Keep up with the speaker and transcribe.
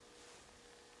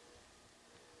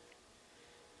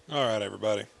All right,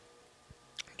 everybody.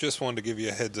 Just wanted to give you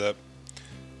a heads up.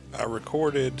 I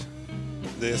recorded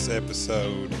this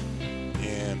episode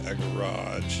in a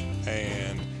garage,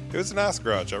 and it was a nice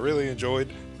garage. I really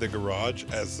enjoyed the garage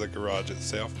as the garage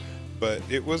itself, but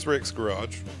it was Rick's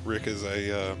garage. Rick is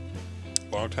a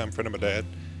longtime friend of my dad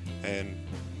and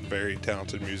very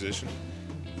talented musician.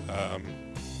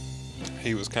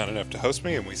 He was kind enough to host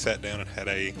me, and we sat down and had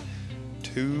a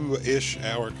 2-ish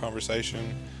hour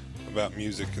conversation about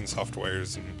music and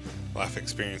softwares and life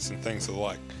experience and things of the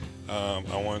like.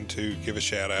 I wanted to give a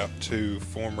shout out to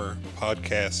former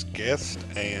podcast guest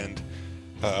and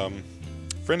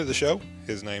friend of the show.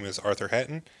 His name is Arthur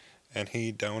Hatton, and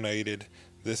he donated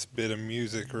this bit of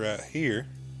music right here,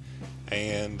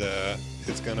 and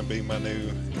it's going to be my new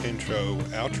intro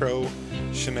outro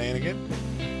shenanigan.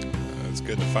 It's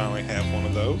good to finally have one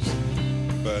of those.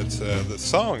 But the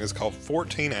song is called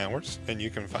 14 Hours, and you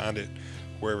can find it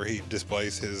wherever he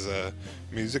displays his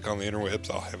music on the interwebs.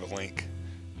 I'll have a link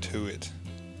to it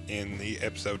in the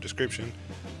episode description.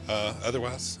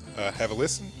 Otherwise, have a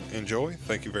listen, enjoy,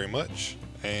 thank you very much,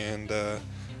 and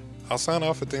I'll sign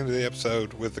off at the end of the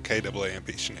episode with the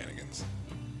KAAMP shenanigans.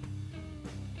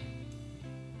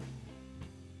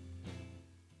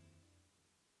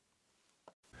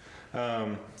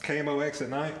 KMOX at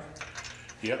night?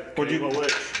 Yep,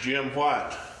 KMOX, Jim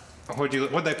White.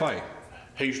 What'd they play?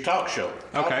 He's a talk show,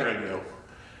 talk Okay. radio.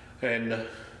 And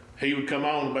he would come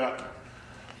on about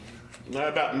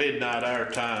midnight our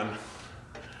time,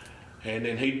 and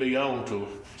then he'd be on till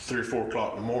 3 or 4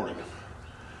 o'clock in the morning.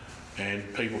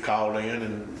 And people called in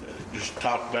and just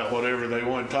talked about whatever they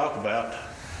wanted to talk about.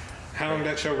 How long did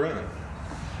that show run?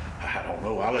 I don't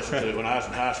know. I listened to it when I was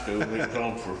in high school. It was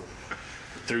on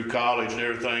through college and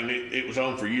everything. It was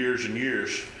on for years and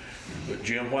years. But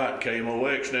Jim White,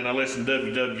 KMOX, then I listened to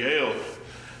WWL.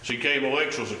 See,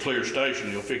 KMOX was a clear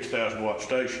station, 50,000 watt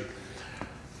station.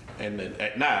 And then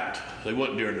at night, they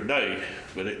wasn't during the day,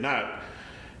 but at night.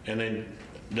 And then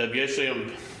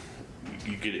WSM,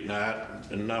 you get at night,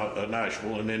 and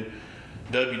Nashville. And then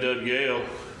WWL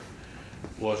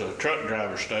was a truck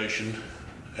driver station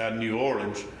out of New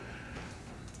Orleans,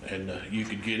 and you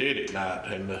could get it at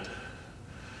night. And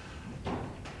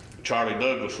Charlie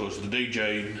Douglas was the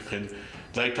DJ, and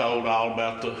they told all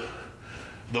about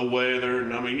the weather.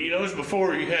 And I mean, it was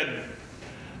before you had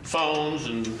phones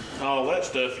and all that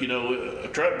stuff. A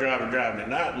truck driver driving at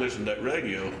night listened to that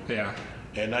radio. Yeah.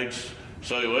 And they'd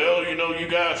say, well, you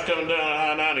guys coming down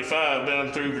I-95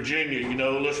 down through Virginia,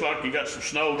 looks like you got some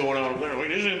snow going on over there. I mean,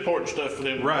 this is important stuff for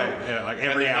them to Right, know. yeah, like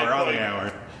every hour on the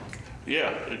hour.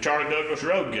 Yeah, the Charlie Douglas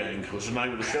Road Gang was the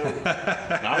name of the show.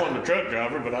 And I wasn't a truck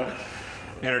driver, but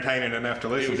Entertaining enough to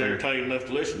listen it was to. entertaining enough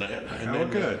to listen to that. And then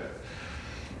good.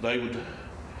 They would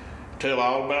tell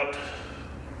all about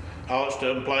all that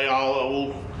stuff and play all the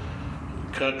old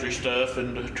country stuff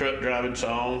and the truck driving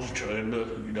songs and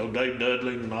Dave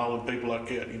Dudley and all the people like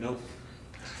that.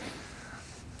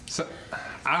 So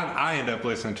I end up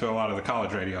listening to a lot of the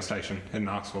college radio station in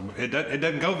Knoxville. It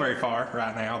doesn't go very far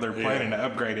right now. They're planning to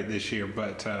upgrade it this year,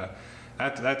 but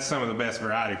that's some of the best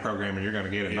variety programming you're going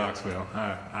to get in Knoxville.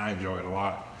 I enjoy it a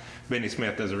lot. Benny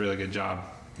Smith does a really good job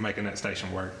making that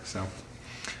station work. So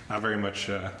I very much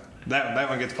that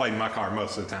one gets played in my car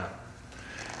most of the time.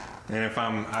 And if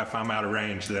I'm out of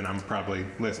range, then I'm probably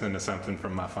listening to something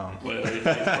from my phone. Well,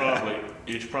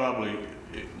 it's probably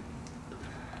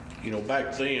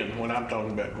back then, when I'm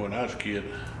talking about when I was a kid,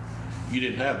 you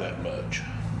didn't have that much.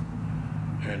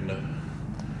 And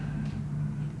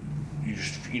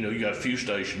you got a few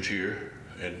stations here,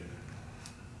 and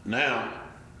now,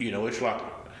 it's like,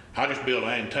 I just built an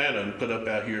antenna and put up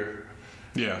out here.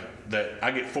 Yeah. That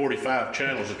I get 45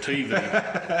 channels of TV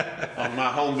on my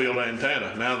home built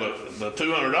antenna. Now the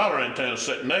 $200 antenna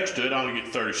sitting next to it, I only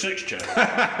get 36 channels.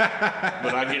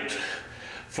 But I get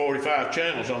 45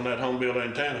 channels on that home built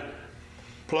antenna,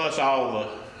 plus all the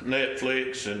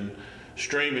Netflix and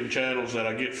streaming channels that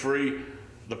I get free.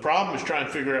 The problem is trying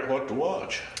to figure out what to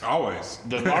watch. Always.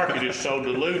 The market is so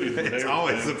diluted with It's everything.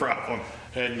 always the problem.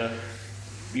 And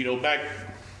back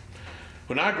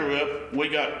when I grew up, we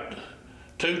got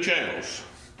 2 channels.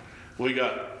 We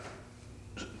got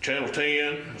Channel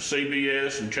 10,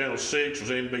 CBS, and Channel 6 was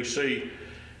NBC.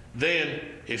 Then,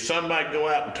 if somebody go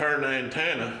out and turn the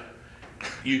antenna,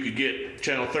 you could get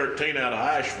Channel 13 out of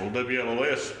Asheville,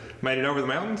 WLOS. Made it over the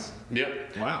mountains?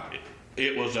 Yep. Wow.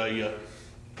 It was a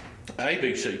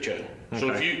ABC channel.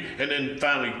 So Okay. and then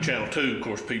finally Channel 2, of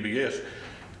course, PBS.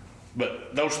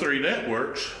 But those 3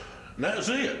 networks, that was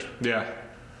it. Yeah.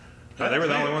 They were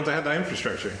the only ones that had the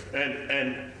infrastructure.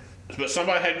 And But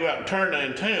somebody had to go out and turn the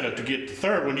antenna to get the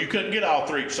third one. You couldn't get all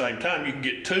three at the same time. You could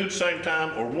get two at the same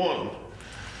time or one.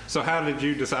 So how did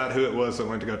you decide who it was that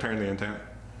went to go turn the antenna?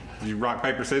 Did you rock,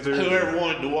 paper, scissors? Whoever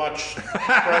wanted to watch the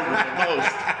program the most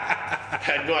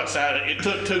had to go outside. It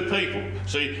took two people.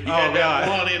 See, you had to have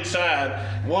one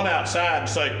inside, one outside, and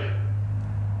say,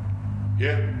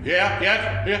 yeah. No,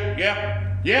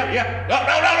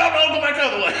 go back the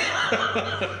other way.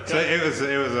 So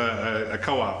it was a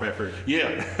co-op effort.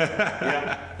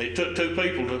 Yeah. It took two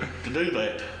people to do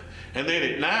that. And then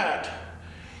at night,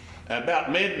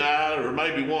 about midnight or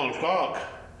maybe 1 o'clock,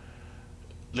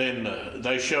 then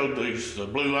they showed the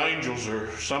Blue Angels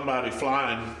or somebody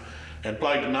flying and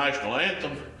played the national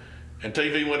anthem, and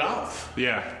TV went off.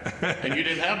 Yeah. And you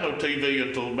didn't have no TV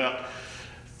until about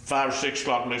 5 or 6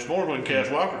 o'clock next morning when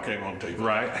Kaz Walker came on TV.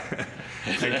 Right.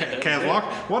 And Kaz Walker,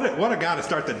 what a guy to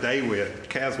start the day with,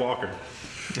 Kaz Walker.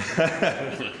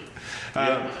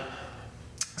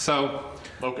 So,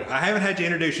 okay. I haven't had you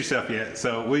introduce yourself yet,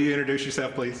 so will you introduce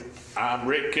yourself, please? I'm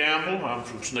Rick Campbell. I'm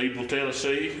from Sneedville,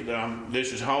 Tennessee.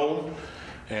 This is home,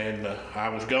 and I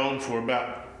was gone for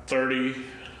about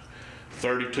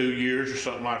 32 years or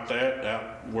something like that,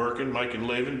 out working, making a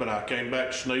living, but I came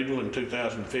back to Sneedville in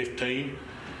 2015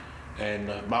 and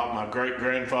bought my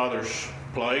great-grandfather's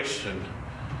place,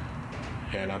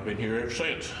 and I've been here ever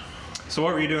since. So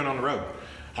what were you doing on the road?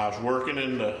 I was working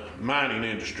in the mining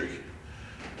industry,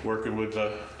 working with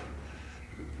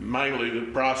mainly the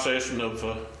processing of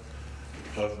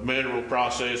mineral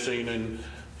processing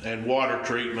and water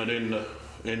treatment in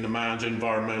the mines,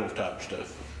 environmental type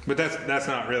stuff. But that's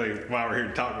not really why we're here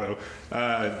to talk, though.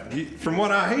 From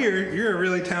what I hear, you're a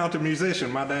really talented musician.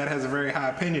 My dad has a very high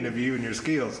opinion of you and your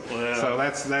skills. Well, so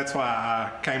that's why I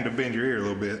came to bend your ear a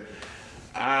little bit.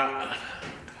 I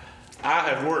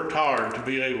have worked hard to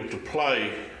be able to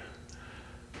play,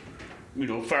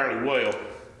 fairly well.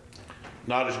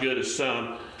 Not as good as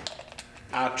some.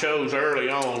 I chose early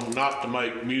on not to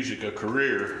make music a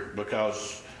career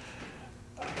because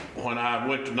when I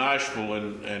went to Nashville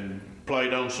and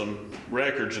played on some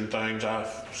records and things, I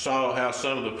saw how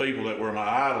some of the people that were my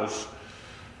idols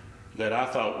that I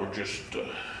thought were just, they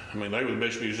were the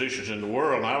best musicians in the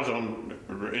world, and I was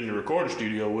in the recording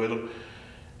studio with them,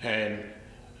 and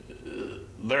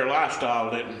their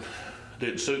lifestyle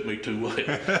didn't suit me too well.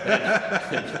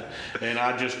 and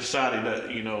I just decided that,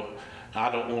 I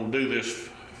don't want to do this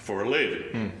for a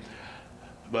living.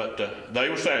 But they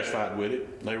were satisfied with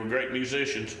it. They were great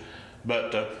musicians,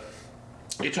 but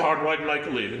it's a hard way to make a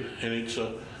living, and it's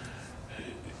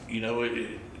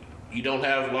you don't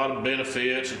have a lot of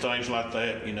benefits and things like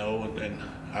that, and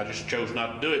I just chose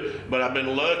not to do it. But I've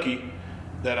been lucky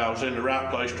that I was in the right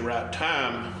place at the right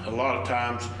time. A lot of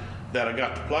times that I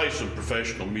got to play some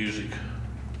professional music,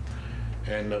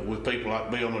 and with people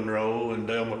like Bill Monroe and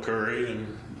Del McCurry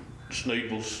and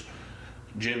Sneedville's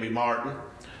Jimmy Martin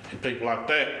and people like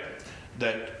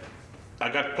that I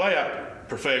got to play out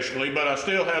professionally, but I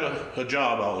still had a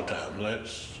job all the time.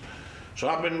 So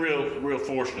I've been real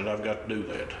fortunate I've got to do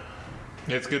that.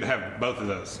 It's good to have both of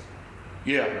those.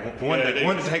 Yeah. One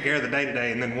to take care of the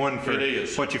day-to-day, and then one for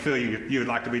what you feel you would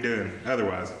like to be doing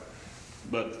otherwise.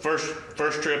 But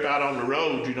first trip out on the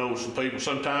road, with some people,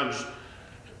 sometimes,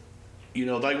 they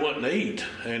wouldn't eat,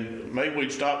 and maybe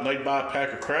we'd stop and they'd buy a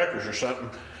pack of crackers or something.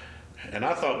 And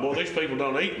I thought, boy, these people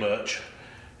don't eat much.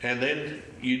 And then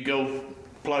you'd go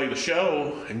play the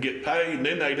show and get paid, and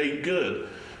then they'd eat good.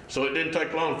 So it didn't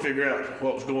take long to figure out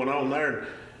what was going on there.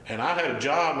 And I had a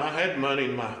job and I had money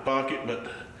in my pocket, but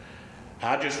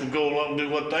I just would go along and do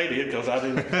what they did because I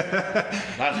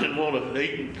didn't want to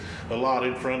eat a lot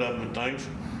in front of them and things.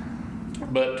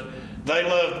 But they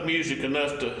loved music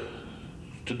enough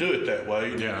to do it that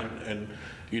way. Yeah. And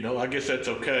I guess that's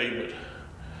okay,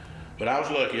 but I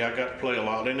was lucky. I got to play a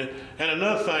lot. And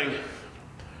another thing,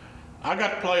 I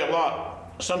got to play a lot.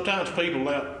 Sometimes people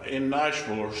out in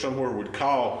Nashville or somewhere would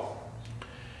call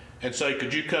and say,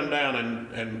 could you come down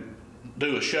and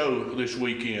do a show this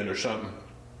weekend or something?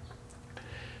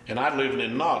 And I lived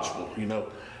in Knoxville,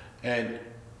 and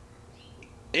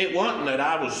it wasn't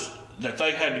that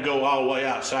they had to go all the way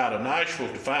outside of Nashville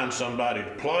to find somebody to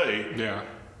play. Yeah.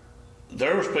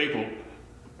 There was people,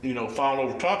 falling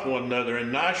over top of one another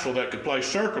in Nashville that could play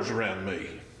circles around me.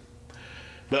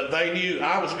 But they knew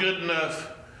I was good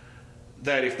enough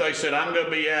that if they said, I'm going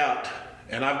to be out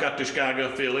and I've got this guy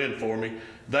going to fill in for me,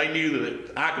 they knew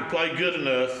that I could play good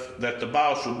enough that the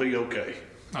boss would be okay.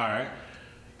 All right.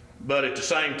 But at the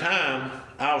same time,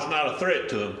 I was not a threat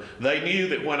to them. They knew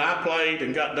that when I played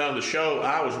and got done the show,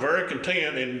 I was very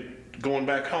content in going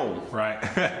back home. Right.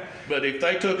 But if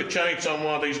they took a chance on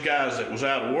one of these guys that was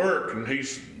out of work and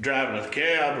he's driving a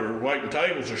cab or waiting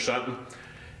tables or something,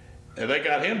 and they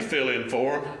got him to fill in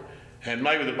for them, and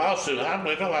maybe the boss said, I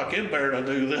believe I like him better than I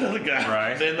do the other guy,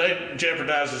 right. then that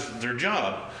jeopardizes their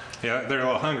job. Yeah, they're a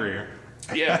little hungrier.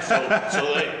 Yeah, so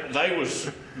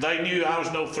they knew I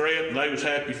was no threat, and they was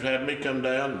happy to have me come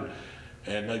down,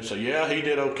 and they'd say, yeah, he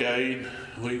did okay.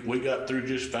 We got through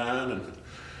just fine,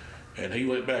 and he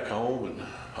went back home and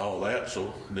all that.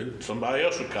 So then somebody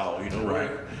else would call,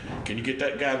 right. Can you get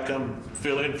that guy to come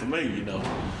fill in for me,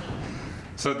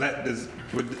 So that is,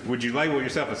 would you label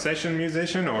yourself a session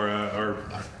musician or?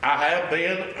 I have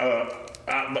been,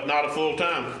 but not a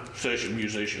full-time session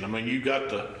musician. I mean, you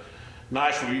got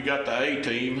Nashville, you got the A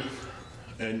team,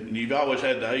 and you've always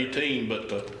had the A team, but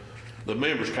the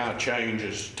members kind of change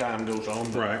as time goes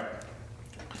on. Right.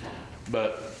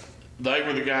 But they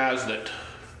were the guys that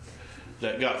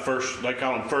got first. They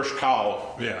call them first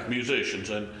call musicians,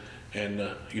 and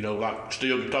like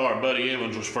steel guitar, Buddy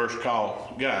Emmons was first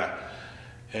call guy,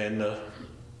 and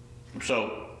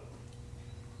so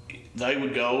they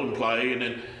would go and play, and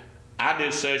then I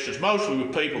did sessions mostly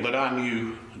with people that I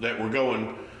knew that were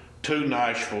going to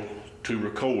Nashville to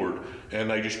record, and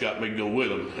they just got me to go with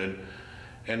them,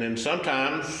 and then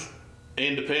sometimes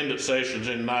independent sessions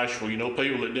in Nashville,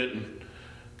 people that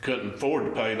couldn't afford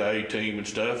to pay the A team and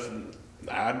stuff.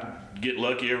 I'd get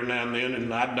lucky every now and then,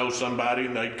 and I'd know somebody,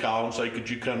 and they'd call and say, could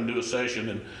you come do a session?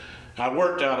 And I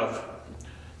worked out of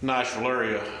Nashville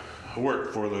area. I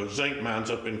worked for the zinc mines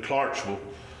up in Clarksville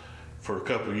for a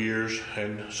couple of years,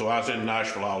 and so I was in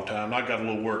Nashville all the time. I got a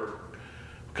little work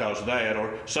because of that.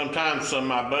 Or sometimes some of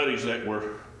my buddies that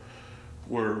were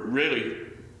really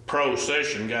pro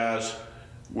session guys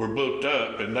were booked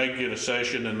up, and they'd get a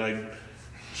session and they'd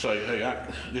say, hey,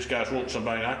 this guy's wanting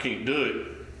somebody, and I can't do it.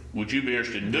 Would you be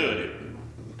interested in doing it?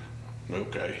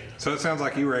 Okay. So it sounds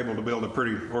like you were able to build a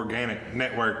pretty organic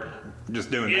network just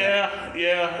doing that.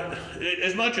 Yeah.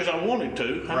 As much as I wanted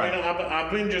to. Right. I mean, I've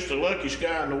been just the luckiest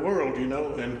guy in the world,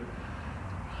 and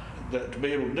to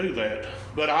be able to do that.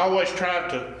 But I always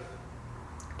tried to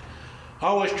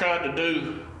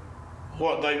do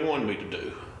what they wanted me to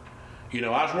do.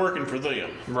 I was working for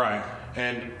them. Right.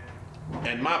 And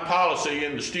my policy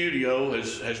in the studio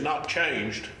has not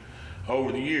changed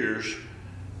over the years.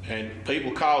 And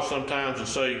people call sometimes and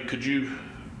say, could you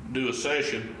do a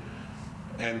session?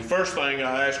 And the first thing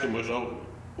I ask them was,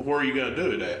 where are you going to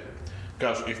do it at?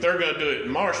 Because if they're going to do it in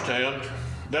Marshtown,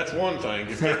 that's one thing.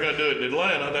 If they're going to do it in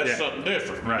Atlanta, that's something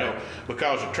different. Right.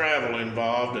 Because of travel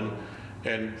involved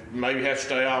and maybe have to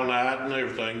stay all night and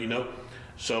everything,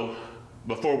 So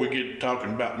before we get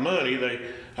talking about money,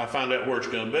 I find out where it's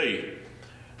going to be.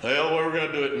 Well, we're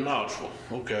going to do it in Knoxville.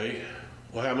 Okay.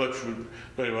 Well, how much would,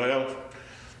 well,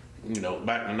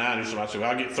 back in the 90s, I said,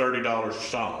 well, I get $30 a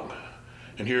song.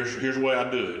 And here's the way I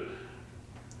do it.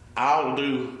 I'll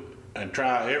do and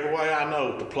try every way I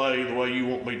know to play the way you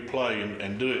want me to play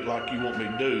and do it like you want me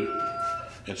to do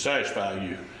and satisfy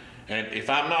you. And if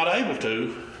I'm not able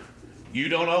to, you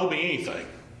don't owe me anything.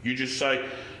 You just say,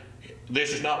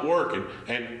 this is not working.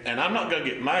 And I'm not going to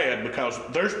get mad because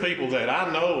there's people that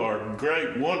I know are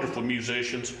great, wonderful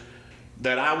musicians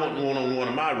that I wouldn't want on one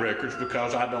of my records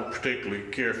because I don't particularly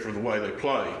care for the way they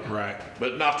play. Right.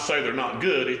 But not to say they're not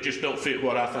good, it just don't fit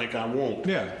what I think I want.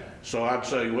 Yeah. So I'd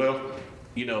say, well,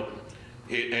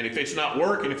 and if it's not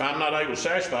working, if I'm not able to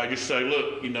satisfy, just say,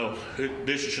 look,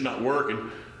 this is not working,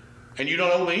 and you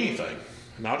don't owe me anything,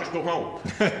 and I'll just go home.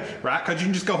 Right, because you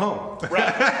can just go home.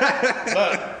 Right.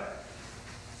 But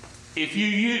if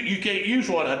you can't use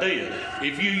what I did.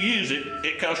 If you use it,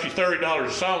 it costs you $30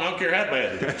 a song. I don't care how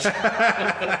bad it is.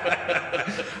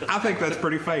 I think that's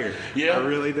pretty fair. Yeah, I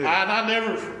really do.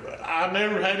 I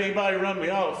never had anybody run me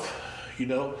off,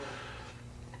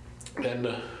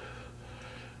 And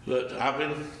but I've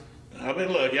been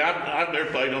lucky. I've never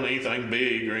played on anything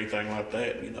big or anything like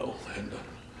that, And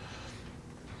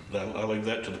I leave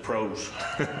that to the pros.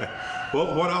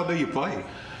 Well, what all do you play?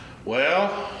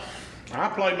 Well, I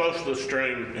play most of the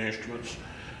string instruments,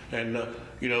 and the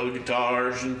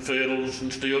guitars and fiddles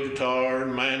and steel guitar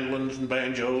and mandolins and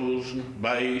banjos and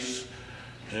bass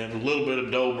and a little bit of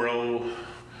dobro,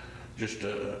 just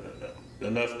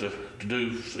enough to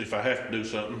do if I have to do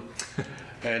something.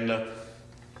 And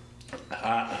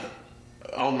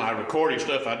on my recording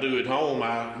stuff I do at home,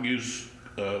 I use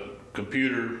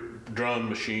computer drum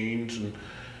machines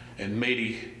and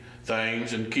MIDI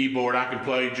things and keyboard. I can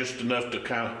play just enough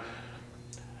to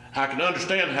I can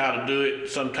understand how to do it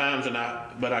sometimes,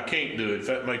 but I can't do it, if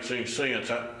that makes any sense.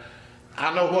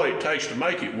 I know what it takes to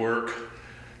make it work,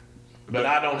 but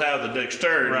I don't have the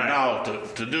dexterity Right. and all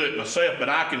to do it myself. But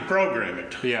I can program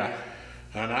it, Yeah.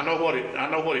 and I know what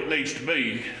it needs to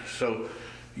be. So,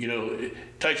 you know, it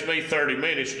takes me 30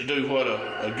 minutes to do what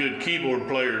a good keyboard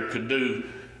player could do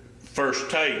first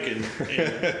take in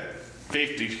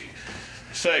 50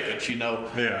 seconds, you know.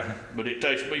 Yeah. But it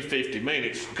takes me 50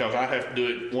 minutes because I have to do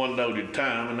it one note at a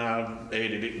time, and I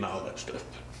edit it and all that stuff.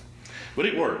 But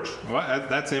it works. Well,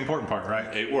 that's the important part,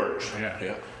 right? It works.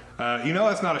 Yeah. You know,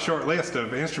 that's not a short list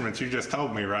of instruments you just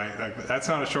told me, right? Like, that's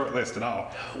not a short list at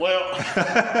all. Well,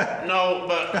 no,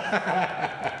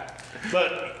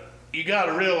 but you got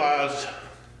to realize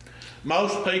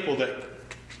most people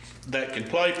that can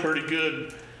play pretty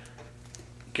good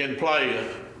can play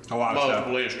A lot of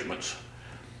multiple instruments,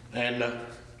 and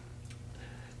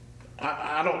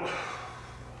I don't.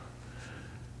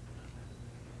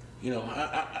 You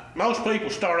know, most people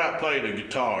start out playing a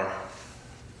guitar,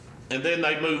 and then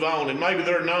they move on, and maybe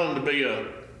they're known to be a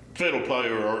fiddle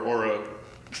player or a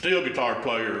steel guitar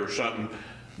player or something.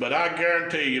 But I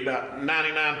guarantee you, about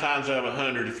 99 times out of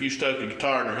 100, if you stuck a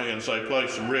guitar in their hand and say play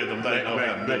some rhythm, they know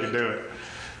how to They can do it.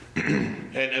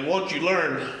 And once you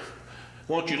learn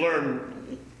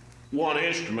one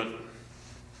instrument,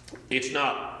 it's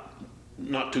not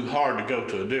too hard to go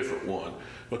to a different one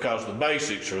because the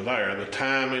basics are there, the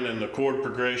timing and the chord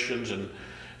progressions and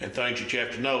things that you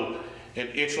have to know. And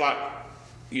it's like,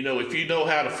 you know, if you know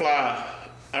how to fly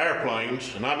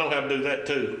airplanes, and I know how to do that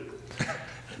too,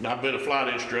 and I've been a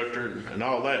flight instructor and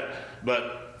all that,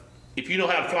 but if you know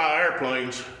how to fly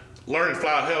airplanes, learning to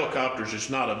fly helicopters is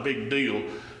not a big deal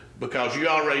because you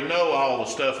already know all the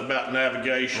stuff about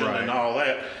navigation Right. and all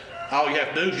that. All you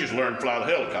have to do is just learn to fly the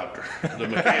helicopter, the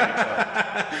mechanics of it.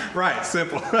 Right,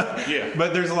 simple. Yeah.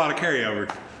 But there's a lot of carryover.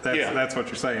 That's what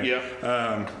you're saying. Yeah.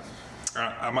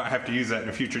 I might have to use that in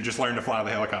the future, just learn to fly the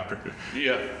helicopter.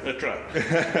 Yeah, that's right.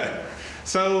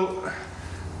 So,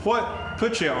 what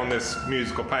put you on this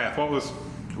musical path? What was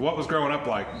growing up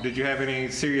like? Did you have any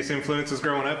serious influences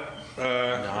growing up?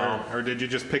 No. Or did you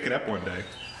just pick it up one day?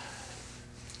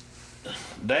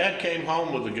 Dad came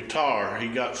home with a guitar he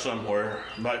got somewhere,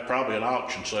 like probably an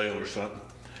auction sale or something,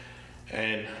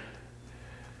 and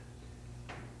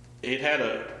it had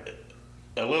a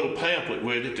little pamphlet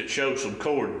with it that showed some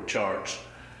chord charts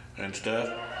and stuff,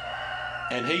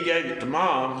 and he gave it to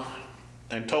Mom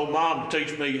and told Mom to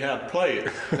teach me how to play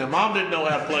it. Now Mom didn't know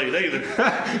how to play it either,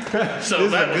 so This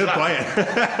is that a was good like, plan.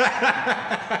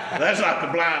 that's like the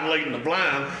blind leading the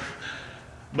blind.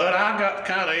 But I got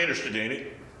kind of interested in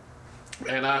it,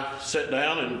 and I sat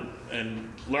down and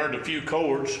learned a few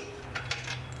chords.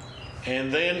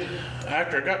 And then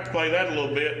after I got to play that a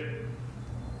little bit,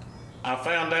 I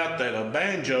found out that a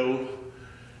banjo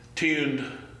tuned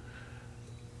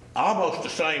almost the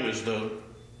same as the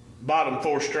bottom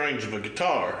four strings of a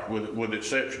guitar, with the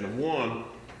exception of one.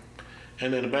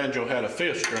 And then the banjo had a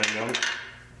fifth string on it.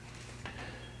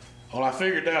 Well, I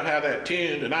figured out how that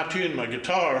tuned, and I tuned my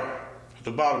guitar with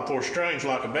the bottom four strings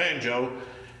like a banjo,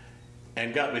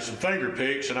 and got me some finger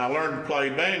picks, and I learned to play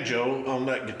banjo on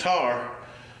that guitar.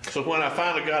 So when I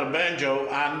finally got a banjo,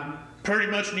 I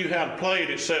pretty much knew how to play it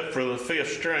except for the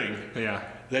fifth string. Yeah.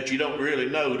 That you don't really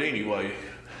note anyway.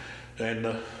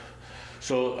 And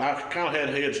so I kind of had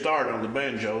a head start on the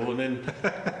banjo, and then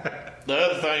the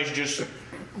other things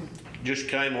just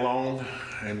came along,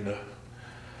 and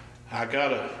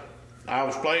I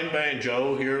was playing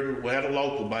banjo here. We had a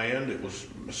local band. It was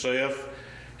myself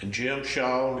and Jim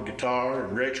Shaw on the guitar,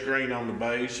 and Rex Green on the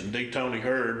bass, and D. Tony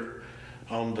Hurd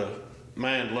on the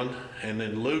mandolin, and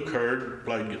then Luke Hurd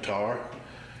played guitar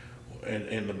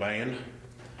in the band,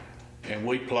 and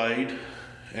we played,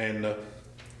 and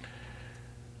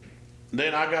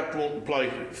then I got to want to play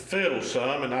fiddle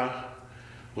some, and I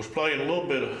was playing a little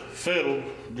bit of fiddle,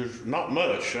 just not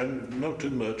much, I didn't know too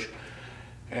much,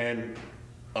 and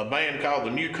a band called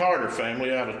the New Carter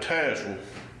Family out of Tazewell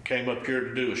came up here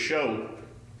to do a show,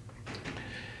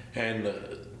 and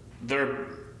their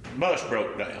bus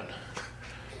broke down.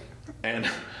 And,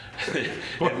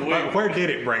 Where did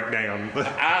it break down?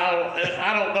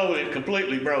 I don't know that it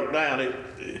completely broke down.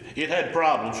 It had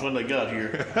problems when they got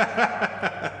here.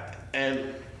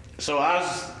 And so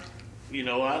you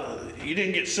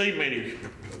didn't get to see many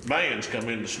bands come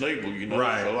into Sneeville, you know.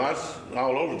 Right. So I was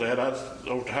all over that. I was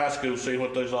over to high school seeing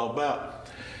what they was all about.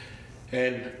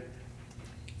 And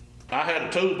I had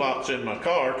a toolbox in my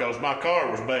car because my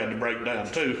car was bad to break down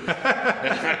too.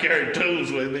 And I carried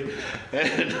tools with me.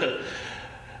 And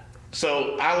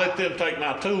so I let them take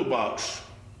my toolbox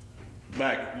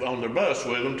back on their bus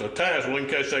with them to Tazewell in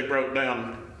case they broke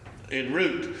down en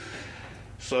route.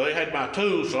 So they had my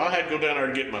tools, so I had to go down there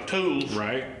and get my tools.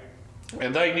 Right.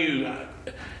 And they knew,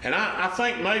 and I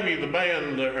think maybe the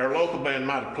band, our local band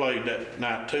might have played that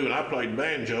night too, and I played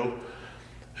banjo.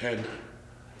 And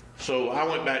so I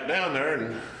went back down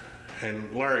there,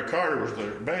 and Larry Carter was the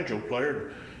banjo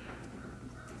player.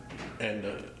 And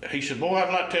he said, boy,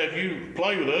 I'd like to have you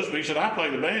play with us. But he said, I play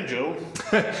the banjo.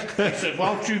 He said,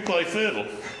 why don't you play fiddle?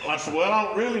 I said, well, I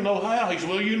don't really know how. He said,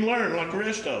 well, you can learn like the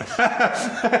rest of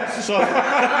us. So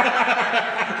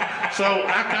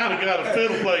I kind of got a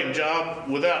fiddle playing job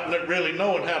without really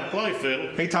knowing how to play fiddle.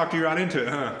 He talked you right into it,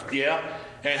 huh? Yeah,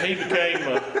 and he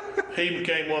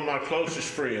became one of my closest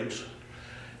friends.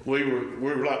 We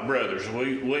were like brothers.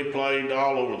 We played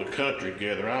all over the country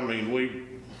together. I mean,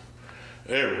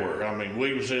 everywhere. I mean,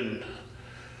 we was in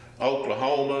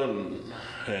Oklahoma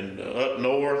and up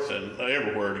north and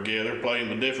everywhere together, playing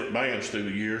with different bands through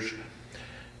the years.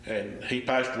 And he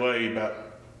passed away about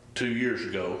 2 years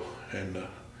ago, and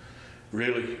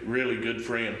really, really good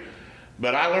friend.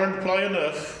 But I learned to play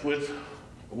enough with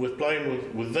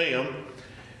playing with them,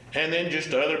 and then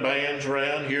just other bands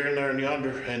around here and there and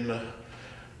yonder, and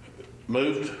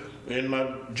moved in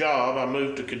my job. I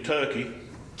moved to Kentucky.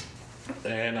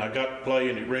 And I got to play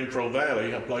in Renfro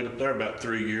Valley. I played up there about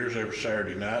 3 years every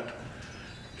Saturday night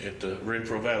at the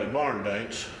Renfro Valley Barn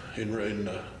Dance in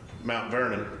Mount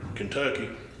Vernon, Kentucky,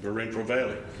 the Renfro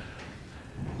Valley.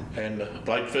 And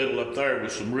played fiddle up there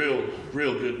with some real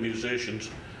good musicians.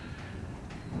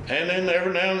 And then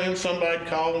every now and then somebody'd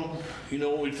call them,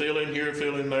 we'd fill in here,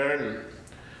 fill in there. And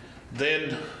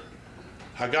then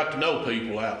I got to know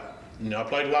people out. I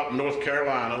played a lot in North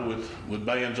Carolina with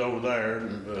bands over there.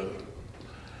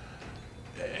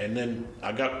 And then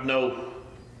I got to know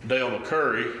Dale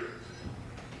McCurry,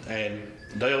 and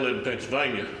Dale lived in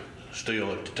Pennsylvania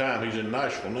still at the time. He's in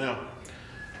Nashville now.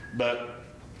 But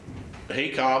he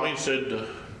called me and said,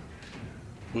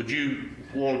 would you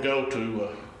want to go to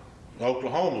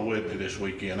Oklahoma with me this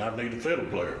weekend? I need a fiddle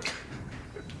player.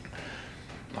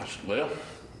 I said, well,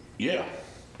 yeah.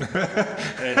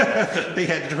 And, he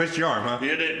had to twist your arm, huh?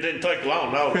 It didn't take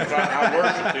long, no, because I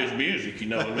worshiped his music,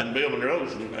 and Bill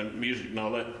Monroe's and music and all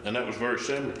that, and that was very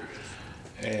similar.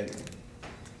 And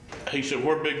he said,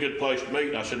 where'd be a good place to meet?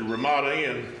 And I said, Ramada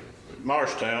Inn,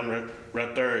 Marstown,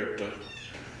 right there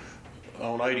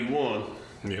on 81.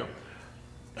 Yeah.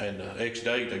 And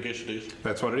X-Date, I guess it is.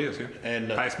 That's what it is, yeah. And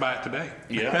pass by it today.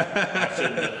 Yeah. I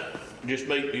said, just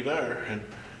meet me there. And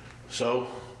so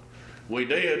we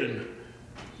did, and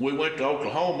we went to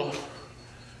Oklahoma.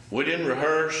 We didn't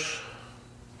rehearse,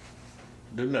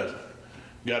 did nothing.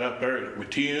 Got up there, we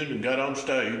tuned and got on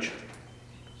stage,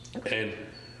 and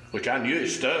which I knew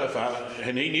his stuff,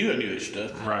 and he knew I knew his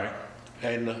stuff. Right.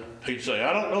 And he'd say,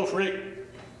 I don't know if Rick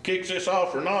kicks this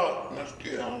off or not. And I said,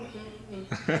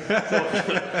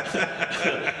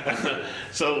 yeah.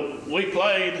 So we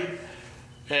played,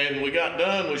 and we got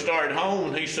done. We started home,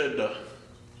 and he said,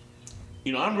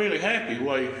 I'm really happy the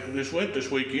way this went this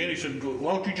weekend. He said,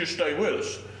 why don't you just stay with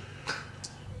us?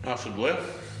 I said, well,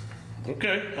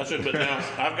 okay. I said, but now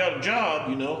I've got a job,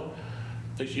 He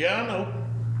said, yeah, I know.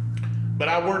 But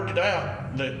I worked it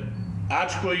out that I'd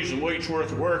squeeze a week's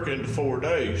worth of work into 4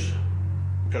 days,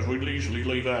 because we'd usually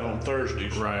leave out on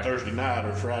Thursdays, right. Thursday night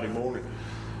or Friday morning.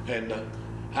 And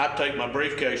I'd take my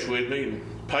briefcase with me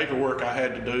and paperwork I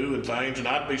had to do and things, and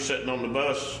I'd be sitting on the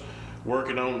bus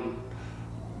working on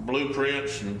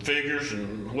blueprints and figures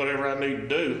and whatever I need to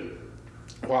do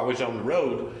while I was on the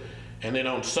road. And then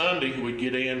on Sunday we'd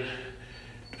get in,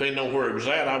 depending on where it was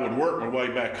at, I would work my way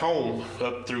back home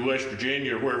up through West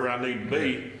Virginia or wherever I needed to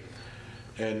be.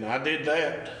 And I did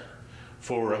that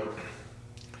for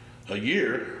a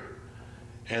year,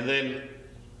 and then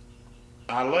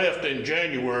I left in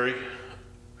January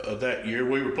of that year.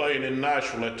 We were playing in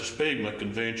Nashville at the Spigma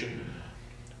Convention,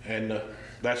 and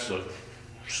that's the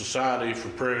Society for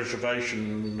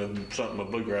Preservation of something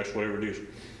of bluegrass, whatever it is.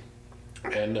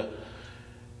 And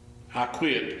I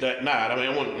quit that night. I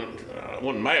mean, I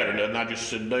wasn't mad or nothing. I just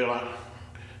said, Dale,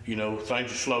 things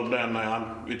have slowed down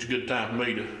now. It's a good time for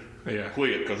me to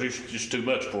quit, because it's just too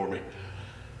much for me.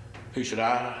 He said,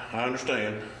 I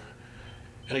understand.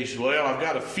 And he said, well, I've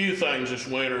got a few things this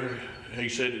winter. He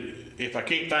said, if I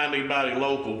can't find anybody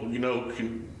local,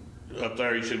 up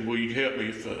there, he said, will you help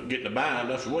me get in the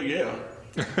bind? I said, well, yeah.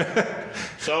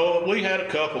 So we had a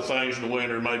couple things in the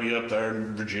winter, maybe up there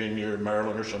in Virginia or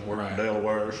Maryland or somewhere, right.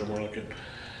 Delaware or somewhere like that.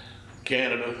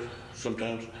 Canada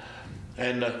sometimes.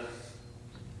 And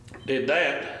did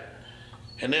that.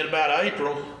 And then about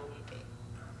April,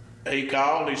 he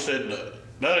called. He said,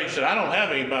 I don't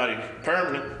have anybody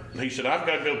permanent. He said, I've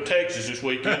got to go to Texas this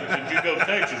weekend. Could you go to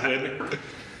Texas with me?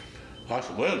 I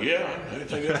said, well, yeah,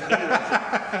 anything else to do.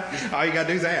 I said, All you got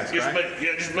to do is ask,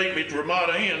 right? just meet me at the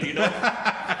Ramada Inn, you know.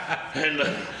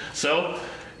 And so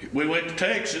we went to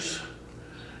Texas.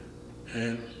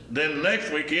 And then the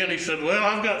next weekend he said, well,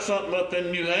 I've got something up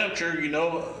in New Hampshire, you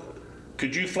know.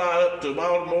 Could you fly up to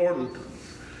Baltimore? And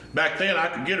back then I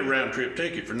could get a round trip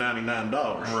ticket for $99.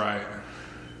 Right.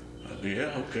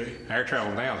 Yeah, okay. Air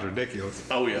travel now is ridiculous.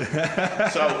 Oh, yeah.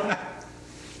 So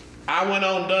I went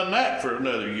on and done that for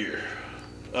another year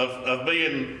of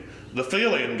being the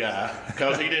fill-in guy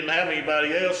because he didn't have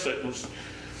anybody else that was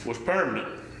permanent.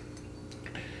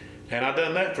 And I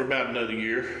done that for about another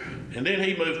year. And then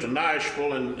he moved to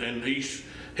Nashville, and he's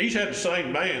had the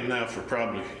same band now for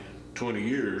probably 20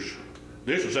 years.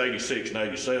 This was 86 and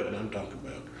 87 I'm talking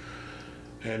about.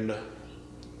 And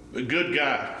a good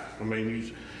guy. I mean,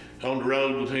 he's on the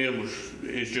road with him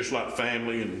is just like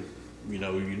family, and you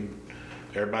know,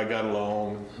 everybody got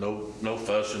along, no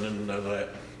fussing and none of that.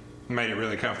 Made it a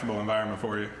really comfortable environment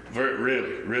for you.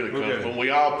 Really comfortable. We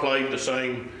all played the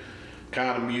same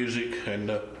kind of music,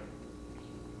 and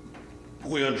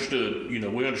we understood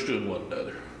one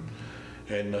another,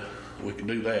 and we could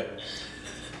do that.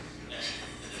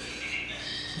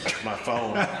 My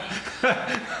phone.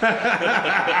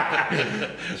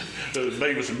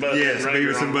 Beavis and Butthead. Yes,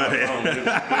 Beavis and Butthead.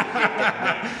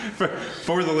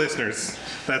 For the listeners,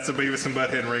 that's a Beavis and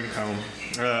Butthead ringtone.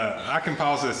 I can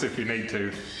pause this if you need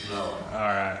to. No. All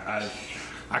right.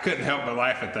 I couldn't help but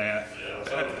laugh at that.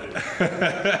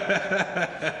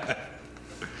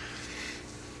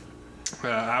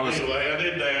 Anyway, I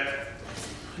did that.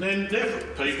 And then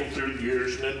different people through the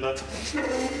years. And then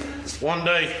one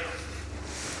day,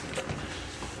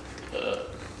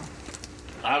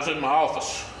 I was in my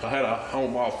office. I had a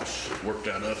home office worked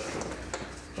out of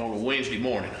on a Wednesday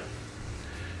morning.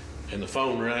 And the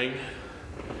phone rang.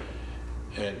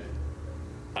 And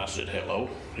I said, hello.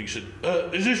 He said,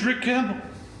 is this Rick Campbell?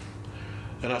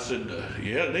 And I said,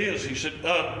 yeah, it is. He said,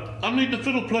 I need the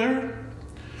fiddle player.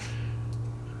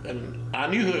 And I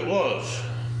knew who it was,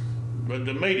 but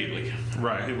immediately.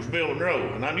 Right. It was Bill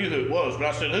Monroe, and I knew who it was, but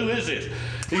I said, who is this?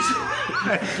 He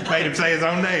said, made him say his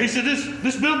own name. He said,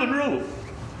 this Bill Monroe.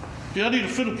 Yeah, I need a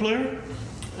fiddle player,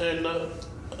 and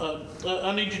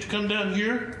I need you to come down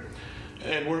here,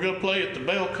 and we're going to play at the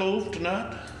Bell Cove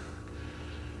tonight.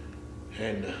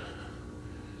 And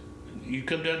you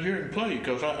come down here and play,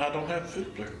 because I don't have a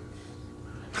fiddle player.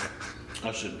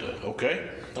 I said, okay.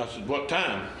 I said, what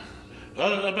time?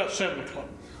 About 7 o'clock.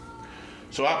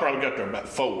 So I probably got there about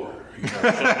 4. You know,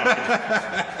 something like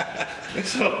that.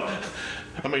 So,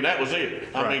 I mean, that was it.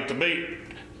 I mean, to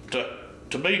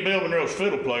be Bill Monroe's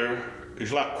fiddle player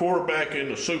is like quarterback in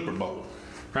the Super Bowl.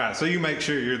 Right, so you make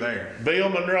sure you're there. Bill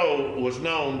Monroe was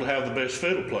known to have the best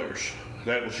fiddle players.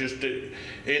 That was just it.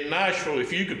 In Nashville,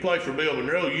 if you could play for Bill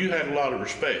Monroe, you had a lot of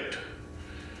respect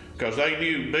because they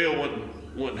knew Bill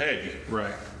wouldn't have you.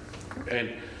 Right.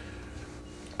 And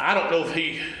I don't know if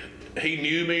he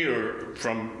knew me or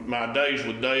from my days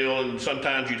with Dale, and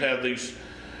sometimes you'd have these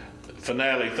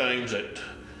finale things at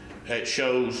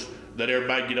shows that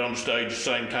everybody get on the stage at the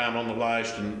same time on the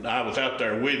last, and I was out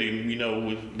there with him, you know,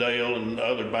 with Dale and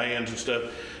other bands and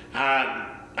stuff. I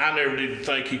never did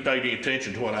think he paid any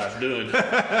attention to what I was doing,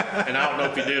 and I don't know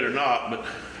if he did or not, but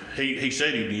he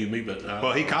said he knew me, but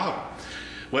well, he called.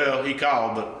 Well, he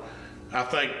called, but I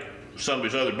think some of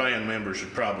his other band members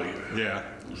had probably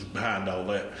was behind all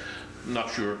that. I'm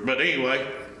not sure. But anyway,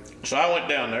 so I went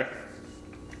down there,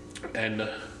 and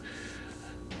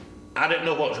I didn't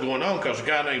know what was going on because a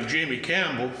guy named Jimmy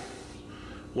Campbell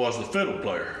was the fiddle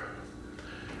player.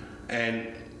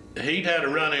 And he'd had a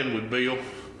run-in with Bill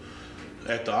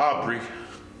at the Opry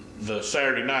the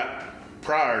Saturday night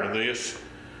prior to this,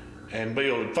 and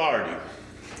Bill had fired him.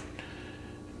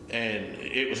 And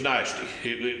it was nasty.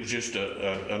 It was just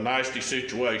a nasty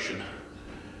situation.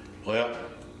 Well,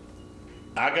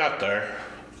 I got there,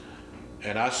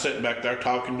 and I was sitting back there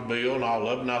talking to Bill and all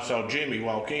of them, and I saw Jimmy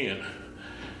walk in.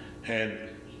 And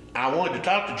I wanted to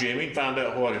talk to Jimmy and find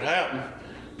out what had happened,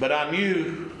 but I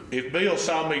knew if Bill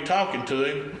saw me talking to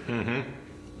him,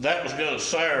 that was going to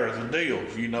sour the deal,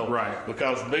 you know. Right.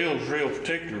 Because Bill's real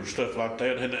particular and stuff like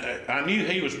that, and I knew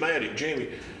he was mad at Jimmy.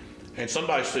 And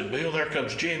somebody said, Bill, there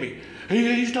comes Jimmy.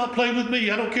 He's not playing with me.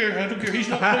 I don't care. He's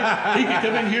not playing. He can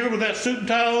come in here with that suit and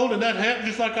tie on and that hat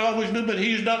just like I always do, but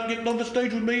he's not getting on the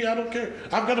stage with me. I don't care.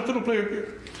 I've got a fiddle player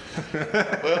here.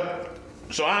 Well,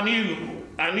 so I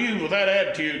knew with that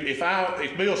attitude,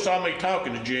 if Bill saw me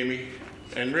talking to Jimmy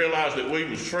and realized that we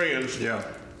was friends,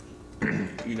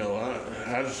 you know,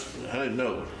 I didn't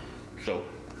know. So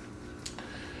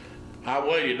I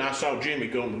waited and I saw Jimmy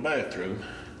go in the bathroom.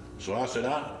 So I said,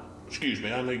 excuse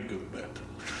me, I need to go to the bathroom.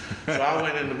 So I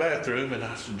went in the bathroom and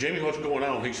I said, Jimmy, what's going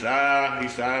on? He said, I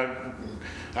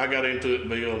got into it,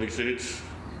 Bill. And he said, it's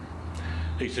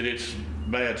a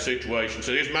bad situation. He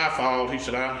said, it's my fault. He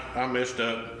said, I messed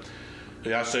up.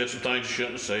 I said some things I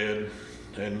shouldn't have said.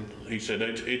 And he said,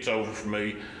 it's over for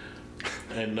me.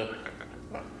 And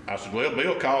I said, well,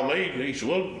 Bill called me. And he said,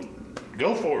 well,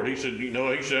 go for it. He said,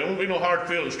 there won't be no hard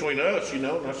feelings between us, And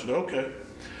I said, okay.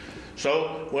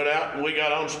 So went out and we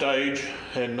got on stage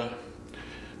and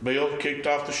Bill kicked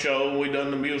off the show. We done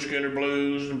the Mule Skinner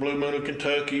Blues and Blue Moon of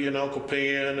Kentucky and Uncle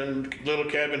Pen and Little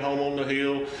Cabin Home on the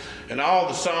Hill and all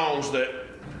the songs that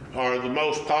are the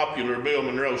most popular Bill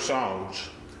Monroe songs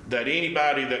that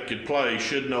anybody that could play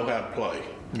should know how to play.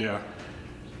 Yeah.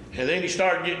 And then he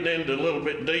started getting into a little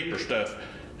bit deeper stuff.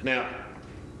 Now,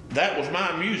 that was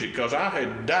my music because I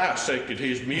had dissected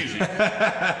his music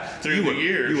through the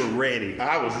years. You were ready.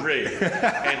 I was ready.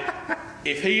 And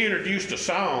if he introduced a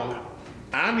song,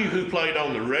 I knew who played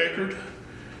on the record.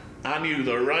 I knew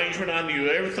the arrangement. I knew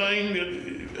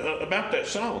everything about that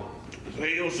song.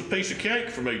 It was a piece of cake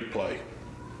for me to play.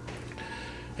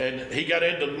 And he got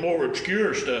into more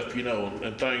obscure stuff,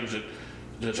 and things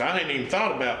that I hadn't even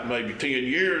thought about in maybe 10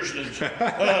 years.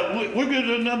 We're good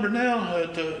at a number now,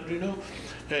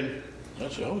 And I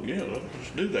said, oh, yeah,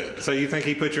 let's do that. So you think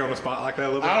he put you on the spot like that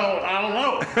a little bit? I don't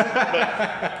know.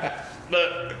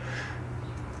 but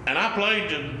and I played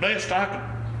the best I could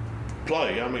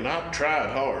play. I mean, I tried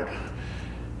hard.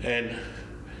 And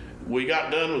we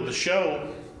got done with the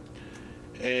show,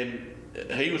 and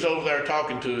he was over there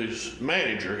talking to his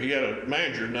manager. He had a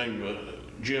manager named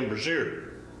Jim Brazier.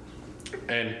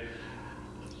 And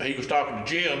he was talking to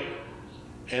Jim,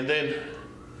 and then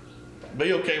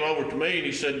Bill came over to me and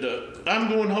he said, I'm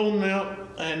going home now,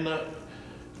 and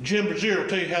Jim Brazier will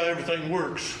tell you how everything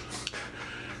works.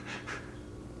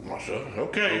 I said,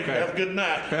 okay, have a good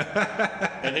night.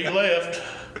 And he left,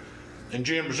 and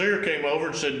Jim Brazier came over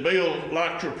and said, Bill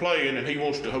liked your playing and he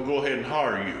wants to go ahead and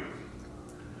hire you.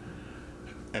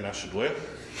 And I said, well,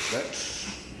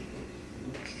 that's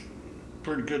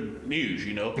pretty good news,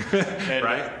 And,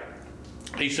 right.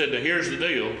 He said, now here's the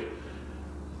deal.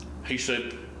 He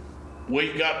said,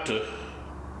 we've got to,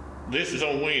 this is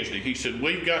on Wednesday. He said,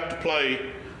 we've got to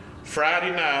play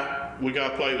Friday night. We got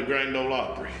to play the Grand Ole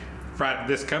Opry.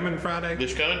 This coming Friday?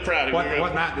 This coming Friday.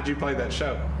 What night did you play that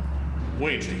show?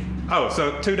 Wednesday. Oh,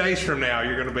 so 2 days from now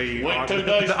you're going to be on 2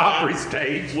 days the Opry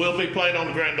stage. We'll be playing on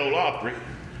the Grand Ole Opry.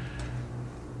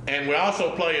 And we're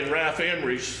also playing Ralph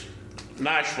Emery's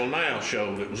Nashville Now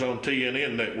show that was on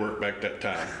TNN network back that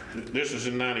time. This is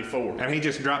in 94. And he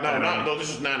just dropped that on. No,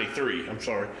 this is 93. I'm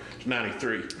sorry. It's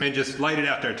 93. And just laid it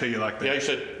out there to you like that. Yeah, he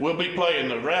said, we'll be playing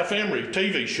the Ralph Emery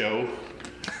TV show,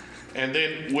 and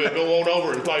then we'll go on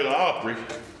over and play the Opry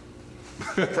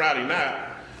Friday night.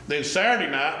 Then Saturday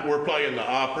night, we're playing the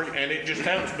Opry, and it just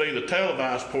happens to be the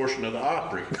televised portion of the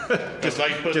Opry.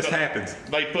 Happens.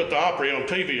 They put the Opry on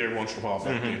TV every once in a while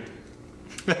back then.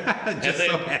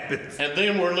 So happens. And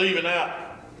then we're leaving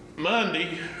out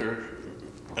Monday, or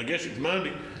I guess it's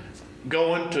Monday,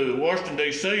 going to Washington,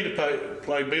 D.C. to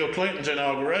play Bill Clinton's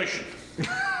inauguration.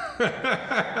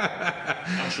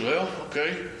 I said, well,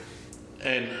 okay.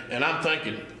 And I'm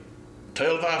thinking,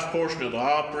 televised portion of the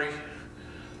Opry,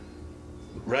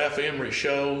 Ralph Emery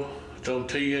show, it's on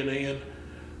TNN.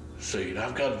 See,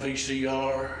 I've got a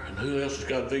VCR, and who else has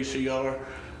got a VCR?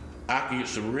 I can get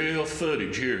some real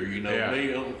footage here,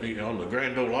 me on the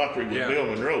Grand Ole Opry with Bill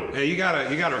Monroe. Yeah, you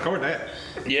gotta record that.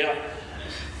 Yeah.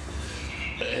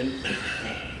 And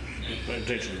pay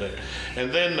attention to that.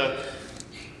 And then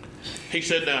he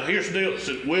said, now here's the deal. He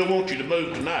said, we'll want you to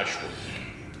move to Nashville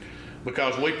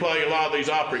because we play a lot of these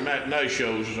Opry matinee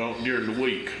shows during the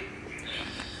week.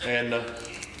 And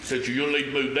said, you'll need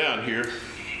to move down here.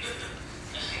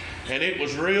 And it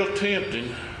was real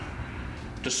tempting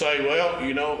to say, well,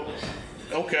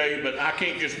 okay, but I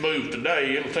can't just move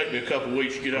today. It'll take me a couple of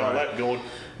weeks to get all that going,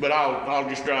 but I'll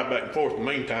just drive back and forth in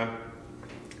the meantime.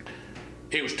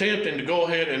 It was tempting to go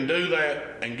ahead and do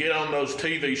that and get on those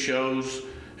TV shows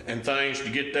and things to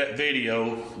get that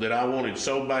video that I wanted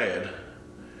so bad,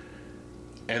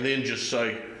 and then just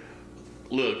say,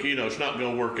 look, it's not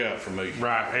going to work out for me.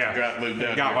 Right, yeah. Move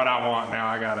down got here. what I want, now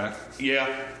I gotta.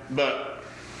 Yeah, but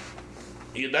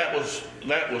that was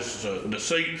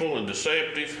deceitful and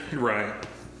deceptive. Right.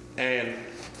 And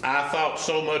I thought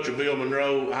so much of Bill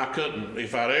Monroe, I couldn't,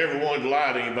 if I'd ever wanted to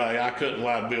lie to anybody, I couldn't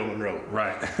lie to Bill Monroe.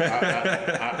 Right.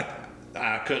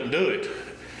 I couldn't do it.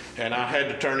 And I had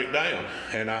to turn it down.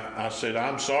 And I said,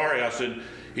 I'm sorry. I said,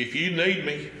 if you need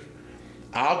me,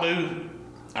 I'll do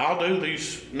I'll do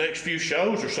these next few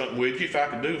shows or something with you. If I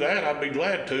could do that, I'd be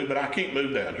glad to, but I can't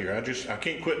move down here. I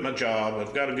can't quit my job.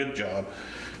 I've got a good job.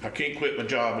 I can't quit my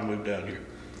job and move down here.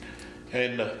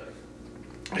 And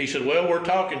he said, well, we're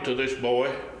talking to this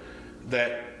boy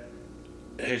that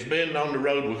has been on the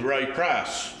road with Ray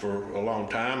Price for a long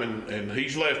time, and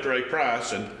he's left Ray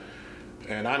Price,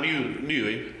 and I knew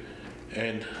him,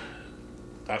 and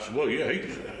I said, well, yeah,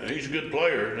 he's a good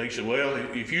player. And he said, well,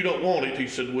 if you don't want it, he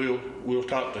said, we'll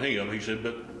talk to him. He said,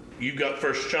 but you got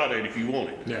first shot at it if you want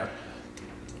it. Yeah.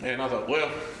 And I thought, well,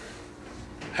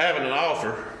 having an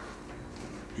offer,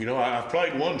 I've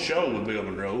played one show with Bill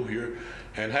Monroe here,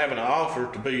 and having an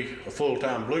offer to be a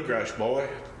full-time bluegrass boy,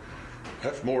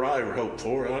 that's more I ever hoped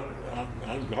for.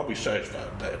 I'll be satisfied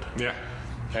with that. Yeah.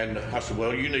 And I said,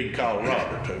 well, you need to call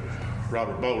Robert too.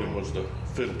 Robert Bowling was the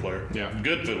fiddle player. Yeah.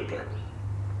 Good fiddle player.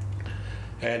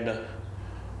 And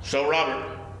so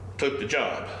Robert took the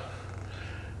job.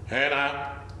 And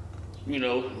I,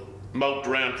 moped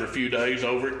around for a few days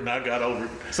over it, and I got over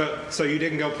it. So you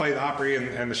didn't go play the Opry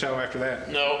and the show after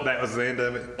that? No. That was the end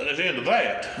of it? That was the end of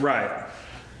that. Right.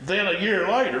 Then a year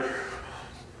later,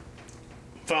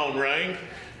 phone rang,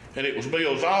 and it was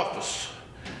Bill's office.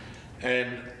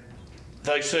 And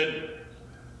they said,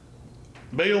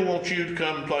 Bill wants you to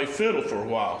come and play fiddle for a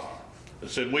while. They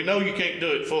said, we know you can't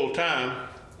do it full time,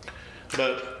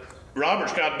 but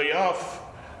Robert's got to be off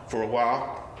for a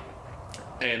while.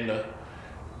 And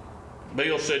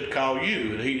Bill said to call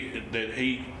you, that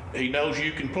he knows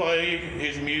you can play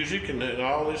his music and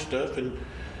all this stuff,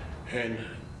 and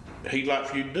he'd like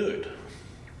for you to do it.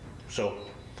 So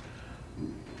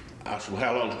I said, well,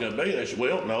 how long is it going to be? They said,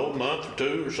 well, no, a month or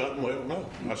two or something. Well, no.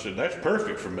 I said, that's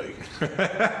perfect for me.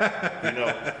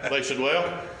 They said,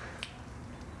 well,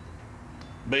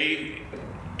 B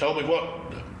told me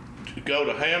to go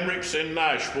to Hamrick's in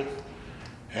Nashville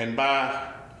and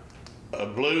buy a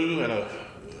blue and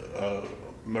a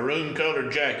maroon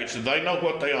colored jacket. Said they know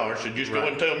what they are. Said just go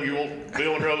and tell them you want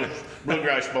Bill Monroe's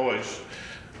Bluegrass Boys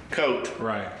coat.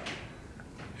 Right.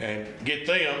 And get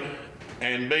them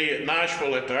and be at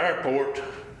Nashville at the airport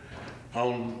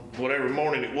on whatever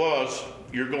morning it was.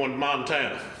 You're going to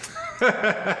Montana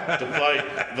to play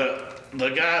the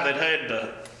guy that had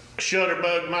the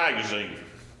Shutterbug magazine,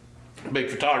 big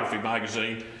photography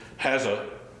magazine, has a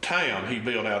town he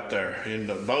built out there in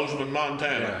Bozeman,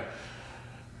 Montana. Yeah.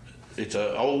 It's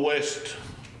an old west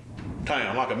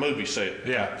town, like a movie set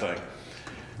type thing.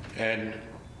 And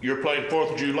you're playing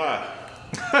 4th of July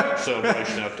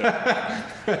celebration out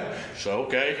there. So,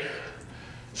 okay.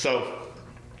 So,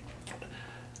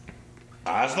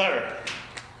 I was there,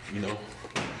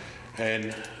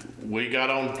 and we got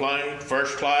on the plane,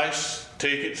 first class,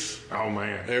 tickets. Oh,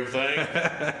 man. Everything.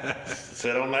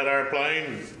 Sat on that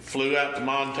airplane, flew out to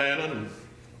Montana and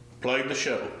played the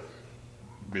show.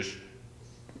 Just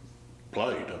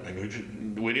played. I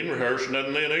mean, we didn't rehearse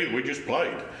nothing then either. We just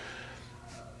played.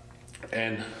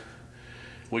 And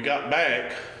we got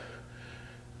back.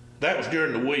 That was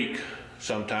during the week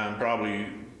sometime, probably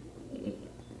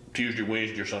Tuesday,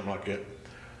 Wednesday or something like that.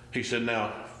 He said,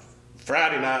 now,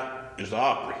 Friday night is the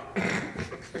Opry.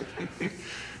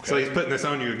 So he's putting this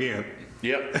on you again.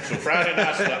 Yep. So Friday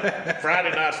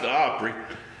night's the Opry,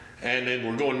 and then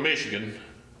we're going to Michigan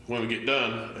when we get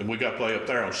done, and we got to play up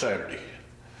there on Saturday.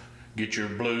 Get your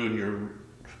blue and your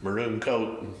maroon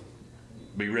coat and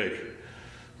be ready.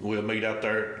 We'll meet out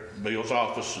there at Bill's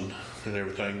office and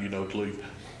everything, to leave.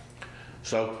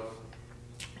 So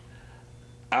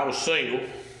I was single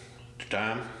at the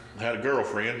time. I had a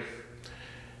girlfriend,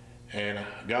 and I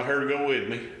got her to go with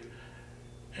me,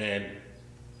 and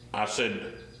I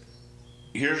said,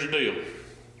 here's the deal.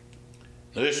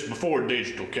 Now, this is before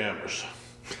digital cameras.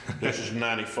 This is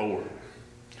 94.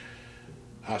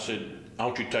 I said, I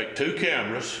want you to take 2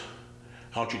 cameras.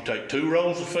 I want you to take 2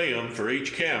 rolls of film for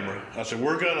each camera. I said,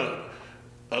 we're going to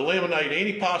eliminate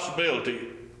any possibility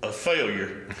of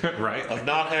failure. Right. Of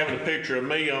not having a picture of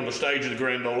me on the stage of the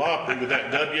Grand Ole Opry with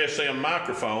that WSM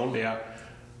microphone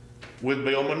with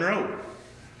Bill Monroe.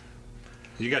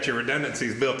 You got your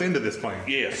redundancies built into this plan.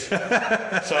 Yes.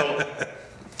 So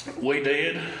we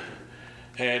did,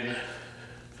 and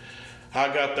I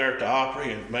got there at the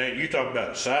Opry, and man, you talk about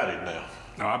excited now.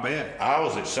 Oh, I bet. I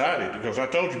was excited because I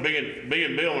told you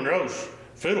being Bill Monroe's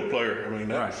fiddle player, I mean,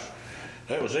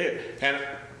 that was it.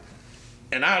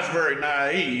 And I was very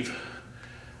naive.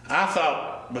 I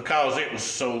thought because it was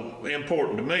so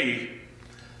important to me,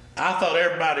 I thought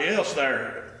everybody else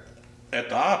there at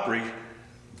the Opry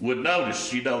would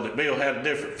notice, that Bill had a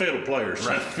different fiddle player.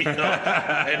 Right.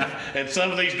 And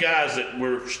some of these guys that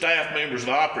were staff members of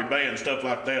the Opry band and stuff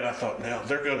like that, I thought, now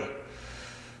they're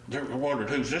they wondered,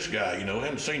 who's this guy?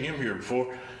 Hadn't seen him here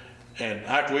before. And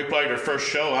after we played our first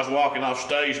show, I was walking off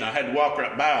stage, and I had to walk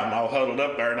right by them, all huddled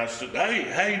up there, and I said, "Hey,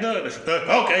 how you doing?" They said,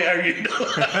 "Okay, how are you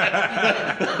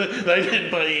doing?" They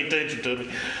didn't pay any attention to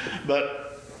me.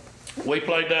 But we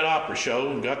played that opera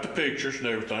show and got the pictures and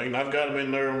everything, and I've got them in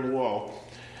there on the wall.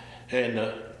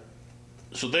 And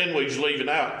so then we was leaving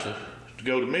out to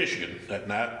go to Michigan that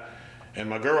night, and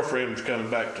my girlfriend was coming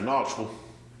back to Knoxville,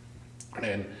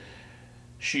 and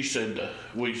she said,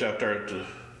 we was out there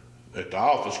at the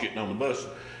office getting on the bus.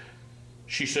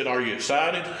 She said, "Are you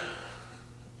excited?"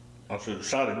 I said,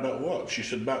 "Excited about what?" She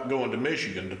said, "About going to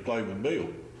Michigan to play with Bill."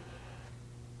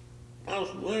 I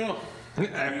said, "Well,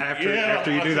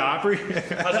 after you do the Opry?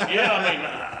 I said, "Yeah, I mean,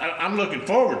 I'm looking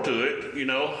forward to it,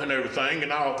 and everything,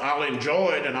 and I'll enjoy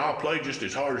it, and I'll play just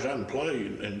as hard as I can play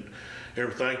and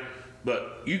everything.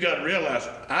 But you got to realize,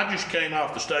 I just came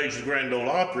off the stage of the Grand Ole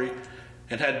Opry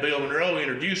and had Bill Monroe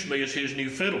introduce me as his new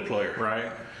fiddle player. Right.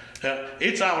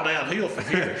 It's all downhill from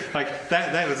here." Like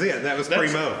that was it. That was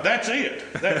primo. That's it.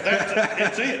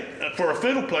 It's it. For a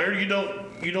fiddle player, you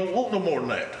don't want no more than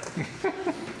that.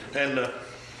 And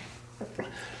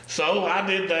so I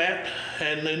did that,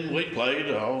 and then we played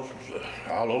all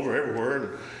over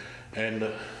everywhere, and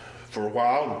for a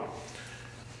while,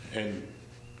 and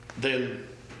then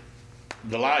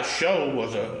the last show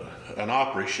was an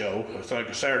opera show. I think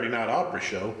a Saturday night opera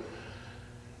show,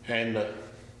 and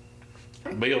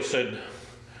Bill said,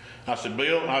 I said,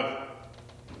 "Bill,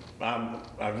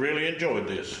 I've really enjoyed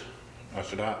this." I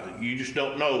said, "You just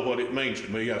don't know what it means to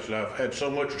me." I said, "I've had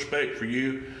so much respect for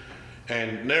you,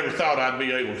 and never thought I'd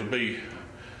be able to be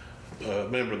a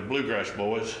member of the Bluegrass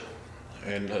Boys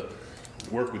and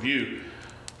work with you.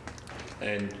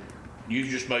 And you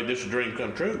just made this a dream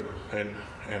come true. And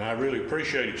I really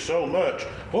appreciate it so much."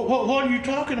 What are you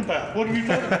talking about? What are you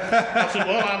talking about?" I said,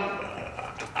 "Well,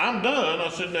 I'm done." I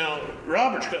said, "Now,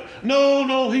 Robert's coming."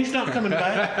 No, he's not coming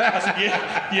back." I said,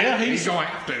 yeah, he's going to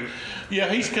have to. "Yeah,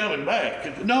 he's coming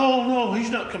back." No, he's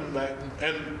not coming back.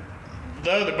 And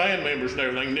the other band members and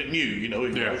everything that knew,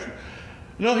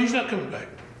 "No, he's not coming back."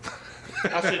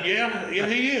 I said, yeah,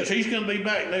 he is. He's going to be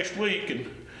back next week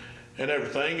and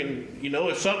everything. And,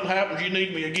 if something happens, you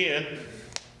need me again.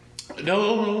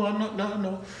 No, I'm not,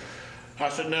 no. I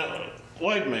said, "Now,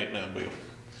 wait a minute now, Bill."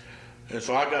 And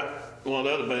so I got one of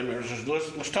the other band members and said,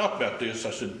 let's talk about this.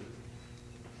 I said,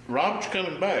 "Robert's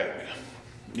coming back."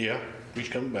 "Yeah, he's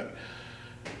coming back."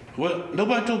 "Well,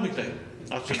 nobody told me that."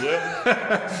 I said,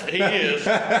 "Well, he is."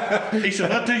 He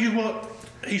said, "I'll tell you what."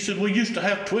 He said, "We used to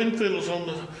have twin fiddles on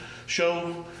the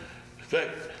show. In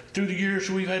fact, through the years,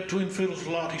 we've had twin fiddles a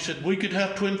lot." He said, "We could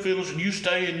have twin fiddles, and you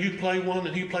stay and you play one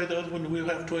and he play the other one, and we'll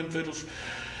have twin fiddles."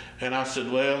 And I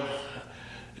said, "Well,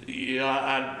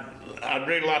 yeah, I'd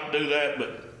really like to do that,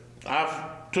 but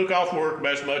I've took off work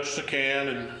about as much as I can,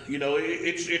 and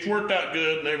it's worked out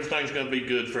good, and everything's going to be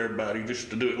good for everybody, just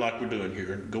to do it like we're doing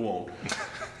here and go on."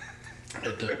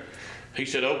 And, he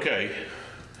said, "Okay,"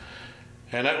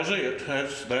 and that was it.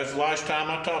 That's the last time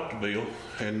I talked to Bill,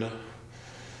 and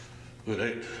but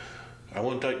I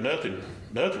wouldn't take nothing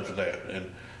for that,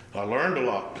 and I learned a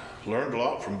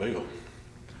lot from Bill.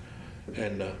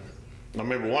 And I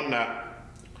remember one night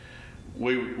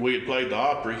we had played the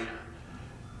Opry,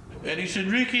 and he said,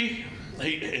 "Ricky,"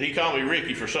 he called me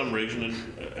Ricky for some reason,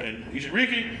 and he said,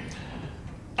 "Ricky,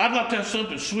 I'd like to have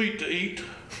something sweet to eat.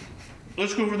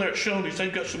 Let's go over there at Shoney's.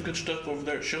 They've got some good stuff over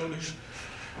there at Shoney's."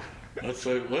 I'd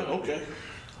say, "Well, okay."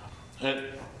 And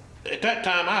at that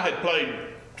time, I had played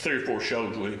 3 or 4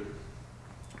 shows with him,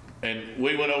 and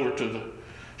we went over to the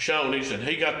Shoney's, and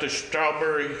he got this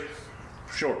strawberry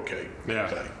shortcake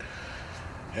thing,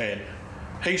 and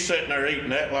he's sitting there eating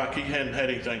that like he hadn't had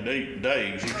anything to eat in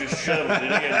days. He just shoved it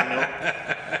in,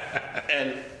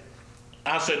 And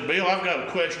I said, "Bill, I've got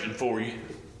a question for you."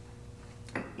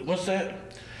 "What's that?"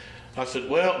 I said,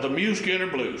 "Well, the Mule Skinner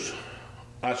Blues."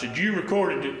 I said, "You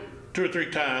recorded it 2 or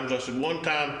 3 times." I said, "One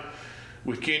time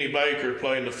with Kenny Baker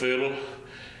playing the fiddle,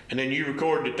 and then you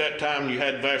recorded it that time you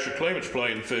had Vassar Clements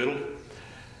playing the fiddle.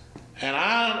 And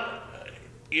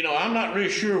I'm not really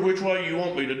sure which way you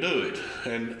want me to do it."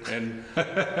 And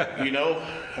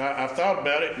I thought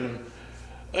about it, and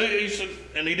he said,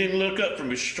 and he didn't look up from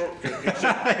his short. He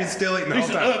said, "He's still eating the whole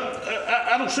time."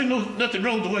 "I don't see nothing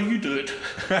wrong with the way you do it."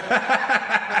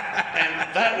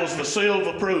 And that was the seal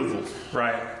of approval.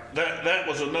 Right. That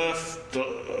was enough to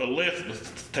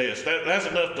lift the test. That's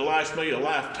enough to last me a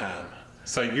lifetime.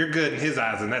 So you're good in his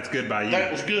eyes, and that's good by you.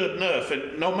 That was good enough.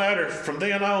 And no matter from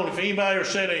then on, if anybody ever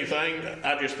said anything,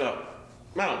 I just thought,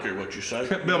 I don't care what you say.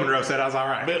 Bill Monroe said I was all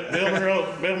right.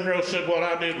 Bill Monroe said what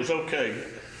I did was okay.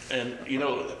 And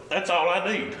that's all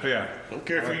I need. Yeah. I don't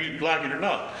care if you like it or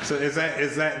not. So is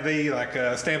that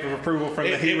the stamp of approval from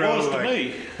the It hero? was to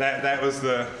me. That was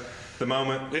the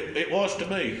moment. It was to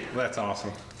me. That's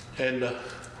awesome. And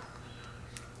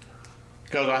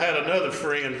because I had another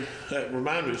friend that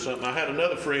reminded me of something. I had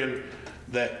another friend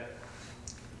that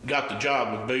got the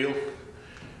job with Bill,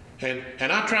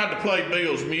 and I tried to play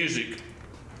Bill's music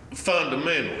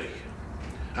fundamentally.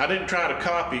 I didn't try to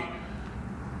copy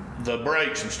the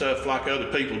breaks and stuff like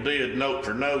other people did, note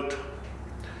for note.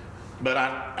 But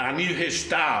I knew his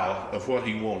style of what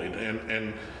he wanted.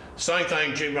 And same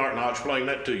thing, Jimmy Martin, I'll explain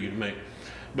that to you in a minute.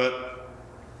 But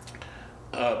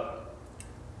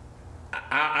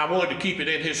I wanted to keep it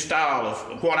in his style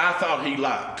of what I thought he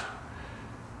liked,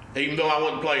 even though I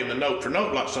wasn't playing the note for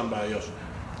note like somebody else.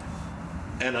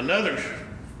 And another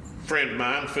friend of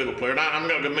mine, fiddle player, and I'm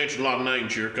not going to mention a lot of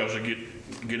names here because I get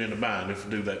in a bind if I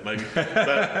do that maybe.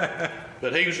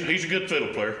 But he's a good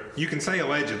fiddle player. You can say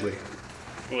allegedly.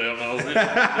 Well, no, there's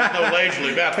no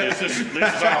allegedly about this. This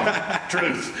is all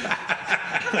truth.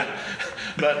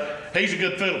 But he's a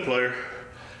good fiddle player,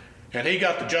 and he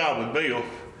got the job with Bill,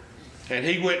 and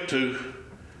he went to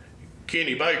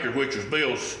Kenny Baker, which was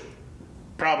Bill's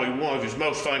probably one of his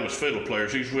most famous fiddle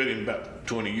players. He's with him about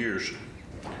 20 years,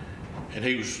 and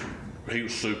he was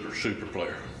super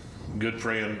player, good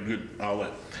friend, good all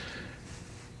that.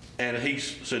 And he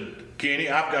said, Kenny,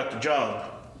 I've got the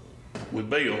job with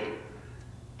Bill,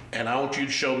 and I want you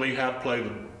to show me how to play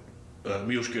the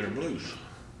Mule Skinner Blues.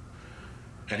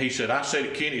 And he said, I sat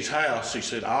at Kenny's house, he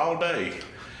said, all day.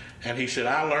 And he said,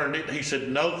 I learned it, he said,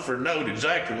 note for note,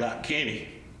 exactly like Kenny.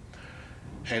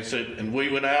 And we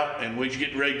went out and we was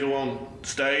getting ready to go on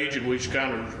stage, and we was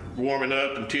kind of warming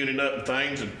up and tuning up and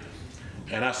things.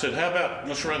 And I said, how about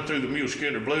let's run through the Mule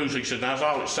Skinner Blues? He said, and I was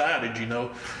all excited,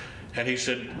 And he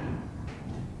said,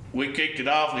 we kicked it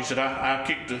off, and he said, I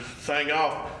kicked the thing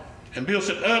off. And Bill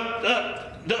said, up.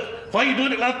 Why are you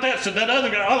doing it like that? Said, that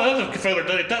other guy, all the other fella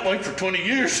done it that way for 20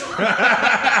 years.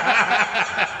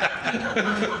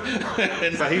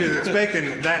 And so he was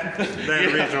expecting that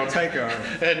original take on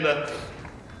it.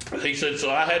 And he said, so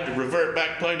I had to revert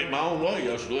back playing it my own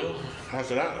way. I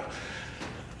said,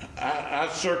 I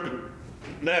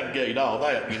circumnavigate all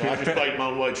that. I just played my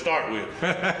own way to start with.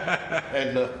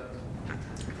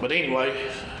 But anyway,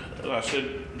 I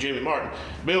said, Jimmy Martin.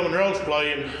 Bill Monroe's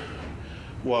playing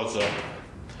was,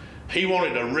 he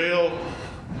wanted a real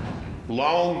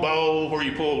long bow where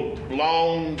you pull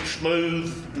long,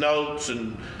 smooth notes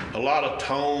and a lot of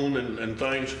tone and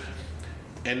things.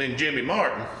 And then Jimmy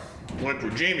Martin went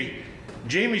with Jimmy.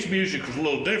 Jimmy's music was a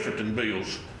little different than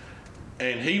Bill's.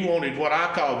 And he wanted what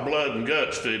I call blood and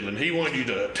guts fiddling. He wanted you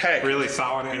to attack. Really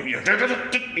solid. He wanted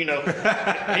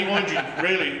you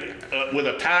really with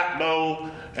a tight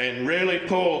bow and really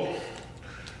pull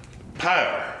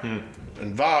power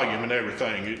and volume and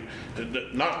everything.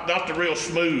 Not the real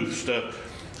smooth stuff.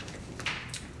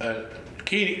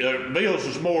 Bill's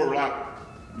was more like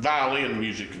violin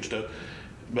music and stuff.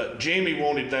 But Jimmy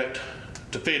wanted that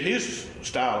to fit his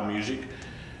style of music.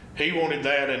 He wanted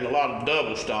that and a lot of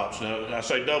double stops. Now, I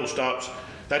say double stops,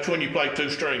 that's when you play two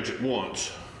strings at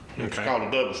once. It's called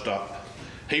a double stop.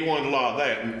 He wanted a lot of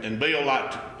that, and Bill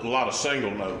liked a lot of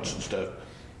single notes and stuff.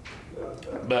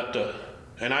 But,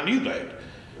 and I knew that.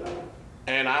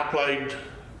 And I played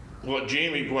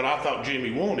what I thought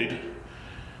Jimmy wanted,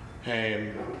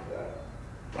 and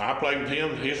I played with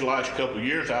him his last couple of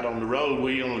years out on the road.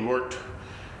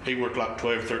 He worked like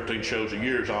 12, 13 shows a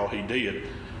year is all he did.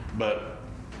 But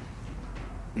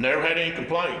never had any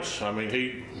complaints. I mean,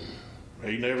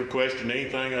 he never questioned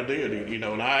anything I did,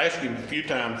 and I asked him a few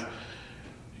times,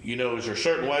 is there a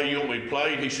certain way you want me to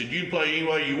play? And he said, you can play any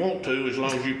way you want to as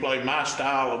long as you play my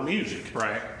style of music.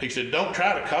 Right. He said, don't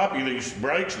try to copy these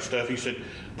breaks and stuff. He said,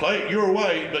 play it your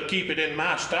way, but keep it in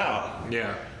my style.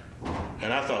 Yeah.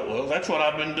 And I thought, well, that's what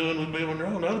I've been doing with Bill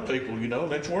Monroe and other people,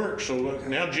 that's worked. So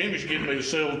now Jimmy's giving me the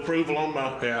seal of approval on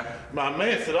my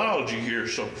methodology here.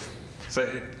 So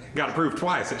it got approved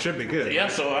twice. It should be good. Yeah,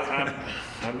 so I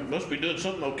must be doing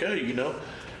something okay,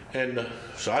 And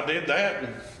so I did that,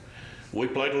 and we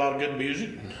played a lot of good music.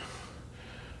 And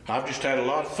I've just had a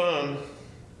lot of fun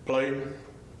playing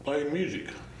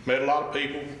music. Met a lot of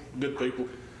people, good people.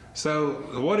 So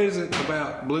what is it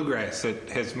about bluegrass that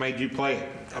has made you play it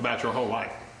about your whole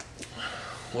life?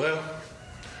 Well,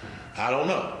 I don't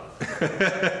know.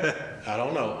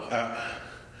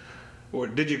 Or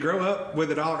did you grow up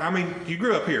with it all? I mean, you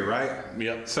grew up here, right?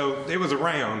 Yep. So it was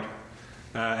around,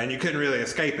 and you couldn't really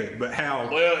escape it. But how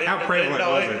prevalent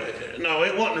was it? No,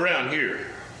 it wasn't around here.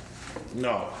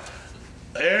 No.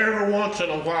 Every once in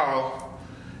a while,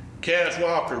 Kaz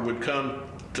Walker would come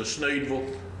to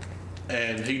Sneedville,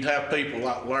 and he'd have people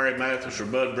like Larry Mathis or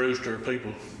Bud Brewster, or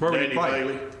people, Where would Danny he play?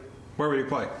 Bailey. Where would he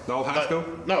play? The old high school?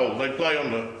 No, they'd play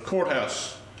on the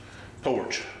courthouse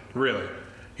porch. Really?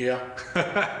 Yeah.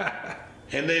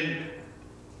 And then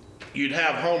you'd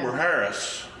have Homer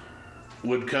Harris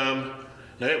would come.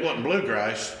 Now, it wasn't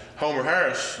bluegrass. Homer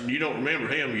Harris, you don't remember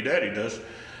him, your daddy does,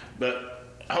 but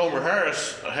Homer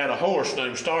Harris had a horse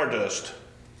named Stardust,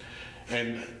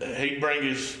 and he'd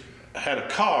had a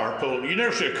car pull. You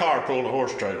never see a car pulling a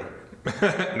horse trailer.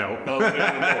 No. No,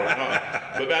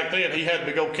 but back then he had a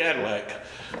big old Cadillac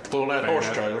pulling that horse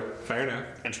trailer. Fair enough.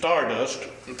 And Stardust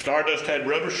had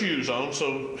rubber shoes on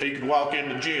so he could walk in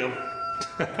the gym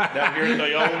down here at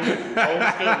the old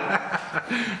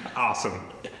school. Awesome.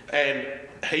 And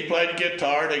he played the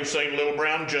guitar, he'd sing Little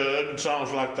Brown Jug and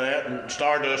songs like that, and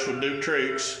Stardust would do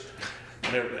tricks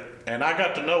and everything. And I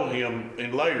got to know him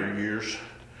in later years.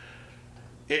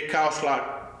 It cost like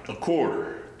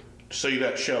 $0.25 to see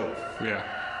that show. Yeah.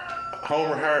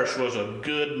 Homer Harris was a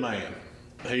good man.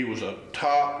 He was a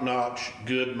top-notch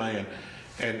good man.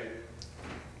 And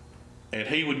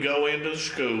he would go into the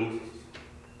school,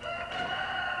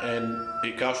 and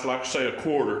it cost, like I say,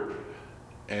 $0.25,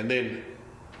 and then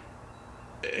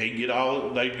they'd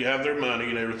have their money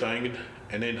and everything,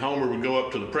 and then Homer would go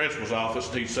up to the principal's office,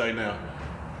 and he'd say, now,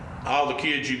 all the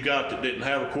kids you've got that didn't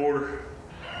have $0.25,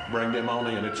 bring them on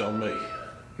in, it's on me.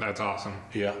 That's awesome.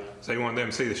 Yeah. So you want them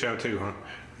to see the show too, huh?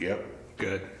 Yep.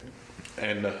 Good.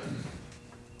 And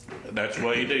that's the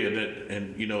way he did it.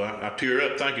 And, you know, I tear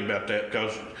up thinking about that,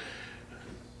 because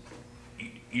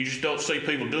you just don't see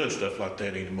people doing stuff like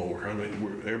that anymore. I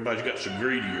mean, everybody's got so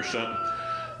greedy or something.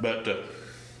 But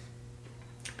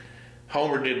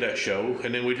Homer did that show,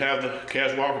 and then we'd have the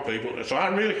Kaz Walker people. So I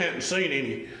really hadn't seen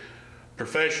any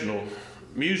professional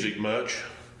music much.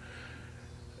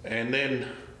 And then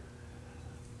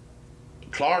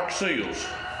Clark Seals,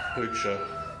 which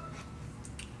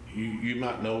you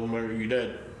might know him, or your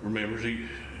dad remembers,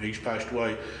 he's passed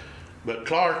away. But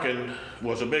Clark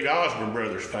was a big Osborne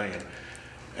Brothers fan.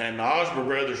 And the Osborne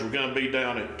Brothers were going to be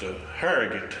down at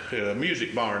Harrogate, a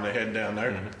music barn they had down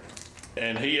there. Mm-hmm.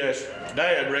 And he asked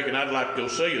Dad, reckon I'd like to go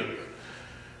see him.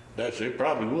 Dad said,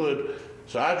 probably would.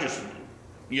 So I just,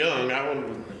 young, I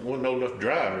wasn't old enough to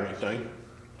drive or anything.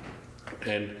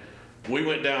 And we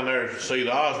went down there to see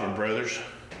the Osborne Brothers.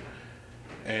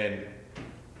 And,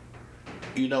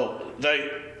 you know,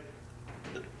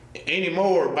 any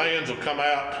more bands will come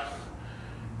out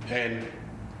and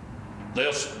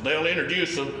they'll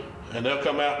introduce them, and they'll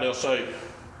come out and they'll say,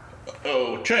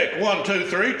 oh, check, 1, 2,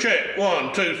 3, check,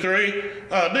 1, 2, 3. Need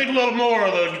a little more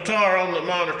of the guitar on the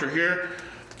monitor here.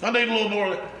 I need a little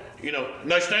more, you know, and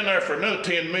they stand there for another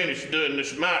 10 minutes doing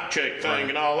this mic check thing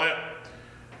and all that.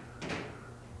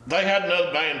 They had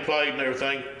another band played and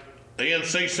everything. The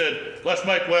MC said, let's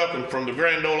make welcome from the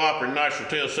Grand Ole Opry in Nashville,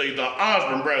 Tennessee, the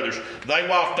Osborne Brothers. They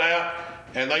walked out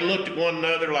and they looked at one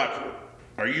another like,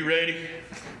 are you ready?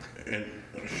 And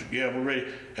yeah, we're ready.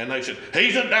 And they said,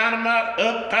 he's a dynamite,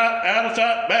 uptight, out of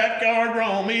sight, backyard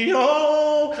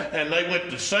Romeo. And they went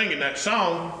to singing that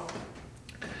song.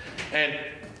 And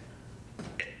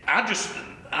I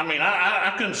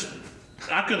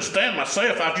couldn't stand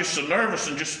myself. I was just so nervous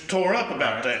and just tore up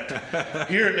about that,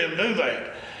 hearing them do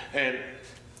that.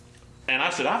 And I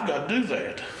said, I've got to do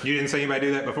that. You didn't see anybody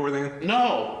do that before then?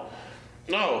 No.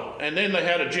 And then they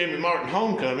had a Jimmy Martin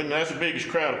homecoming. And that's the biggest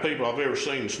crowd of people I've ever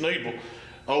seen in Sneedville,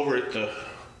 over at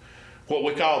what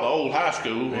we call the old high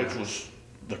school, which was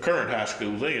the current high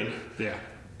school then. Yeah.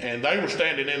 And they were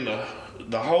standing in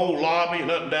the whole lobby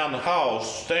and up and down the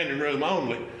halls, standing room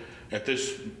only, at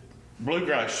this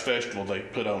bluegrass festival they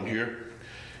put on here.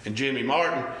 And Jimmy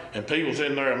Martin and people's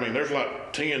in there. I mean, there's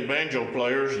like 10 banjo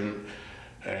players, and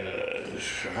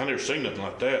I never seen nothing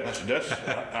like that. And I said,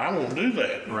 I won't do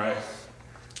that. Right.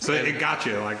 So it got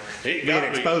you, like being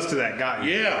exposed to that got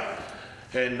you. Yeah.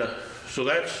 And so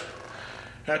that's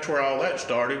where all that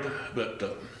started. But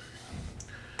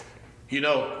you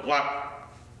know, like,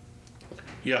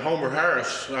 yeah, Homer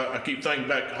Harris. I keep thinking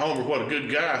back to Homer, what a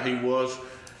good guy he was,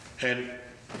 and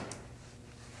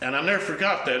I never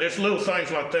forgot that. It's little things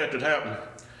like that happen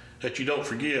that you don't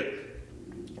forget.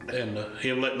 And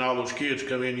him letting all those kids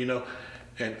come in, you know.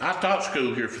 And I taught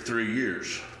school here for 3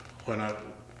 years when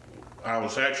I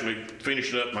was actually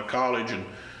finishing up my college and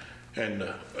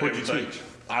What'd everything. you teach?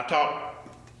 I taught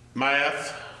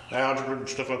math, algebra, and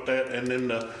stuff like that, and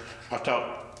then I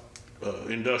taught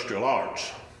industrial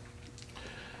arts.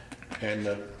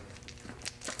 And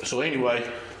so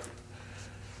anyway,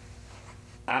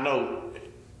 I know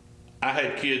I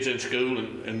had kids in school,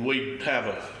 and we'd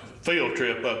have field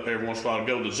trip up every once in a while to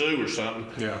go to the zoo or something.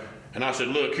 Yeah. And I said,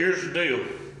 look, here's the deal.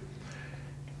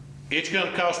 It's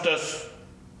going to cost us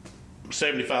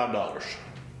 $75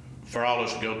 for all of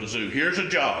us to go to the zoo. Here's a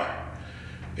jar.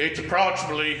 It's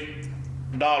approximately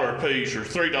 $1 a piece or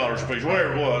 $3 a piece,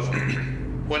 whatever it was.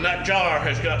 When that jar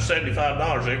has got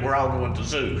 $75 in it, we're all going to the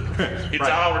zoo. It's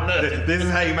Right. all or nothing. This is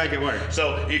how you make it work.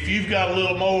 So if you've got a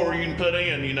little more you can put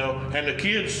in, and the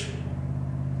kids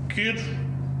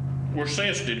were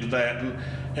sensitive to that,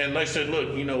 and they said,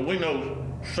 look, we know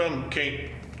some can't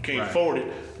Right. afford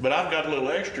it, but I've got a little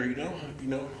extra,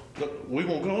 look, we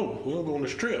won't go on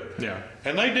this trip. Yeah.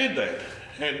 And they did that,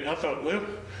 and I thought, well,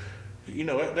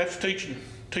 that's teaching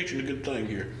a good thing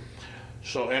here.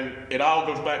 So, and it all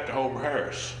goes back to Homer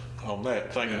Harris on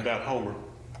that, thinking about Homer.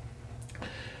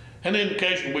 And then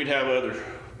occasionally we'd have other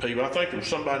people. I think there was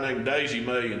somebody named Daisy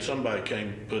May, and somebody came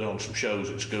and put on some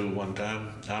shows at school one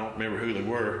time. I don't remember who they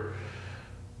were,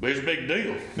 but it's a big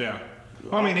deal. Yeah.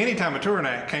 Well, I mean, anytime a touring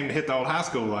act came to hit the old high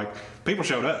school, like, people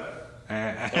showed up.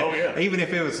 Oh, yeah. Even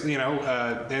if it was, in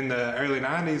the early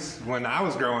 90s when I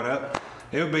was growing up,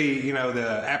 it would be,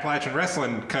 the Appalachian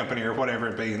Wrestling Company or whatever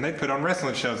it be, and they'd put on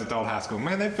wrestling shows at the old high school.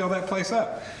 Man, they'd fill that place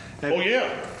up. Oh, yeah.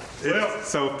 Well,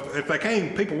 so if they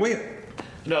came, people went.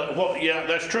 no, well, yeah,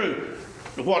 that's true.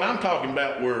 What I'm talking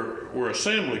about were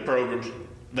assembly programs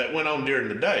that went on during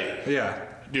the day. Yeah.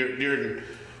 During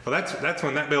Well, that's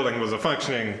when that building was a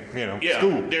functioning, yeah,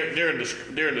 school. during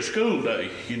the school day,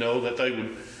 that they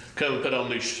would come and put on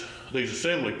these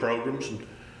assembly programs,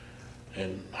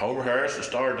 and Homer Harris and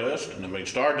Stardust, and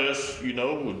Stardust,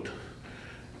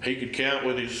 he could count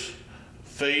with his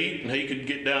feet, and he could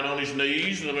get down on his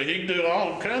knees, and he could do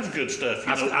all kinds of good stuff.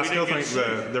 I still think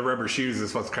the rubber shoes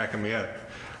is what's cracking me up.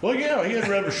 Well, yeah, he had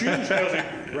rubber shoes because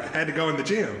Had to go in the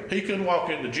gym. he couldn't walk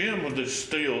in the gym with his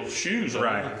steel shoes on,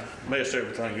 Right. mess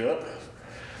everything up.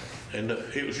 And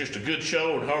it was just a good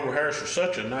show, and Homer Harris was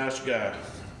such a nice guy.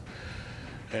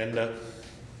 And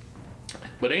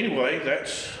but anyway,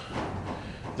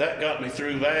 that got me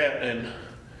through that, and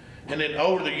then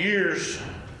over the years,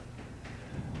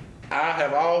 I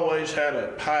have always had a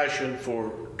passion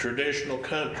for traditional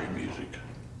country music.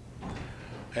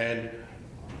 And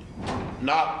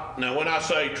now when I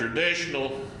say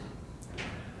traditional,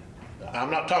 I'm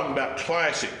not talking about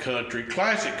classic country.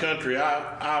 Classic country,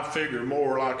 I figure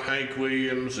more like Hank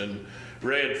Williams and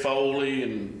Red Foley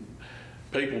and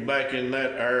people back in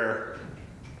that era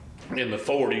in the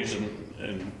 40s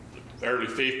and early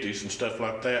 50s and stuff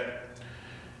like that.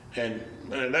 And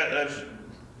that's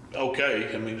okay.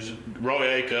 I mean,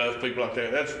 Roy Acuff, people like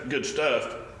that, that's good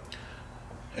stuff.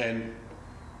 And,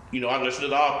 I listen to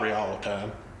the Opry all the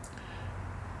time.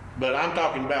 But I'm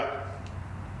talking about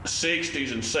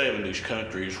 60s and 70s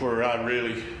countries where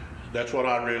that's what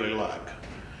I really like.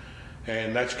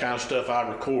 And that's the kind of stuff I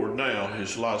record now,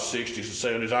 is a lot of 60s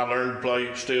and 70s. I learned to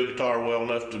play steel guitar well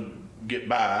enough to get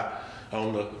by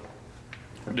on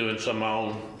doing some of my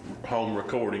own home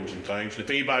recordings and things. If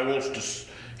anybody wants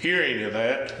to hear any of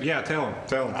that, Yeah, tell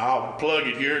them. I'll plug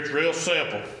it here. It's real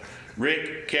simple.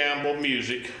 Rick Campbell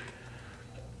Music,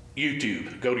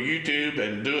 YouTube. Go to YouTube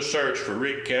and do a search for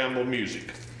Rick Campbell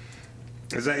Music.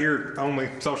 Is that your only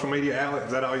social media outlet?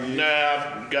 Is that all you use?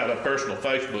 Now, I've got a personal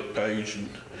Facebook page,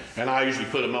 and I usually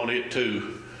put them on it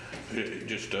too.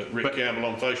 Just Rick Campbell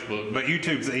on Facebook. But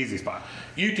YouTube's the easy spot.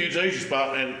 YouTube's the easy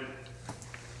spot,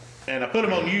 and I put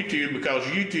them on YouTube because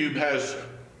YouTube has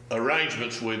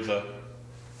arrangements with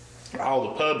all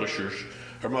the publishers,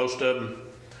 or most of them.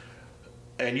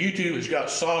 And YouTube has got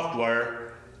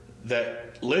software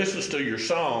that listens to your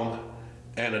song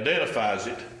and identifies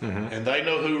it, and they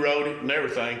know who wrote it and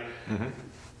everything.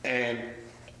 And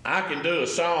I can do a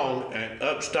song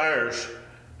upstairs,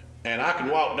 and I can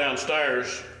walk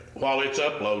downstairs while it's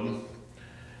uploading.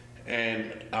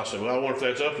 And I'll say, well, I wonder if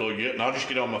that's uploaded yet. And I'll just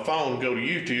get on my phone, go to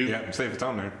YouTube, Yeah, see if it's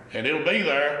on there. and it'll be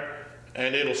there,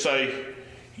 and it'll say,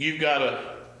 you've got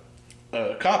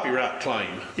a copyright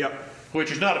claim, Yep.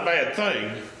 which is not a bad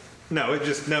thing. No, it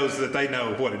just knows that they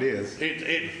know what it is.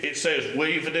 It says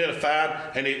we've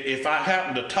identified, and if I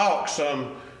happen to talk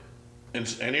some and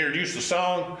introduce the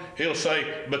song, it'll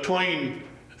say between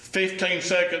 15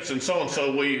 seconds and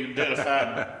so we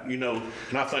identified, and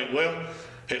I think, well,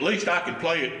 at least I can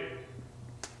play it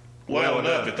well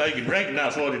enough that they can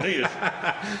recognize what it is.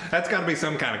 That's got to be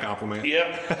some kind of compliment.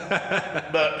 Yep.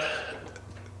 But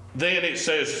then it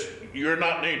says you're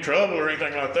not in any trouble or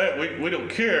anything like that. We don't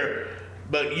care.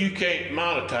 But you can't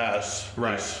monetize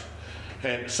Right. this.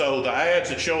 And so the ads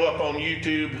that show up on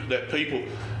YouTube that people,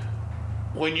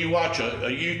 when you watch a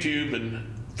YouTube and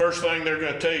first thing they're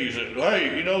going to tell you is that,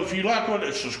 hey, you know, if you like what,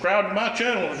 subscribe to my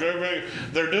channel.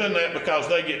 They're doing that because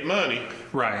they get money.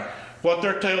 Right. What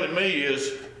they're telling me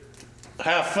is,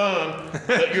 have fun,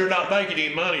 but you're not making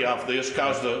any money off this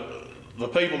because the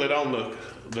people that own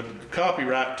the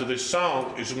copyright to this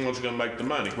song is the ones going to make the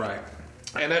money. Right.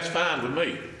 And that's fine with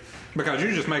me. Because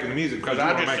you're just making the music because you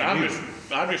want to make the music.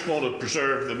 I just want to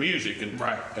preserve the music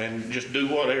and just do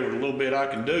whatever little bit I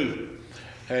can do.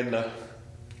 And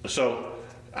so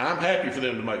I'm happy for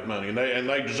them to make money, and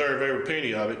they deserve every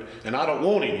penny of it, and I don't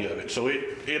want any of it. So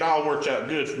it all works out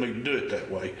good for me to do it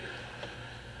that way.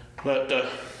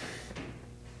 But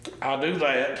I do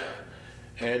that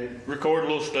and record a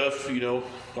little stuff, you know,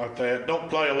 like that. Don't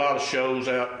play a lot of shows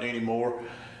out anymore.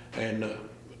 And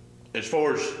as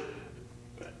far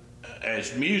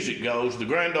as music goes, the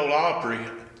Grand Ole Opry,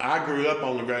 I grew up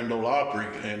on the Grand Ole Opry,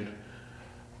 and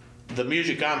the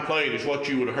music I'm playing is what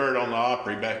you would have heard on the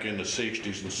Opry back in the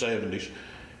 60s and 70s.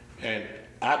 And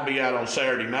I'd be out on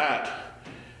Saturday night,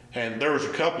 and there was a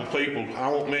couple of people, I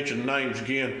won't mention names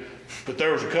again, but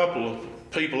there was a couple of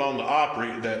people on the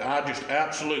Opry that I just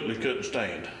absolutely couldn't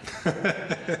stand.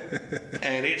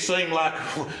 And it seemed like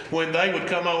when they would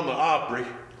come on the Opry,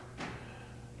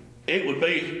 it would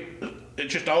be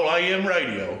just old AM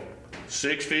radio,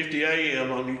 650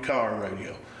 AM on your car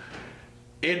radio.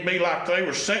 It'd be like they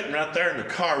were sitting right there in the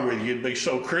car with you. It'd be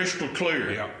so crystal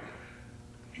clear. Yeah.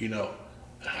 You know,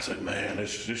 I said, man,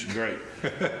 this is great.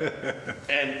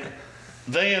 And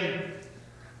then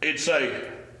it'd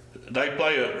say, they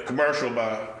play a commercial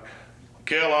by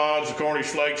Kellogg's, the Cornish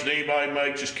Flakes that anybody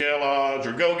makes is Kellogg's,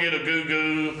 or go get a Goo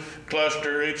Goo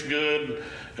cluster, it's good,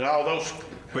 and all those.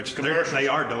 Which they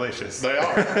are delicious. They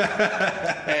are.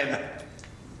 And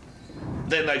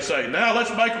then they say, now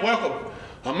let's make a welcome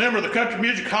a member of the Country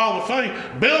Music Hall of Fame,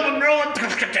 Bill Monroe,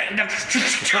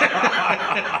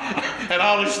 and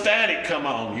all this static come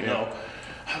on, you know.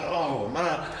 Oh,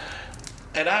 my.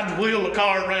 And I'd wheel the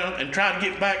car around and try to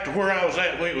get back to where I was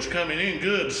at when it was coming in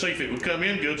good, to see if it would come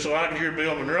in good so I could hear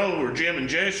Bill Monroe or Jim and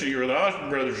Jesse or the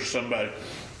Osmond Brothers or somebody,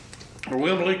 or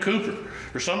Wilma Lee Cooper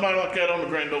or somebody like that on the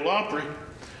Grand Ole Opry.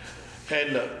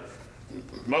 And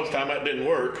most of the time that didn't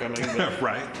work. I mean, but,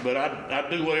 right. But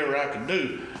I'd do whatever I could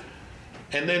do.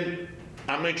 And then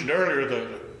I mentioned earlier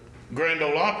the Grand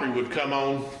Ole Opry would come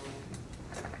on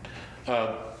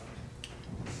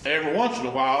every once in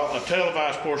a while, a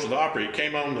televised portion of the Opry. It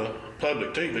came on the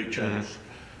public TV channels.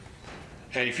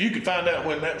 Mm-hmm. And if you could find out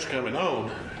when that was coming on,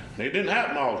 it didn't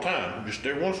happen all the time, just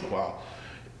every once in a while,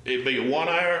 it'd be a 1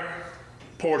 hour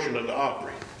portion of the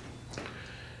Opry.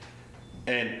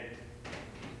 And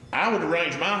I would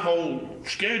arrange my whole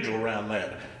schedule around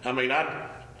that. I mean,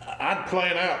 I'd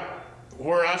plan out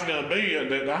where I was going to be,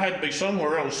 that I had to be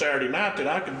somewhere on Saturday night that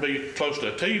I could be close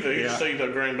to a TV to see the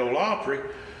Grand Ole Opry.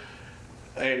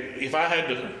 And if I had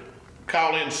to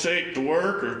call in sick to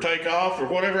work or take off or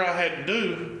whatever I had to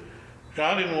do,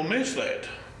 I didn't want to miss that.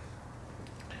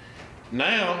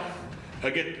 Now, I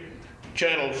get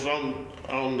channels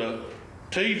on the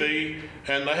TV,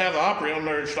 and they have the Opry on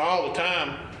there just all the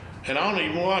time, and I don't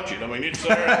even watch it. I mean, it's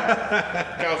there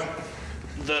because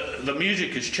the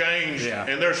music has changed,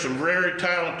 and there's some very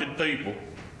talented people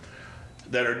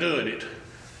that are doing it.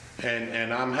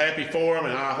 And I'm happy for them,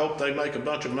 and I hope they make a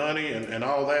bunch of money and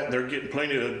all that. They're getting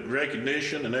plenty of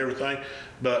recognition and everything,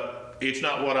 but it's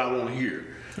not what I want to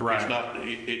hear. Right. It's not.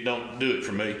 It don't do it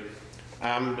for me.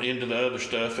 I'm into the other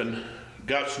stuff, and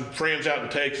got some friends out in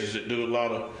Texas that do a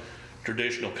lot of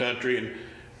traditional country,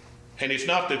 and it's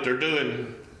not that they're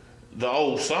doing the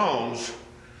old songs.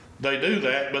 They do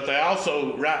that, but they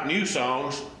also write new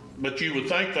songs. But you would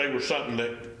think they were something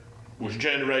that was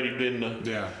generated in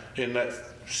that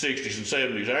 60s and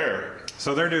 70s era.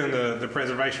 So they're doing the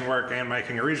preservation work and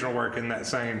making original work in that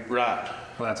same. Right.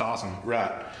 Well, that's awesome.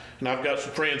 Right. And I've got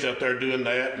some friends out there doing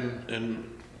that, and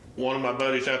one of my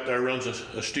buddies out there runs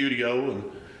a studio, and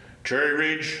Cherry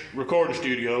Ridge Recording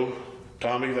Studio.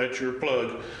 Tommy, that's your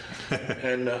plug.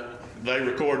 And they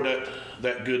record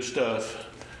that good stuff.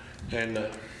 And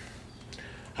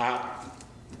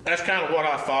that's kind of what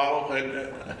I follow. And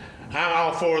I'm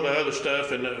all for the other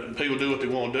stuff, and people do what they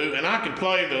want to do. And I can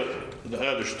play the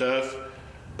other stuff,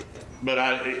 but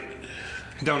I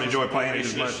don't enjoy playing it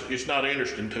as much. It's not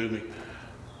interesting to me.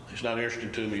 It's not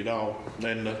interesting to me at all.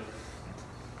 And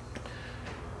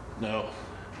no.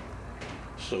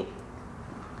 So.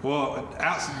 Well,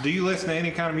 do you listen to any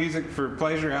kind of music for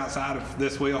pleasure outside of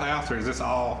this wheelhouse, or is this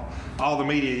all the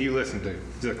media you listen to?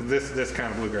 This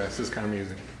kind of bluegrass, this kind of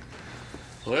music?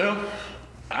 Well,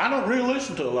 I don't really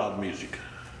listen to a lot of music.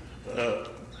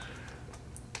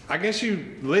 I guess you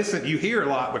hear a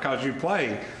lot because you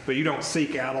play, but you don't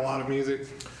seek out a lot of music.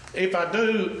 If I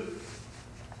do,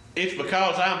 it's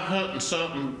because I'm hunting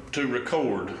something to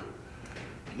record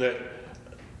that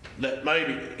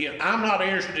maybe, I'm not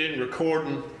interested in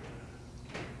recording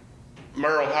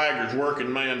Merle Haggard's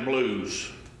Working Man Blues,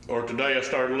 or Today I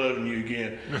Started Loving You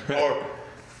Again,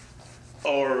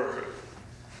 or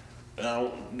I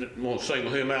won't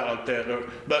single him out like that,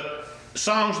 but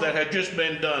songs that had just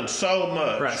been done so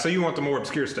much. Right, so you want the more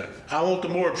obscure stuff. I want the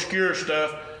more obscure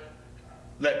stuff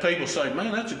that people say,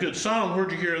 man, that's a good song, where'd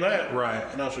you hear that? Right.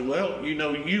 And I said, well,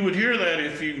 you would hear that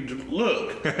if you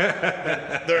look.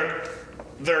 They're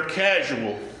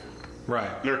casual.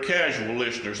 Right. They're casual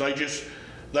listeners. They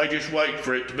just wait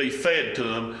for it to be fed to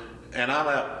them, and I'm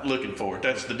out looking for it.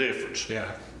 That's the difference.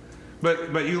 Yeah.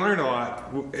 But you learn a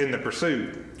lot in the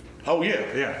pursuit. Oh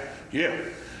yeah. Yeah.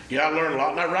 Yeah, I learn a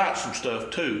lot, and I write some stuff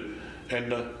too.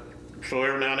 And so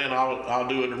every now and then I'll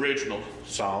do an original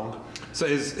song. So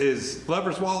is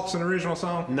Lover's Waltz an original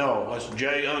song? No, that's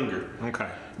Jay Unger. Okay.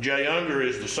 Jay Unger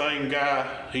is the same guy.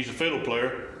 He's a fiddle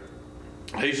player.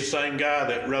 He's the same guy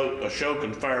that wrote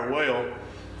Ashokan Farewell.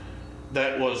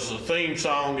 That was the theme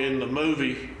song in the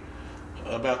movie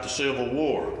about the Civil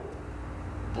War.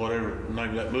 Whatever the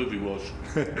name of that movie was.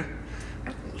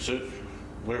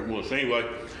 Where it was. Anyway,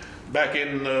 back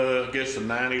in, I guess, the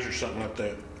 90s or something like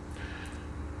that.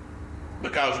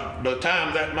 Because by the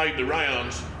time that made the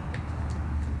rounds,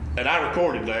 and I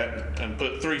recorded that and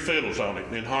put 3 fiddles on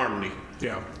it in harmony.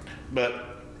 Yeah.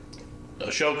 But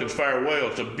Ashokan's Farewell,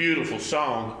 it's a beautiful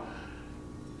song.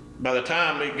 By the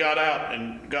time it got out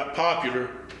and got popular,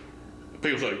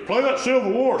 people say, play that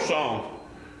Civil War song.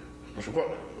 I said,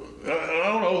 what? I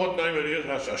don't know what name it is.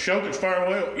 I said, Ashokan's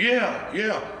Farewell?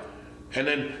 Yeah. And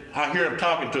then I hear them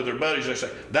talking to their buddies. They say,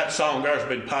 that song there's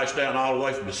been passed down all the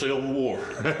way from the Civil War.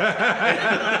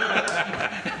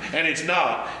 And it's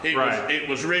not. It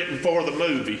was written for the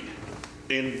movie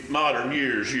in modern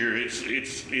years here.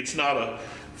 It's not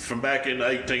from back in the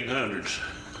 1800s.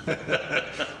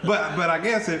 But I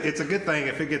guess it's a good thing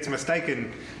if it gets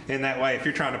mistaken in that way, if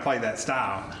you're trying to play that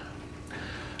style.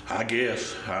 I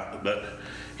guess. But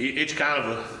it's kind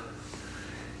of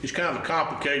a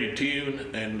complicated tune,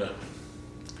 and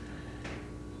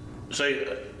see,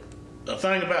 the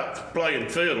thing about playing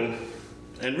fiddle,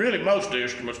 and really most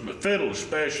instruments, but fiddle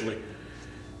especially,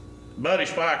 Buddy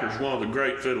Spiker's one of the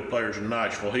great fiddle players in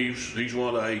Nashville. He's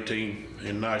one of the A-team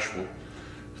in Nashville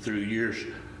through the years.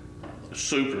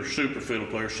 Super fiddle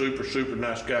player, super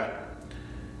nice guy.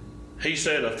 He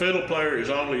said a fiddle player is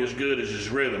only as good as his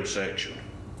rhythm section.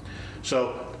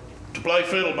 So to play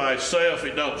fiddle by itself,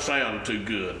 it don't sound too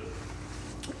good.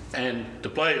 And to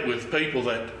play it with people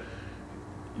that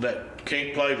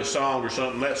can't play the song or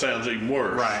something, that sounds even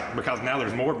worse. Right, because now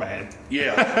there's more bad.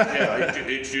 Yeah,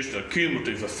 it's just a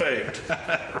cumulative effect.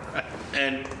 Right.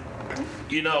 And,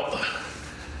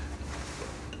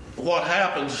 what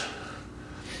happens,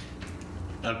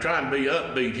 I'm trying to be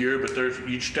upbeat here, but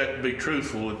you just have to be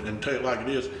truthful and tell it like it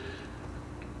is.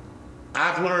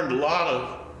 I've learned a lot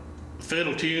of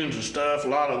fiddle tunes and stuff, a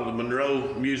lot of the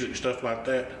Monroe music and stuff like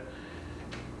that.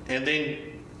 And then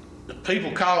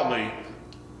people call me,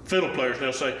 fiddle players, and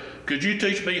they'll say, could you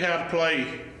teach me how to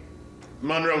play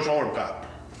Monroe's hornpipe?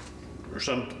 Or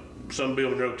some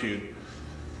Bill Monroe tune.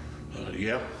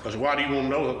 Yeah. I said, why do you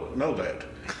want to know that?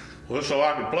 Well, so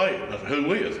I can play it. I said, who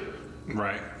with?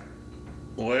 Right.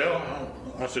 Well,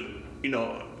 I said,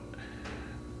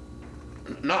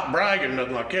 not bragging or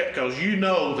nothing like that, because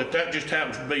that just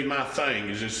happens to be my thing,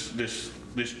 is this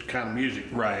kind of music.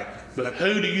 Right. But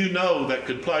who do you know that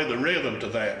could play the rhythm to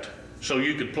that so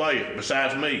you could play it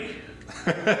besides me?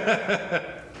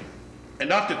 And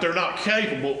not that they're not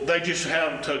capable, they just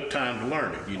haven't took time to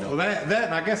learn it, Well, that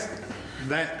and I guess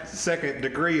that second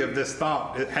degree of this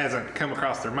thought, it hasn't come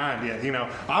across their mind yet.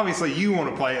 Obviously you want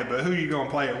to play it, but who you going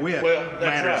to play it with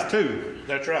matters too.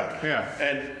 That's right. Yeah.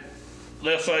 And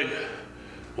they'll say,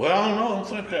 well, I don't know. I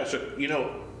think that's it.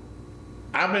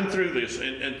 I've been through this,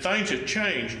 and things have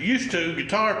changed. Used to,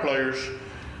 guitar players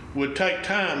would take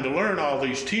time to learn all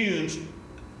these tunes,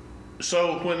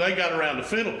 so when they got around to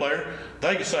fiddle player,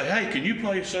 they could say, hey, can you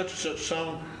play such and such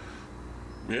song?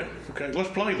 Yeah, okay, let's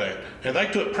play that. And they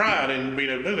took pride in being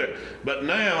able to do that. But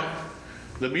now,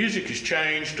 the music has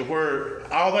changed to where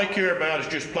all they care about is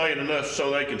just playing enough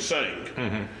so they can sing,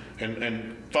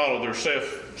 and follow their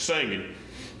self-singing.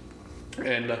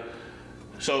 And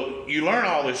so you learn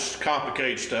all this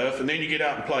complicated stuff, and then you get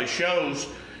out and play shows.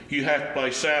 You have to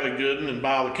play Sally Gooden and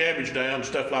Boil the Cabbage Down and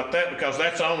stuff like that, because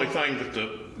that's the only thing that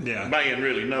the band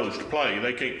really knows to play.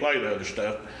 They can't play the other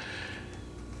stuff.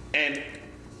 And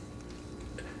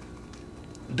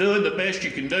doing the best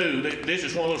you can do, this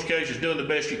is one of those cases, doing the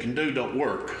best you can do don't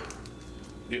work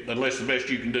unless the best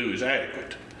you can do is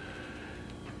adequate.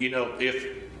 If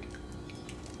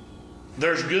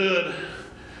there's good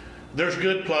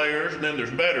players and then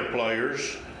there's better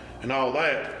players and all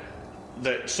that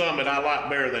some that I like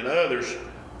better than others,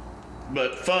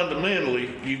 but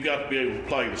fundamentally you've got to be able to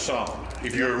play the song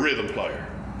if you're a rhythm player.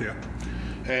 Yeah.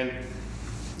 And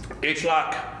it's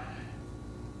like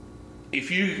if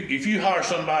you hire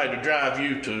somebody to drive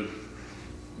you to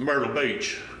Myrtle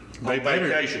Beach on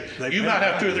vacation, you might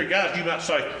have 2 or 3 guys. You might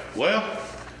say, well,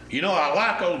 I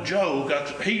like old Joe.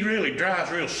 He really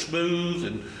drives real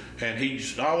smooth and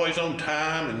he's always on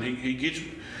time and he gets,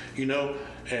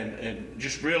 and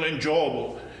just real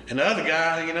enjoyable. And the other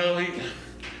guy, I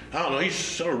don't know, he's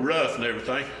sort of rough and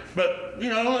everything. But,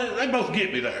 they both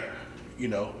get me there,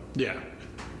 Yeah.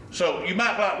 So you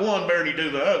might like one better than you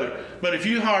do the other. But if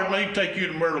you hired me to take you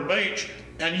to Myrtle Beach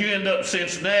and you end up in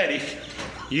Cincinnati,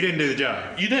 you didn't do the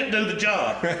job. You didn't do the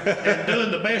job. And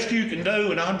doing the best you can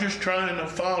do, and I'm just trying to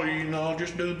follow you,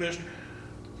 just do the best.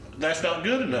 That's not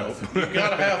good enough. You've got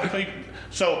to have people.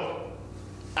 So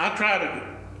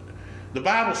the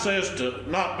Bible says to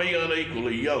not be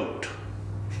unequally yoked.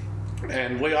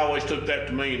 And we always took that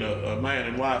to mean a man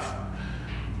and wife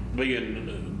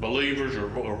being believers or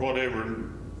whatever, and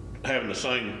having the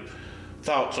same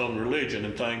thoughts on religion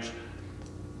and things.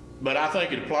 But I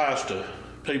think it applies to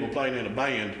people playing in a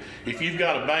band. If you've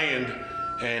got a band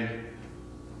and,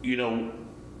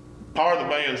 part of the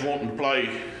band's wanting to play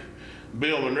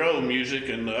Bill Monroe music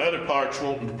and the other part's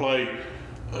wanting to play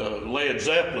Led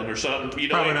Zeppelin or something,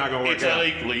 Probably not gonna work it's out.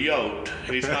 Unequally yoked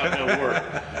and it's not going to work.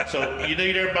 So you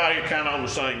need everybody kind of on the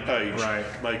same page Right.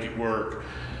 to make it work.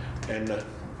 And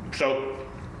so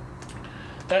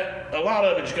that a lot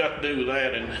of it's got to do with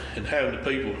that and having the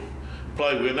people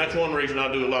play with. And that's one reason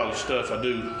I do a lot of the stuff I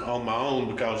do on my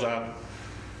own, because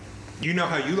You know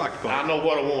how you like to play. I know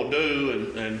what I want to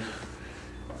do, and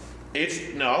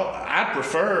I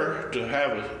prefer to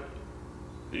have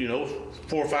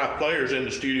 4 or 5 players in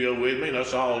the studio with me, and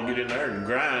that's all. Get in there and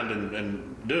grind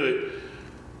and do it,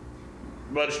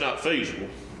 but it's not feasible.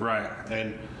 Right.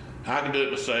 And I can do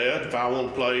it myself if I want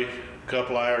to play a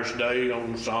couple hours a day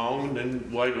on a song, and then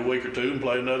wait a week or 2 and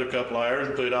play another couple hours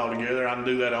and put it all together. I can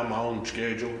do that on my own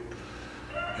schedule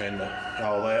and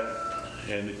all that.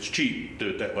 And it's cheap to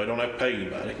do it that way. I don't have to pay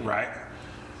anybody. Right.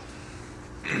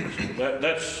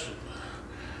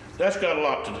 That's got a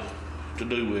lot to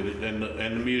do with it, and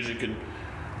the music and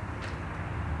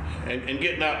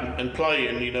getting out and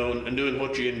playing, and doing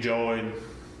what you enjoy,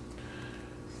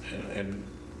 and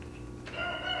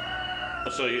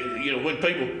so when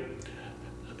people,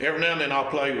 every now and then I'll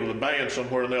play with a band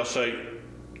somewhere and they'll say,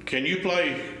 "Can you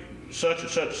play such and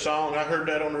such a song? I heard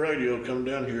that on the radio coming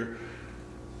down here.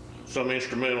 Some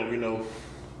instrumental,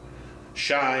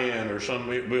 Cheyenne or some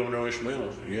Bill Monroe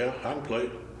instrumental." Yeah, I can play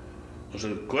it. I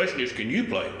said, the question is, can you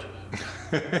play it?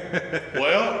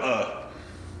 Well,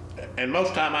 and most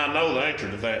of the time I know the answer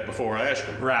to that before I ask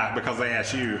them. Right, because they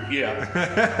ask you. Yeah.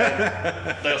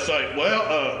 They'll say, well,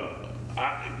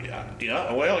 I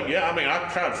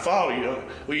try to follow you.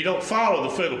 Well, you don't follow the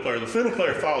fiddle player. The fiddle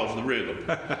player follows the rhythm.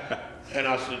 And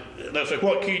they'll say,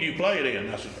 what key do you play it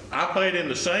in? I said, I play it in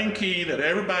the same key that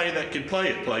everybody that can play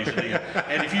it plays it in.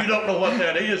 And if you don't know what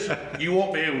that is, you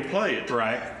won't be able to play it.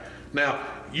 Right. Now,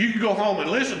 you can go home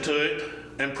and listen to it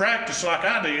and practice like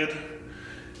I did,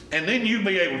 and then you'll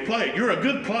be able to play it. You're a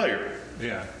good player.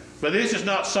 Yeah. But this is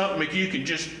not something that you can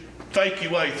just fake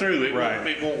your way through.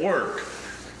 It won't work.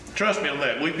 Trust me on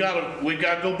that. We've got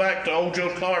to go back to old Joe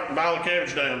Clark and boil the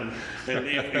cabbage down, and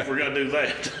if we're going to do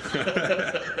that.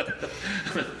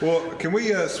 Well, can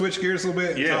we switch gears a little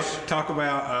bit? Yes. Talk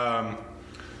about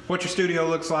what your studio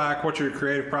looks like, what your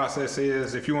creative process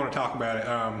is, if you want to talk about it,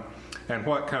 and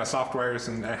what kind of softwares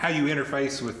and how you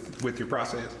interface with your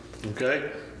process.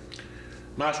 Okay.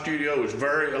 My studio is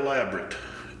very elaborate.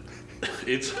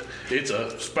 It's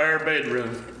a spare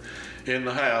bedroom in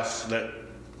the house that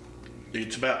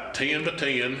it's about 10 by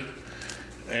 10,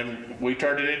 and we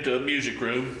turned it into a music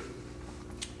room.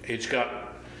 It's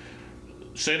got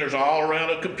centers all around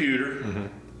a computer.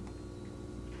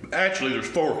 Mm-hmm. Actually, there's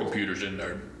 4 computers in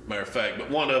there, matter of fact, but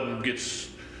one of them gets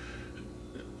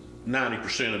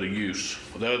 90% of the use.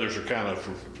 The others are kind of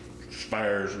for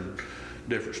spares and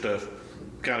different stuff.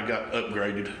 Kind of got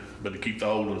upgraded, but to keep the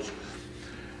old ones.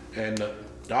 And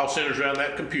it all centers around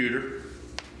that computer.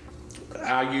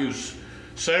 I use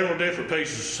several different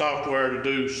pieces of software to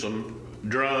do some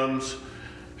drums,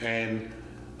 and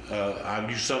I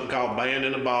use something called Band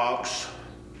in a Box,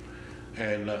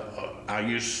 and I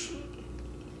use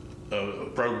a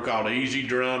program called Easy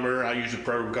Drummer. I use a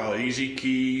program called Easy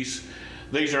Keys.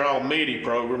 These are all MIDI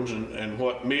programs, and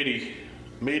what MIDI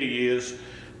is,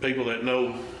 people that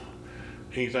know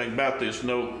anything about this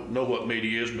know what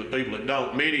MIDI is, but people that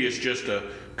don't, MIDI is just a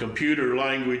computer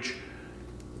language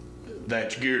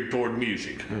that's geared toward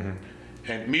music. Mm-hmm.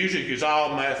 And music is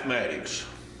all mathematics.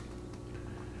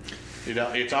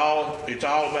 It's all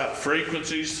about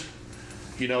frequencies.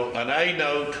 An A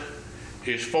note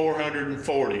is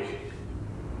 440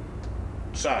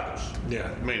 cycles.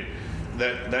 Yeah. I mean,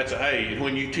 that's an A. And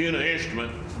when you tune an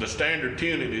instrument, the standard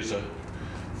tuning is a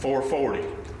 440.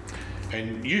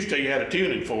 And used to you had a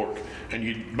tuning fork, and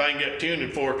you'd bang that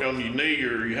tuning fork on your knee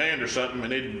or your hand or something,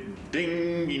 and it'd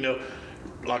ding,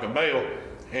 like a bell,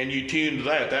 and you tuned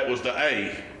that. That was the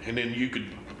A, and then you could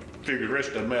figure the rest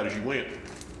of them out as you went.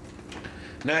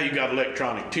 Now you got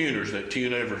electronic tuners that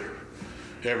tune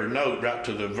every note right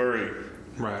to the very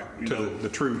the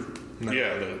true note.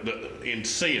 Yeah, the in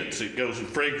cents. It goes in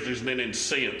frequencies and then in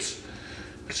cents,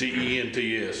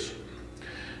 CENTS,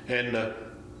 and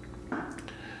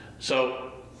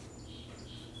so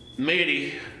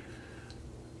MIDI.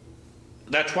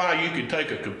 That's why you can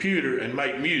take a computer and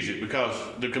make music, because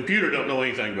the computer don't know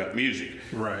anything about music.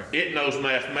 Right. It knows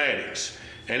mathematics,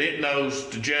 and it knows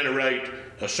to generate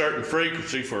a certain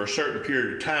frequency for a certain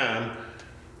period of time.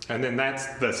 And then that's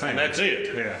the same. And that's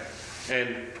it. Yeah.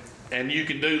 And you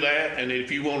can do that, and if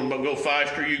you want to go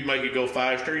faster, you can make it go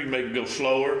faster, you can make it go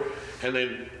slower, and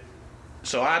then,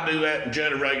 so I do that and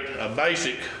generate a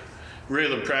basic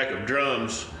rhythm track of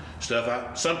drums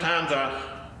stuff. Sometimes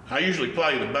I usually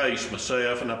play the bass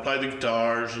myself, and I play the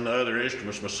guitars and the other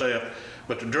instruments myself,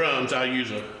 but the drums I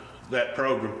use that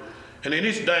program, and then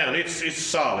it's down. It's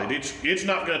solid. It's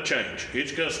not going to change.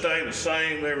 It's going to stay the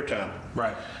same every time.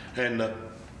 Right. And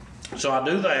so I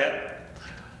do that.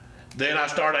 Then I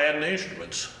start adding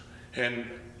instruments, and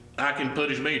I can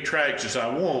put as many tracks as I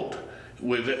want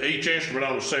with each instrument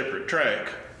on a separate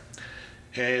track.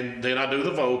 And then I do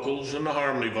the vocals and the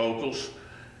harmony vocals,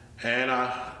 and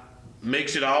I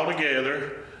mix it all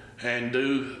together and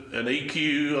do an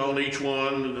EQ on each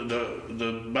one,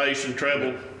 the bass and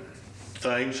treble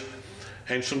things,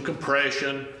 and some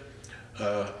compression.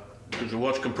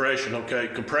 What's compression? Okay,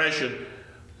 compression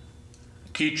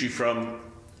keeps you from,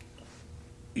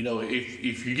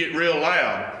 if you get real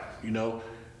loud,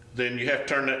 then you have to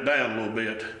turn that down a little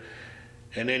bit.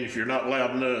 And then if you're not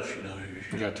loud enough,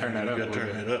 you got to turn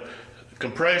that up.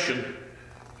 Compression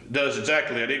does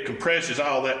exactly that. It compresses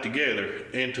all that together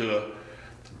into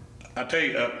I tell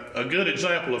you, a good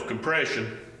example of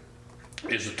compression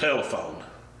is the telephone.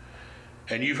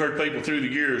 And you've heard people through the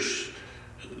years,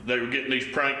 they were getting these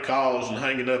prank calls and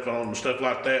hanging up on them and stuff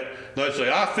like that. They'd say,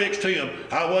 I fixed him.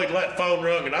 I waited till that phone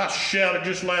rung and I shouted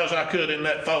just as loud as I could in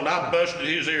that phone. I busted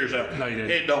his ears out. No, you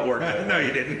didn't. It don't work that way. No,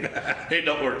 you didn't. It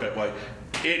don't work that way.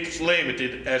 It's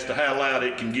limited as to how loud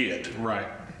it can get. Right.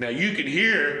 Now you can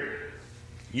hear,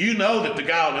 that the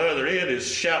guy on the other end is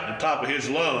shouting at the top of his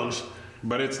lungs.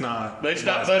 But it's not. But it's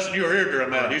not busting your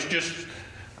eardrum out. Right.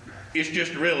 It's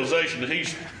just a realization that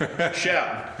he's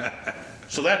shouting.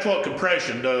 So that's what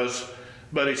compression does,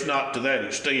 but it's not to that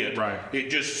extent. Right. It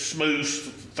just smooths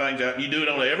things out. You do it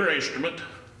on every instrument,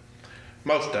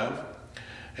 most of the time,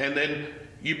 and then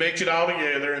you mix it all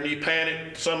together and you pan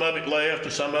it, some of it left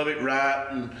and some of it right.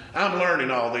 And I'm learning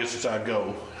all this as I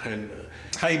go. And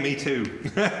hey, me too.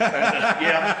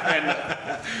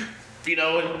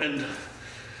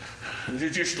 And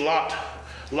there's just a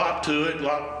lot to it.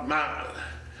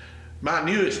 My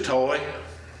newest toy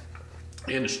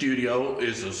in the studio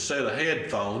is a set of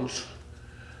headphones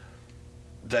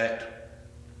that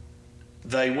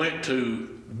they went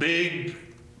to big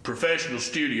professional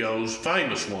studios,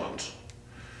 famous ones.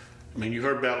 I mean, you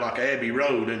heard about like Abbey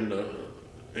Road in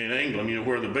England,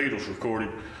 where the Beatles recorded.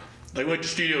 They went to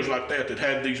studios like that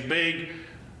had these big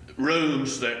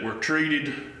rooms that were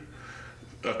treated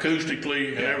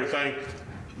acoustically and everything.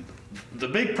 The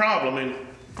big problem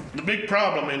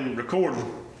in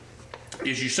recording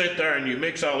is you sit there and you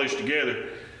mix all this together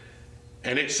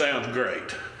and it sounds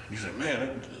great. You say,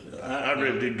 man, I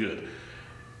really did good.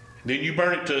 Then you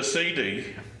burn it to a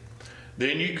CD.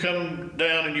 Then you come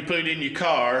down and you put it in your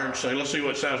car and say, let's see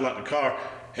what it sounds like in the car.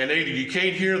 And either you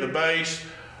can't hear the bass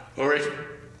or it's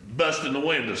busting the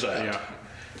windows out. Yeah.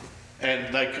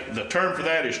 And the term for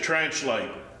that is translate.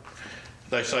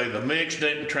 They say the mix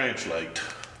didn't translate.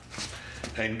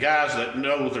 And guys that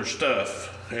know their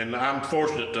stuff, and I'm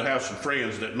fortunate to have some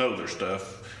friends that know their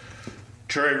stuff.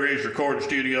 Cherry Ridge Recording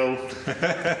Studio,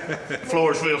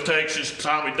 Floresville, Texas,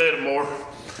 Tommy Dedamore.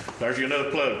 There's you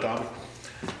another plug, Tommy.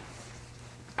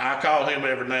 I call him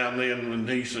every now and then, and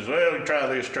he says, "Well, you try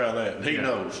this, try that," and he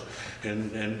knows,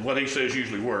 and what he says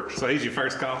usually works. So he's your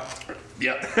first call?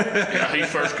 Yep. Yeah, he's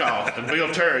first call, and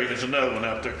Bill Terry is another one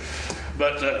out there.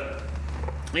 But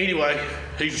anyway,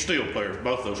 he's a steel player.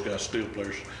 Both of those guys steel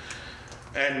players,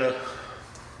 and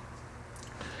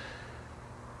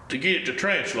to get it to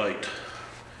translate,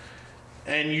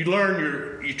 and you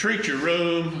learn you treat your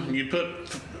room, you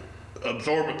put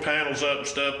absorbent panels up and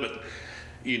stuff, but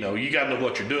you got to know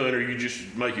what you're doing, or you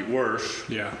just make it worse.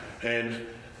 Yeah. And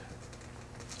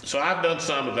so I've done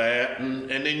some of that, and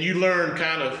then you learn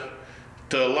kind of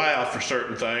to allow for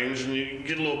certain things, and you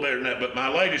get a little better than that. But my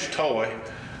latest toy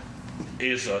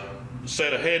is a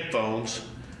set of headphones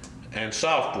and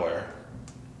software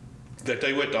that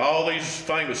they went to all these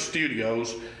famous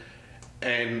studios,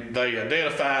 and they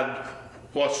identified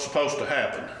what's supposed to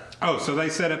happen. Oh, so they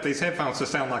set up these headphones to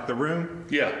sound like the room?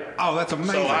 Yeah. Oh, that's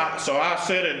amazing. So I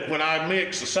said it, when I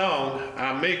mix a song,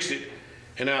 I mix it,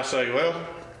 and I say, well,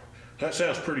 that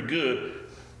sounds pretty good.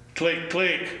 Click,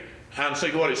 click, I can see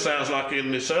what it sounds like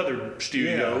in this other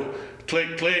studio. Yeah.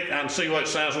 Click, click, I can see what it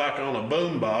sounds like on a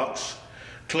boom box.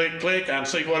 Click, click, I can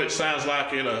see what it sounds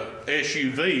like in a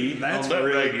SUV on that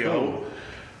really radio. Cool.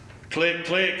 Click,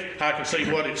 click, I can see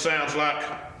what it sounds like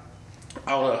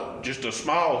on just a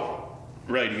small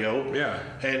radio. Yeah.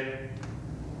 And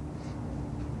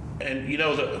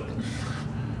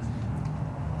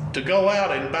to go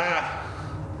out and buy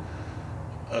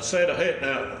a set of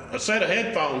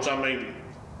headphones, I mean,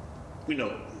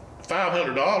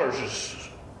 $500 is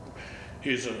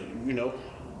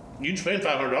you can spend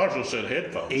 $500 on a set of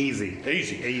headphones. Easy.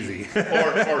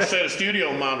 or a set of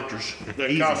studio monitors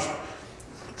that cost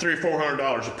 $300 or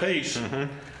 $400 a piece.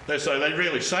 Mm-hmm. They say they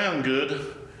really sound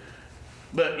good,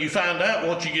 but you find out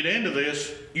once you get into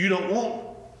this, you don't want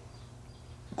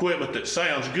equipment that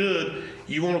sounds good.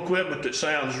 You want equipment that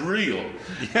sounds real.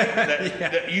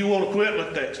 That you want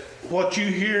equipment that what you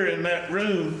hear in that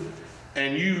room,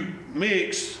 and you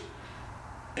mix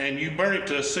and you burn it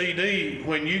to a CD,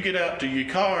 when you get out to your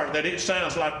car, that it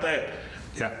sounds like that.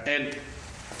 Yeah. And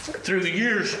through the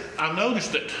years, I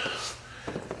noticed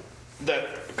that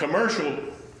commercial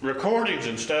recordings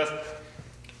and stuff,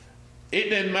 it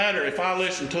didn't matter if I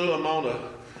listened to them on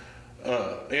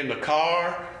in the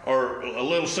car, or a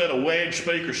little set of wedge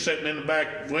speakers sitting in the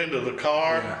back window of the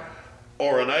car,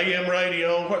 or an AM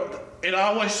radio. It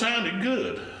always sounded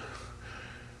good.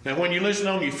 Now, when you listen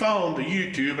on your phone to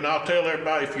YouTube, and I'll tell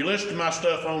everybody, if you listen to my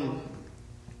stuff on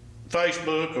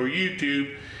Facebook or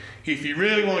YouTube, if you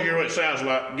really want to hear what it sounds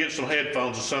like, get some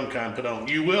headphones of some kind put on.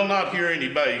 You will not hear any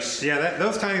bass. Yeah,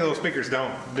 those tiny little speakers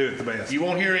don't do it the best. You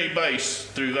won't hear any bass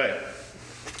through that.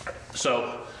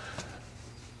 So,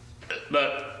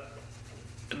 but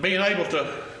being able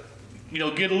to,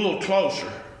 get a little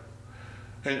closer,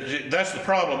 and that's the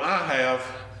problem I have,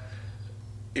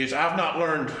 is I've not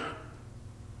learned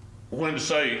when to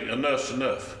say enough's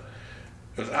enough.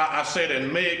 Because I sit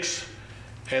and mix,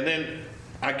 and then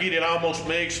I get it almost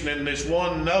mixed, and then this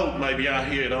one note maybe I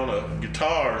hit on a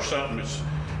guitar or something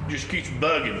just keeps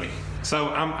bugging me. So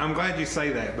I'm glad you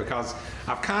say that, because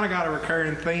I've kind of got a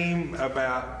recurring theme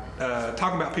about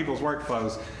talking about people's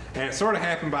workflows, and it sort of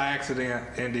happened by accident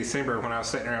in December when I was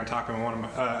sitting around talking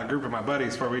with a group of my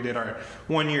buddies where we did our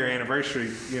 1 year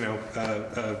anniversary,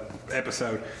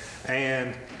 episode,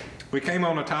 and we came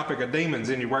on the topic of demons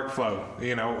in your workflow.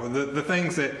 The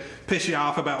things that piss you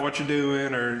off about what you're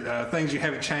doing, or things you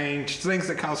haven't changed, things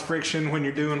that cause friction when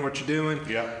you're doing what you're doing.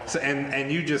 Yeah. So, and I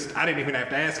didn't even have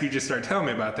to ask, you just started telling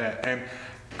me about that. And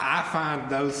I find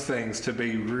those things to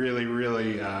be really,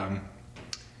 really,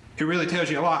 it really tells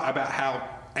you a lot about how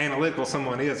analytical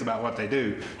someone is about what they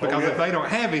do. Because if they don't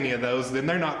have any of those, then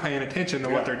they're not paying attention to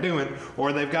what they're doing,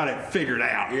 or they've got it figured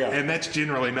out. Yeah. And that's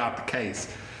generally not the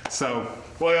case. So,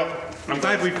 well, I'm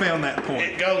glad we found that point.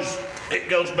 It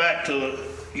goes back to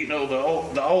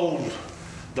the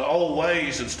old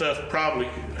ways and stuff probably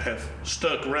have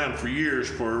stuck around for years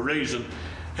for a reason.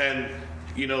 And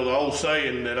the old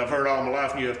saying that I've heard all my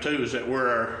life, and you have too, is that we're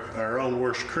our own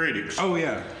worst critics. Oh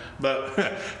yeah. But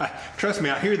trust me,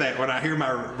 I hear that when I hear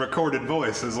my recorded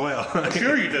voice as well. I'm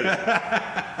sure you do.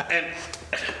 And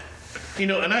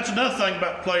and that's another thing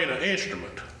about playing an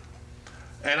instrument.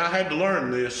 And I had to learn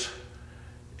this,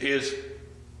 is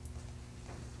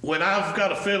when I've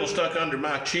got a fiddle stuck under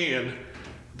my chin,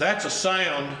 that's a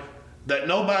sound that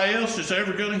nobody else is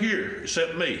ever going to hear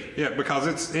except me. Yeah, because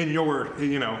it's in your,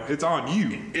 it's on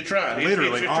you. It's right.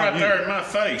 Literally it's on right you. there in my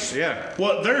face. Yeah.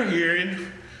 What they're hearing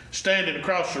standing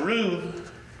across the room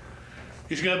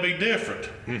is going to be different.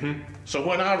 Mm-hmm. So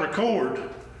when I record,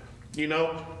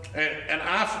 and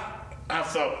I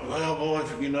thought, well, boy,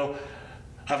 you know,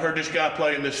 I've heard this guy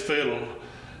playing this fiddle,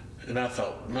 and I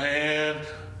thought, man,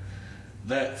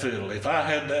 that fiddle, if I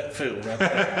had that fiddle right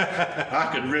there,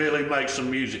 I could really make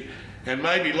some music. And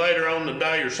maybe later on the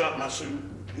day or something, I said,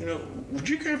 you know, would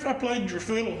you care if I played your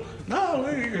fiddle? No,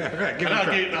 there you go. Right,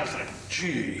 and I was like,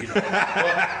 gee, you know,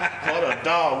 what a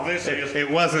dog this is. It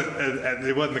wasn't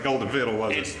the golden fiddle,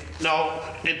 was it? No,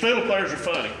 and fiddle players are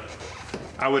funny.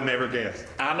 I would never guess.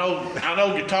 I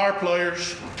know guitar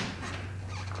players.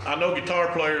 I know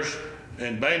guitar players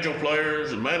and banjo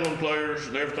players and mandolin players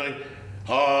and everything.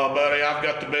 Oh, buddy, I've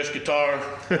got the best guitar.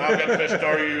 I've got the best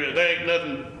guitar. There ain't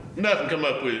nothing come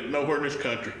up with it nowhere in this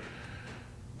country.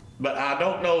 But I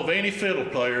don't know of any fiddle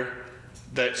player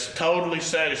that's totally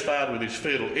satisfied with his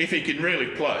fiddle if he can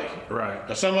really play. Right.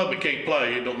 Now, some of them can't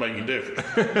play. It don't make any difference.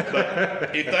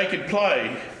 But if they can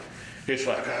play, it's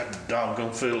like, God,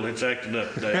 doggone fiddle, it's acting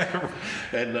up today.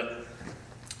 And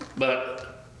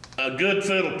but a good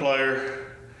fiddle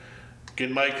player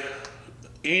can make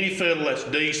any fiddle that's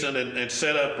decent and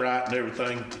set up right and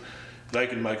everything. They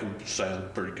can make them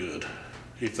sound pretty good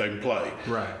if they can play.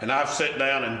 Right. And I've sat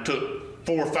down and took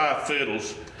 4 or 5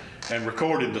 fiddles and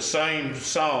recorded the same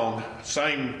song,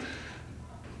 same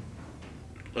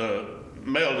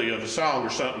melody of the song or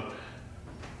something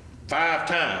 5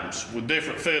 times with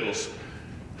different fiddles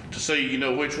to see, you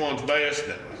know, which one's best.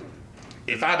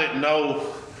 If I didn't know,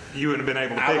 you wouldn't have been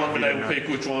able to pick. I wouldn't have been able to pick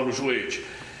which one was which.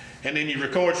 And then you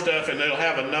record stuff and they'll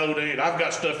have a note in it. I've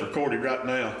got stuff recorded right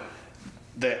now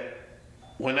that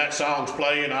when that song's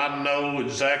playing, I know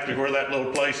exactly where that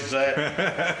little place is at,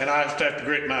 and I just have to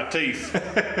grit my teeth.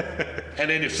 And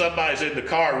then if somebody's in the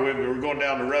car with me, we're going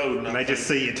down the road, and they just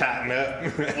see you tighten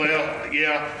up. Well,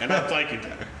 yeah, and I'm thinking,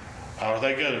 are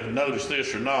they going to notice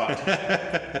this or not?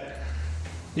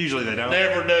 Usually they don't.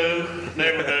 Never do.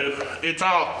 It's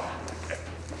all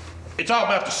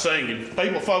about the singing.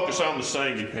 People focus on the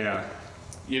singing. Yeah.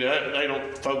 You know, they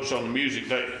don't focus on the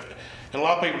music. And a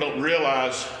lot of people don't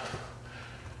realize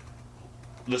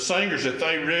the singers that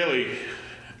they really,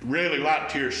 really like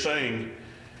to hear sing,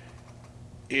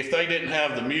 if they didn't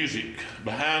have the music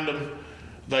behind them,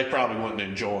 they probably wouldn't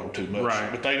enjoy them too much.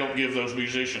 Right. But they don't give those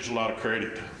musicians a lot of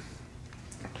credit.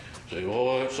 Say,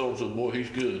 oh, that so-and-so, boy, he's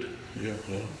good. Yeah,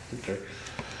 well, okay.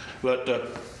 But,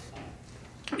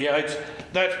 yeah,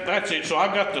 that's it. So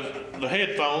I've got the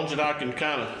headphones and I can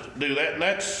kind of do that. And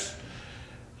that's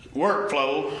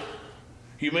workflow.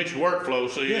 You mentioned workflow,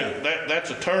 so yeah,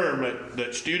 that's a term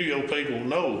that studio people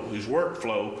know is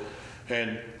workflow,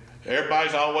 and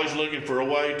everybody's always looking for a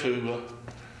way to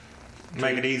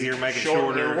make it easier, make it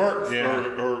shorten shorter, their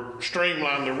work or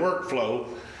streamline their workflow.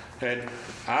 And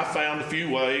I found a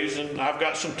few ways, and I've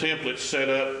got some templates set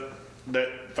up that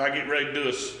if I get ready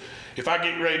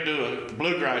to do a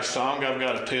bluegrass song, I've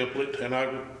got a template, and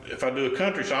if I do a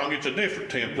country song, it's a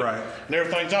different template. Right. And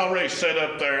everything's already set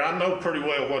up there. I know pretty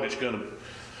well what it's going to.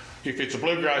 If it's a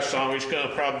bluegrass song, it's going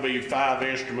to probably be 5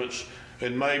 instruments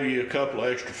and maybe a couple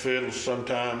of extra fiddles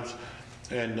sometimes,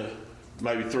 and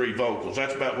maybe 3 vocals.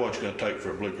 That's about what it's going to take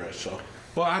for a bluegrass song.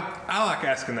 Well, I like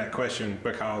asking that question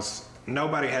because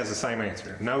nobody has the same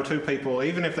answer. No 2 people,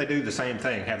 even if they do the same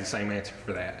thing, have the same answer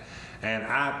for that. And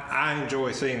I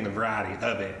enjoy seeing the variety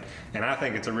of it. And I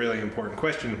think it's a really important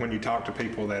question when you talk to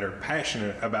people that are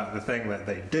passionate about the thing that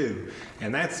they do.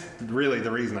 And that's really the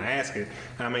reason I ask it.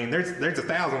 I mean, there's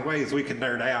 1,000 ways we could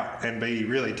nerd out and be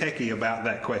really techie about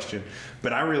that question.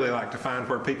 But I really like to find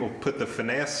where people put the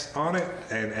finesse on it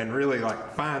and really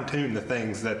like fine tune the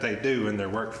things that they do in their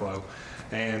workflow.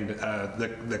 And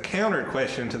the counter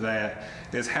question to that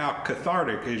is, how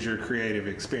cathartic is your creative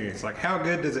experience? Like, how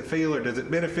good does it feel, or does it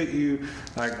benefit you,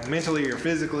 like mentally or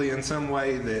physically in some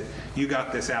way, that you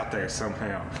got this out there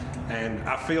somehow? And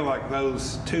I feel like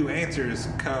those 2 answers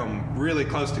come really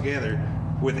close together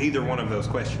with either one of those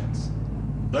questions.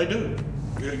 They do.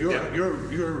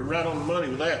 You're right on the money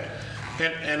with that.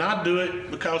 And I do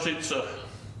it because it's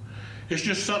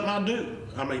just something I do.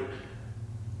 I mean,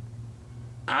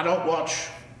 I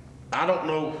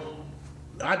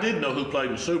did know who played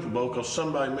in the Super Bowl because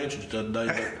somebody mentioned it the other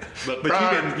day.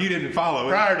 But you didn't follow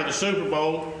it. Prior to the Super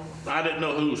Bowl, I didn't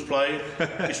know who was playing.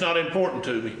 It's not important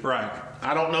to me. Right.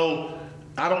 I don't know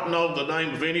the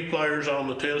name of any players on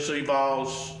the Tennessee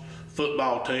Vols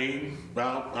football team.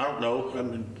 I don't know. I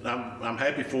mean, I'm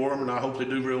happy for them, and I hope they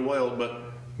do real well. But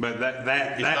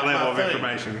that level of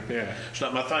information, yeah, it's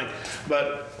not my thing.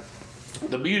 But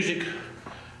the music,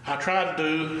 I try to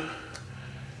do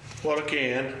what I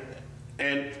can,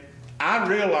 and I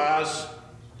realize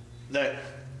that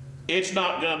it's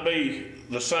not going to be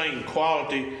the same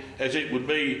quality as it would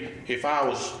be if I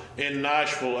was in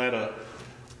Nashville at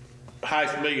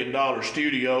 $500,000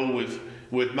 studio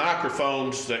with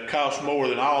microphones that cost more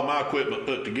than all my equipment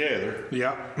put together.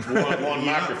 Yeah. One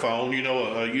microphone, you know,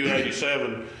 a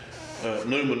U87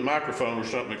 Newman microphone or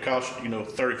something that costs, you know,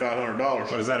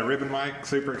 $3,500. What, is that a ribbon mic?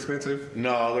 Super expensive?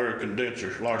 No, they're a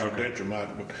condenser, large condenser mic.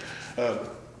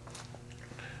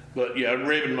 But yeah,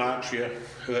 ribbon mics, yeah.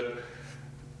 But,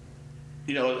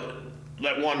 you know,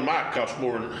 that one mic costs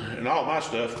more than all my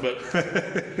stuff, but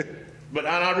and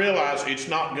I realize it's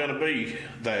not going to be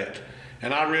that.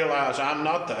 And I realize I'm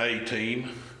not the A team,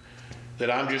 that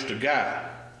I'm just a guy.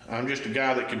 I'm just a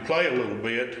guy that can play a little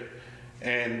bit.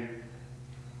 And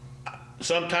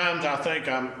sometimes I think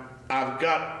I've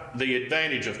got the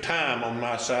advantage of time on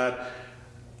my side.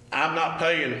 I'm not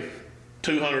paying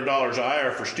 $200 an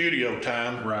hour for studio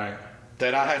time. Right.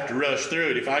 That I have to rush through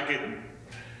it. If I get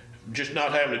just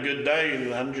not having a good day,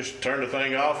 and I'm just turn the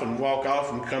thing off and walk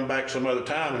off and come back some other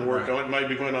time and work on it,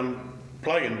 maybe when I'm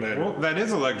playing better. Well, that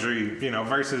is a luxury, you know,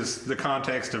 versus the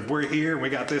context of we're here and we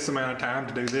got this amount of time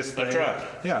to do this thing. That's right.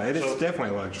 Yeah, it is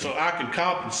definitely a luxury. So I can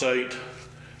compensate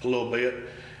a little bit.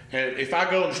 And if I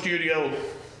go in the studio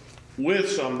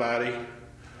with somebody,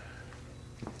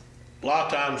 a lot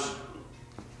of times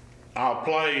I'll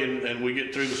play and we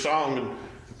get through the song,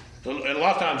 and a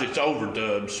lot of times it's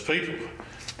overdubs.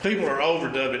 People are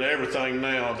overdubbing everything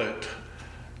now that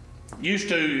used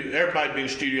to everybody be in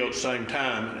the studio at the same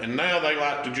time, and now they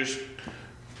like to just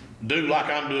do like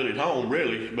I'm doing at home,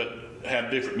 really, but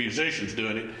have different musicians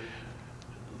doing it.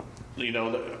 You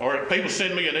know, or people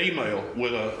send me an email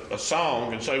with a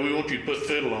song and say, we want you to put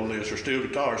fiddle on this or steel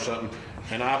guitar or something,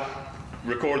 and I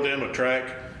record them a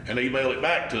track and email it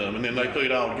back to them, and then they put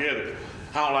it all together.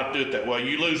 I don't like to do it that way.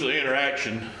 You lose the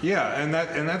interaction. Yeah, and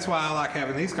that's why I like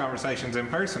having these conversations in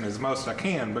person as most I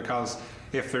can, because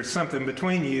if there's something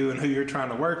between you and who you're trying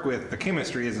to work with, the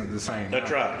chemistry isn't the same.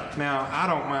 That's right. Now, I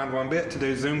don't mind one bit to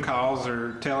do Zoom calls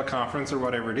or teleconference or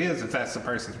whatever it is if that's the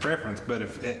person's preference, but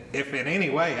if in any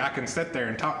way I can sit there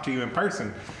and talk to you in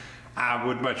person, I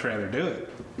would much rather do it.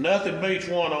 Nothing beats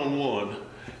one-on-one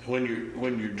when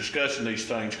you're discussing these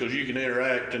things, because you can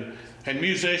interact, and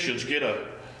musicians get a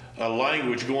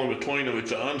language going between them.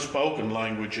 It's an unspoken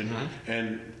language,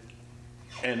 and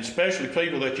especially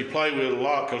people that you play with a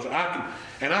lot, because I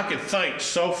can think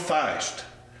so fast.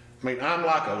 I mean, I'm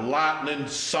like a lightning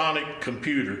sonic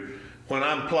computer when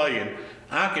I'm playing.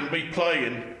 I can be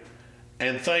playing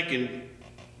and thinking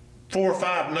 4 or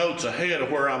 5 notes ahead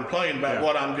of where I'm playing about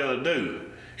what I'm going to do.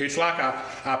 It's like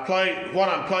I play what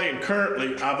I'm playing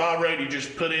currently. I've already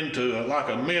just put into like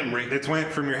a memory. It's went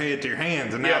from your head to your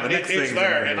hands, and now the next thing's it's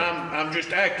there, and I'm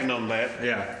just acting on that.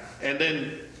 Yeah. And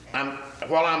then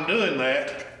while I'm doing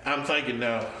that, I'm thinking,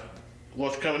 now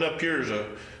what's coming up here is a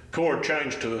chord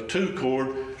change to a 2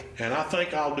 chord, and I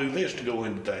think I'll do this to go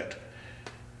into that.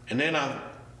 And then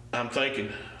I'm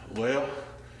thinking, well,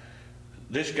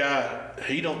 this guy,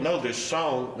 he don't know this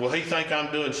song. Well, he think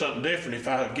I'm doing something different if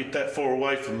I get that far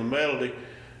away from the melody.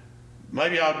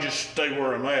 Maybe I'll just stay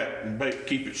where I'm at and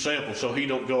keep it simple so he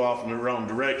don't go off in the wrong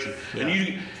direction. Yeah.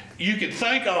 And you can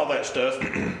think all that stuff.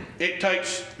 It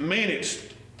takes minutes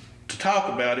to talk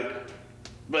about it,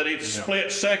 but it's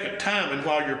split second timing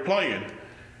while you're playing.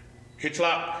 It's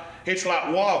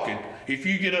like walking. If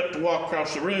you get up to walk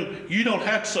across the room, you don't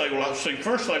have to say, well,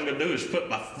 first thing I'm going to do is put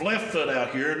my left foot out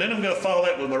here, and then I'm going to follow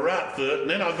that with my right foot, and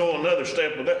then I'll go another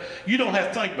step with that. You don't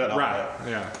have to think about all that. Right,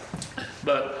 yeah.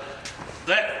 But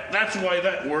that's the way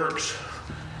that works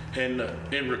in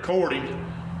recording.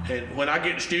 And when I get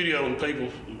in the studio and people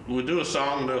will do a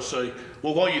song, and they'll say,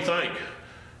 well, what do you think?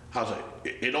 I'll say,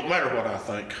 it don't matter what I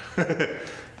think.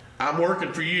 I'm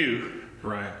working for you.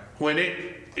 Right.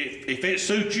 If it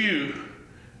suits you,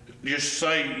 just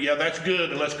say, yeah, that's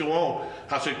good, and let's go on.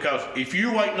 I said, because if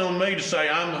you're waiting on me to say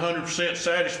I'm 100%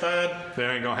 satisfied,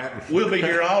 that ain't gonna happen. We'll be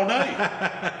here all day.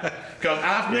 Because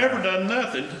I've never done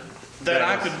nothing that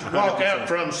I could walk 100%. Out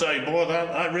from and say, boy,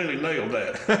 I really nailed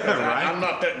that. Right? I'm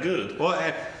not that good. Well,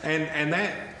 and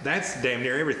that's damn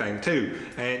near everything too.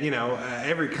 And you know,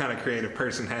 every kind of creative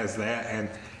person has that, and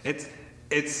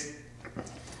it's.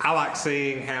 I like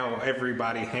seeing how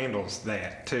everybody handles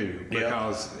that too,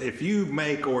 because if you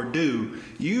make or do,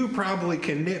 you probably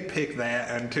can nitpick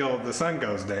that until the sun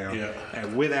goes down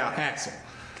without hassle.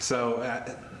 So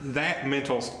that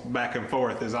mental back and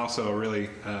forth is also a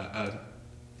really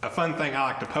a fun thing I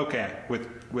like to poke at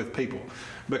with people,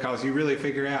 because you really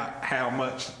figure out how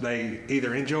much they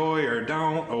either enjoy or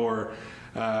don't, or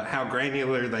how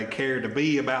granular they care to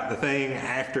be about the thing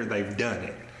after they've done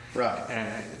it.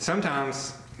 Right.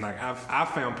 Sometimes, like I've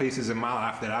found pieces in my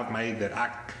life that I've made that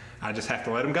I just have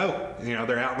to let them go. You know,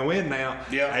 they're out in the wind now.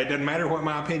 Yeah. It doesn't matter what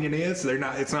my opinion is. They're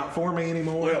not. It's not for me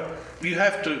anymore. Well, you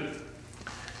have to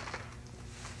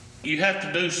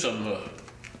do some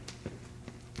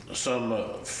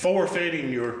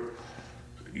forfeiting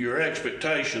your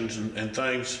expectations and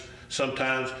things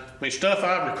sometimes. I mean, stuff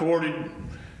I've recorded,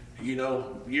 you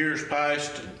know, years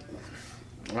past,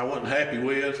 I wasn't happy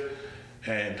with,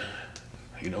 and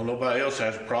you know, nobody else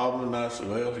has a problem. And I said,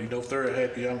 well, you know, if they're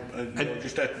happy,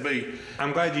 just have to be.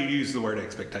 I'm glad you used the word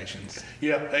expectations.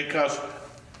 Yeah, because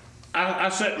I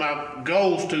set my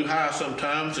goals too high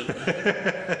sometimes,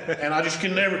 and I just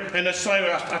can never. And that's the same.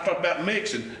 I talk about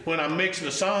mixing. When I'm mixing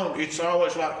a song, it's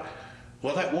always like,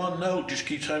 well, that one note just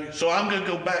keeps having. So I'm going to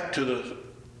go back to the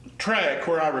track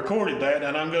where I recorded that,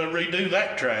 and I'm going to redo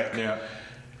that track. Yeah.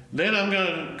 Then I'm going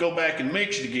to go back and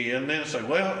mix it again. Then say,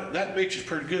 well, that mix is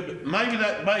pretty good, but maybe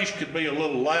that bass could be a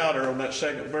little louder on that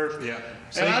second verse. Yeah.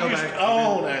 So And I just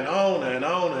on and and on and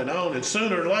on and on, and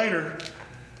sooner or later.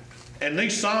 And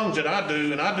these songs that I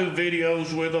do, and I do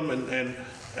videos with them, and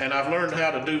I've learned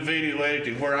how to do video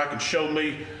editing where I can show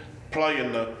me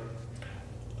playing the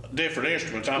different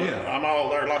instruments. I'm all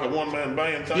there like a one-man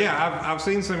band thing. Yeah, I've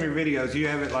seen some of your videos. You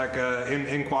have it like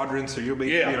in quadrants, or you'll be,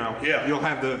 you'll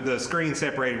have the screen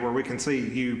separated where we can see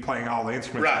you playing all the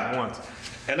instruments at once.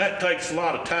 And that takes a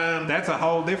lot of time. That's a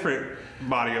whole different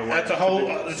body of work.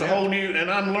 It's a whole new, and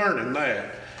I'm learning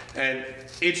that. And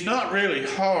it's not really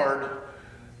hard.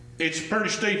 It's a pretty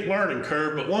steep learning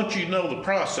curve, but once you know the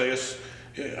process,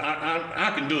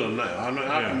 I can do them now.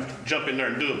 I can jump in there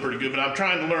and do them pretty good, but I'm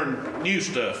trying to learn new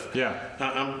stuff. Yeah.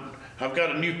 I've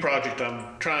got a new project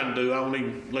I'm trying to do. I won't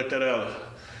even let that out.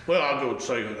 Well, I'll go and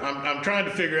say it. I'm trying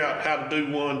to figure out how to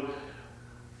do one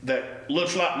that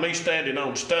looks like me standing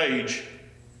on stage,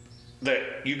 that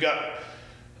you got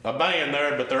a band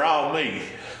there, but they're all me.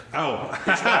 Oh,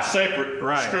 it's not separate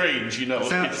screens, you know.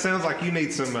 Sounds like you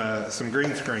need some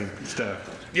green screen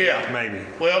stuff. Yeah, maybe.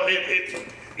 Well,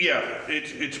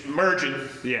 it's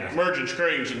merging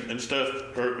screens and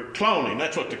stuff, or cloning.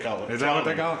 That's what they call it. Is that what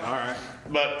they call it? All right.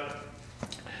 But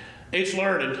it's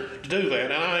learning to do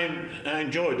that, and I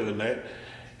enjoy doing that.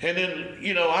 And then,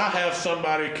 you know, I have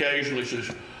somebody occasionally says,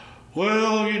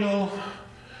 well, you know,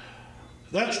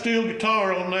 that steel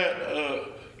guitar on that.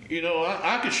 You know,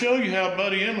 I could show you how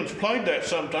Buddy Emmons played that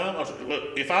sometime. I said,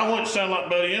 look, if I wanted to sound like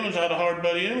Buddy Emmons, I'd have hired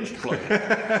Buddy Emmons to play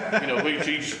it. You know,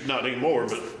 he's not anymore,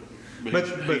 but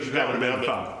he's gone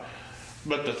now.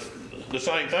 But the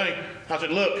same thing, I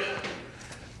said, look,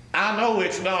 I know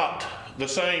it's not the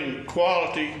same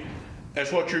quality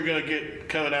as what you're going to get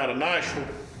coming out of Nashville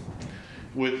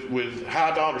with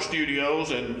high dollar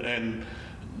studios and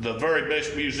the very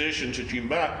best musicians that you can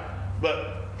buy,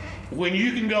 but when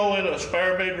you can go in a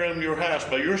spare bedroom in your house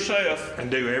by yourself and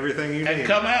do everything you need and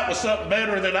come out with something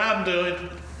better than I'm doing,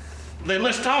 then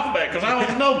let's talk about it, because I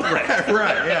don't know better.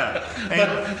 Right, yeah.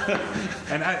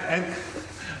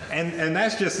 And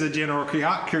that's just the general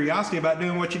curiosity about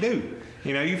doing what you do.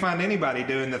 You know, you find anybody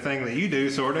doing the thing that you do,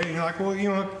 sort of, and you're like, well,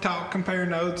 you want to talk, compare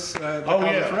notes,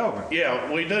 it's relevant.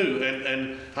 Yeah, we do.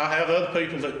 And I have other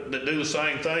people that do the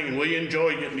same thing, and we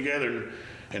enjoy getting together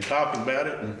and talking about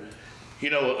it. And, you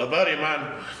know, a buddy of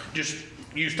mine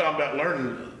you was talking about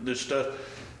learning this stuff.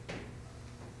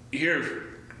 Here,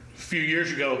 a few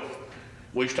years ago,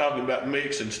 we was talking about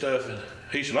mix and stuff, and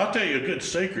he said, I'll tell you a good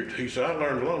secret. He said, I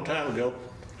learned a long time ago.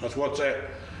 I said, what's that?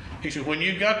 He said, when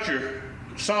you got your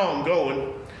song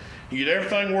going, you get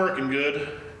everything working good,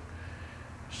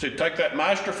 he said, take that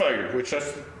master fader, which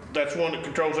that's one that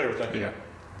controls everything. Yeah.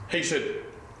 He said,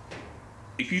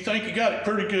 if you think you got it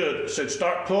pretty good, said,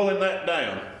 start pulling that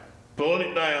down. Pulling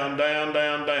it down, down,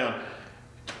 down, down.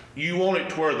 You want it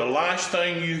to where the last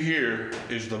thing you hear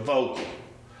is the vocal.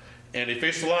 And if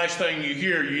it's the last thing you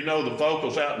hear, you know the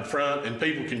vocal's out in front and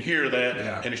people can hear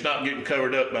that, and it's not getting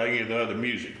covered up by any of the other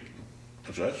music.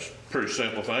 So that's a pretty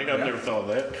simple thing. I've never thought of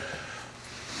that.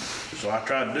 So I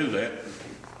tried to do that.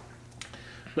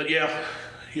 But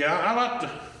I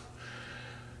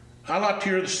like to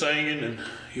hear the singing, and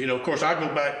you know, of course, I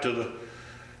go back to the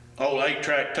old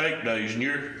 8-track tape days, and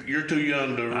you're too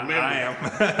young to remember. I am.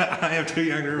 I am too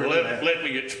young to remember. Let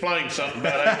me explain something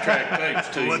about 8-track tapes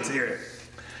to you. Let's hear it.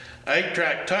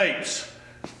 8-track tapes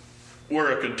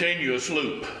were a continuous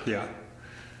loop. Yeah.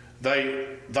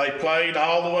 They played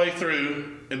all the way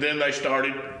through, and then they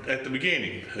started at the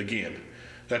beginning again.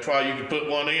 That's why you could put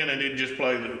one in and it'd just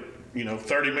play the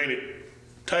 30-minute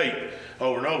tape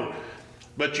over and over.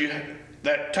 But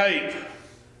that tape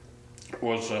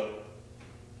was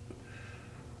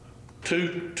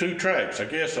two tracks, I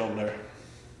guess, on there.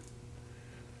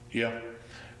 Yeah.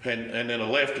 and then a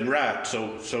left and right.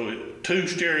 So two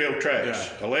stereo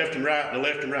tracks, a left and right and a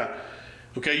left and right.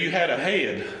 Okay, you had a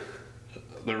head,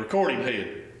 the recording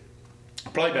head,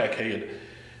 playback head,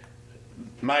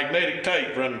 magnetic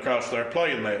tape running across there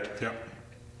playing that. Yep.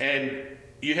 And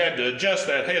you had to adjust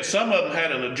that head. Some of them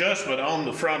had an adjustment on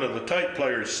the front of the tape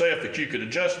player itself that you could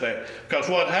adjust that. Because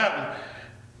what happened,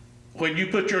 when you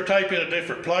put your tape in a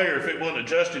different player, if it wasn't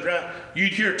adjusted right,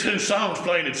 you'd hear two songs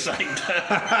playing at the same time.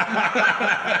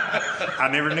 I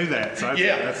never knew that. So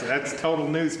that's total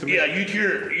news to me. Yeah, you'd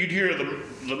hear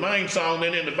the main song,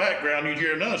 then in the background you'd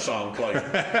hear another song playing.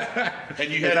 And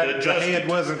you had to adjust the head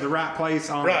wasn't the right place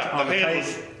on the head tape?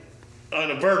 was on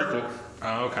a vertical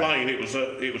plane. It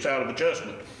was out of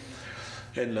adjustment.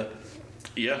 And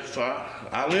so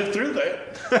I lived through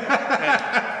that.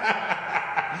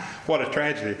 What a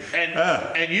tragedy.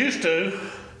 And used to,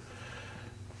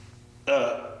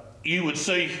 you would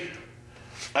see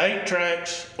 8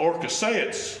 tracks or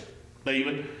cassettes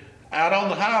even out on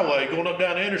the highway going up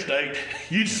down the interstate.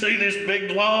 You'd see this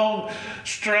big long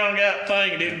strung out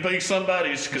thing, and it'd be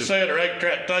somebody's cassette or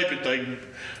 8-track tape that they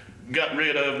got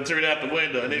rid of and threw it out the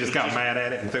window. And it just got mad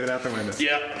at it and threw it out the window.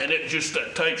 Yeah, and it just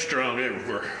tape strung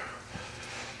everywhere.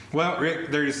 Well,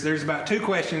 Rick, there's about 2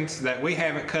 questions that we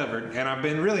haven't covered, and I've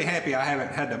been really happy I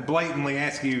haven't had to blatantly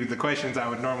ask you the questions I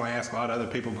would normally ask a lot of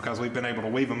other people because we've been able to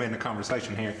weave them into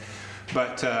conversation here.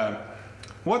 But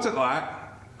what's it like?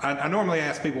 I normally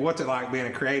ask people, what's it like being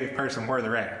a creative person where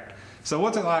they're at? So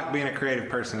what's it like being a creative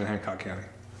person in Hancock County?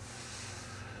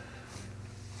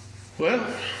 Well,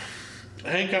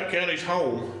 Hancock County's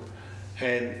home,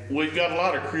 and we've got a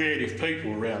lot of creative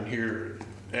people around here,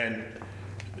 and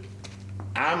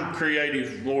I'm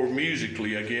creative more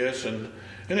musically, I guess, and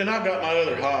then I've got my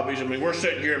other hobbies. I mean, we're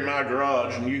sitting here in my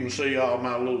garage, and you can see all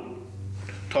my little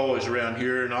toys around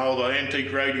here and all the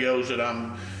antique radios that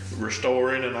I'm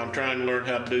restoring, and I'm trying to learn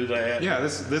how to do that. Yeah,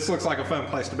 this looks like a fun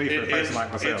place to be for a person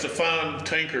like myself. It's a fun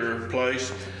tinker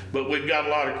place, but we've got a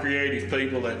lot of creative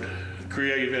people that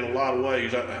creative in a lot of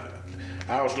ways.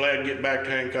 I was glad to get back to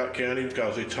Hancock County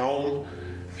because it's home,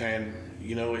 and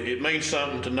it means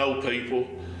something to know people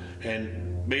and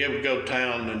be able to go to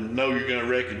town and know you're going to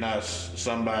recognize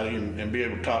somebody and be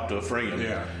able to talk to a friend.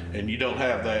 Yeah. And you don't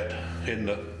have that in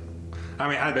the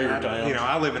bigger towns.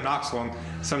 I live in Knoxville, and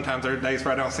sometimes there are days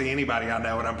where I don't see anybody I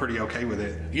know, and I'm pretty okay with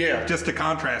it. Yeah. Just to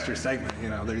contrast your statement,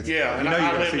 I lived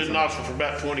in Knoxville for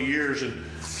about 20 years,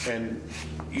 and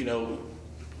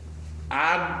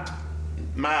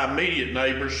my immediate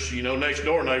neighbors, next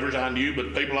door neighbors I knew,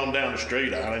 but people on down the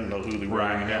street, I didn't know who they were.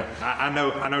 Right. Yeah. I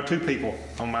know 2 people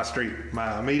on my street,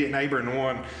 my immediate neighbor and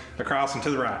one across and to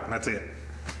the right, and that's it.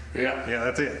 Yeah. Yeah,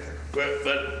 that's it.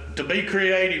 But to be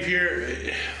creative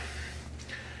here,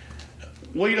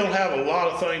 we don't have a lot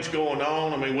of things going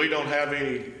on. I mean, we don't have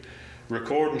any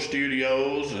recording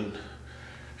studios and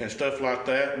stuff like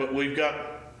that, but we've got,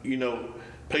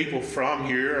 people from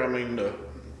here. I mean,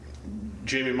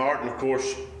 Jimmy Martin, of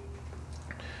course,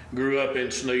 grew up in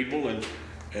Sneedville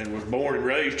and was born and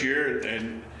raised here.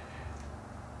 And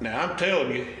now I'm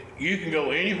telling you, you can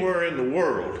go anywhere in the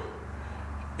world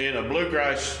in a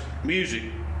bluegrass music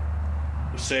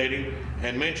setting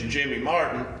and mention Jimmy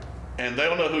Martin, and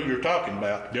they'll know who you're talking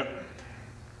about. Yep.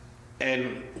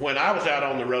 And when I was out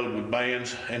on the road with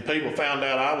bands and people found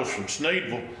out I was from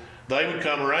Sneedville, they would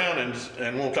come around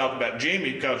and want to talk about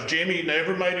Jimmy because Jimmy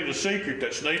never made it a secret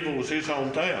that Sneedville was his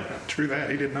hometown. True that,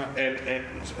 he did not.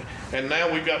 And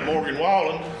now we've got Morgan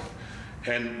Wallen,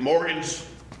 and Morgan's,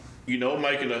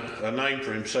 making a name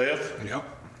for himself. Yep.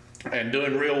 And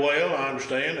doing real well, I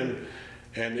understand,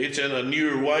 and it's in a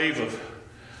newer wave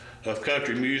of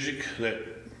country music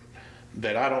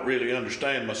that I don't really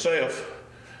understand myself,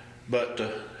 but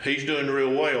he's doing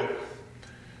real well,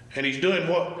 and he's doing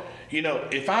what.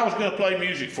 If I was going to play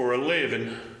music for a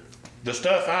living, the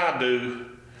stuff I do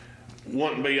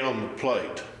wouldn't be on the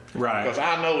plate. Right. Because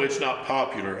I know it's not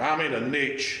popular. I'm in a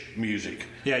niche music.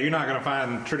 Yeah, you're not going to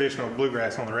find traditional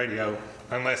bluegrass on the radio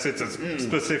unless it's a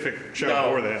specific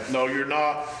show for that. No, you're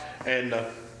not. And,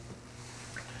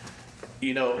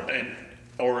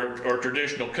 or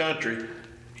traditional country,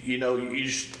 you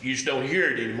just don't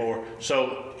hear it anymore.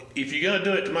 So if you're going to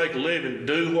do it to make a living,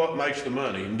 do what makes the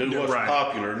money and do what's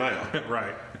popular now.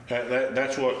 Right.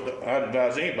 That's what I'd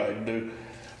advise anybody to do.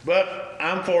 But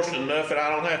I'm fortunate enough that I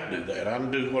don't have to do that. I can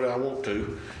do what I want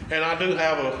to. And I do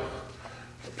have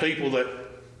people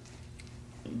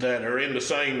that are in the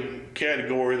same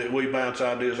category that we bounce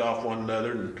ideas off one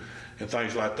another and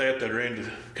things like that are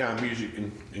into kind of music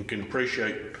and can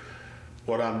appreciate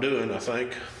what I'm doing, I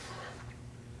think.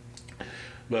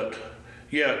 But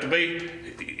to be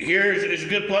here is a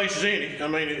good place as any. I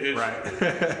mean, it's,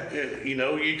 Right.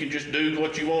 you can just do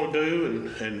what you want to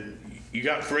do, and you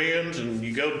got friends, and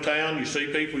you go to town, you see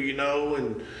people you know,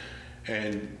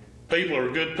 and people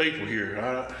are good people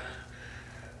here.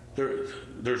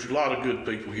 There's a lot of good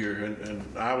people here,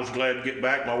 and I was glad to get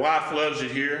back. My wife loves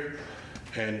it here,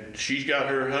 and she's got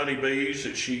her honeybees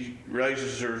that she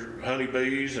raises her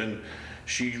honeybees, and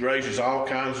she raises all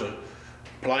kinds of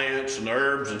plants and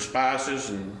herbs and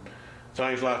spices and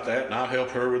things like that, and I'll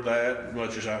help her with that as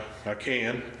much as I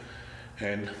can.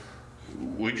 And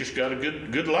we just got a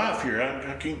good life here.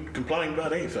 I can't complain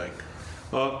about anything.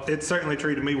 Well, it certainly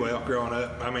treated me well growing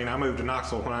up. I mean, I moved to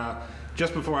Knoxville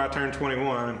just before I turned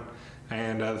 21,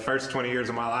 and the first 20 years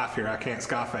of my life here, I can't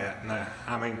scoff at. And,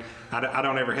 I mean, I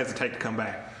don't ever hesitate to come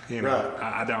back. You know, Right.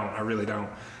 I don't. I really don't.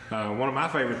 One of my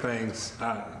favorite things.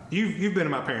 You've been to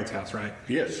my parents' house, right?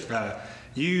 Yes.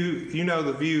 You know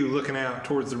the view looking out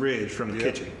towards the ridge from the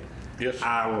kitchen. Yes.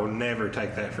 I will never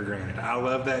take that for granted. I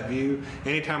love that view.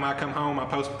 Anytime I come home, I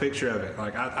post a picture of it.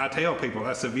 Like I tell people,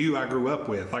 that's the view I grew up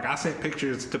with. Like I sent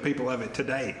pictures to people of it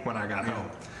today when I got home.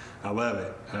 I love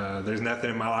it. There's nothing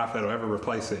in my life that'll ever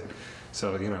replace it.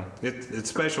 So, it's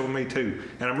special to me too.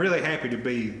 And I'm really happy to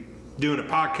be doing a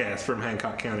podcast from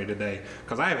Hancock County today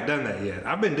because I haven't done that yet.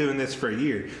 I've been doing this for a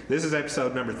year. This is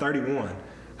episode number 31.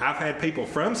 I've had people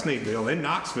from Sneedville and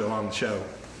Knoxville on the show.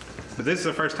 But this is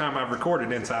the first time I've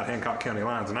recorded inside Hancock County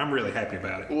lines, and I'm really happy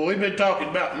about it. Well, we've been talking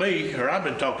about me, or I've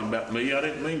been talking about me. I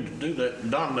didn't mean to do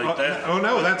that, dominate that. Oh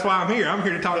no, that's why I'm here. I'm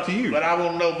here to talk to you. But I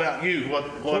want to know about you.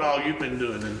 What all you've been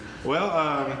doing? Well,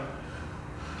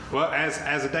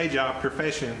 as a day job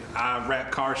profession, I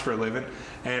wrap cars for a living,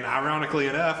 and ironically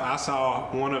enough, I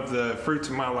saw one of the fruits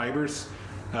of my labors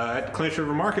at Clinch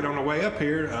River Market on the way up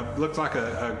here. Looks like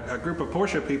a group of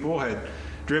Porsche people had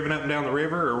driven up and down the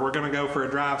river, or we're going to go for a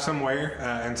drive somewhere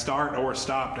and start or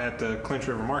stopped at the Clinch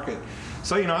River Market.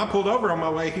 So, I pulled over on my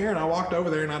way here, and I walked over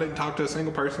there, and I didn't talk to a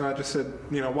single person. I just said,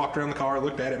 walked around the car,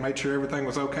 looked at it, made sure everything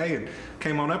was okay, and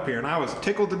came on up here. And I was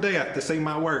tickled to death to see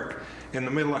my work in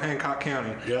the middle of Hancock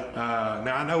County. Yeah.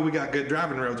 Now, I know we got good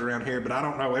driving roads around here, but I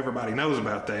don't know everybody knows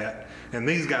about that. And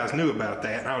these guys knew about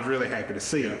that, and I was really happy to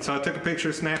see it. So I took a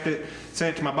picture, snapped it,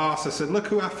 sent it to my boss. I said, look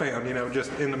who I found,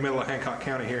 just in the middle of Hancock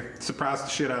County here. Surprised the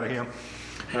shit out of him.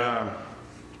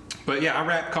 But yeah, I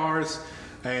wrap cars,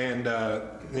 and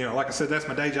like I said, that's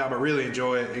my day job. I really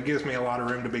enjoy it. It gives me a lot of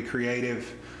room to be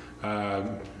creative.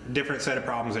 Different set of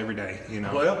problems every day.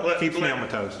 Well, keeps me on my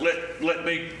toes. Let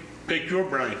me pick your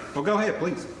brain. Well, go ahead,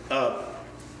 please.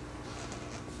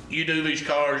 You do these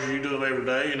cars, you do them every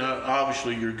day, and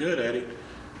obviously you're good at it.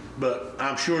 But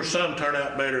I'm sure some turn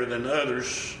out better than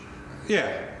others.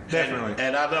 Yeah, definitely.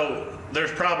 And I know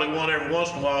there's probably one every once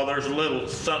in a while. There's a little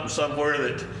something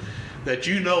somewhere that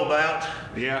you know about.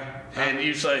 Yeah. And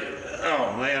you say,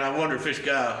 "Oh man, I wonder if this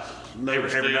guy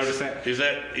noticed ever this. noticed that? Is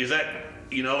that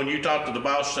and you talk to the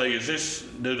boss, say,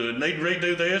 do they need to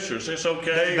redo this, or is this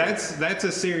okay?" That's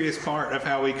a serious part of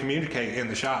how we communicate in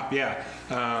the shop. Yeah.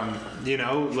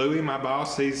 Louis, my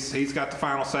boss, he's got the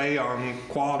final say on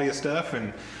quality of stuff,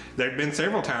 and there've been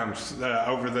several times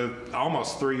over the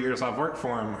almost 3 years I've worked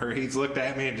for him where he's looked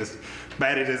at me and just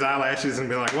batted his eyelashes and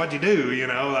been like, "What'd you do?"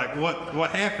 Like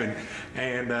what happened?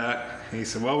 And he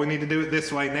said, "Well, we need to do it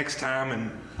this way next time,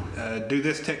 and do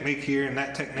this technique here and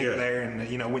that technique there,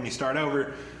 and when you start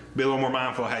over, be a little more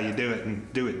mindful of how you do it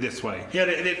and do it this way." Yeah,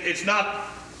 it's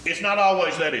not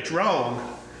always that it's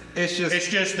wrong. It's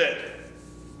just that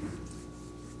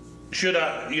should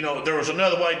I, there was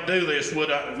another way to do this.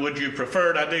 Would you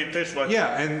prefer I did it this way?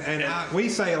 Yeah, and we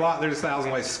say a lot. There's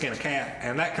 1,000 ways to skin a cat,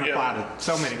 and that can apply to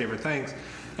so many different things.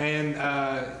 And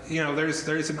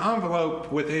there's an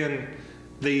envelope within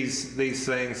these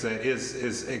things that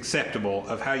is acceptable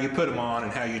of how you put them on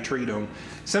and how you treat them.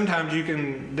 Sometimes you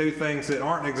can do things that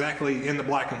aren't exactly in the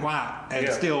black and white and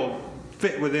still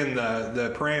fit within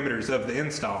the parameters of the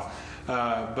install.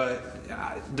 But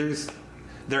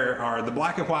there are the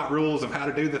black and white rules of how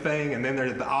to do the thing, and then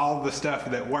there's all the stuff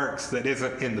that works that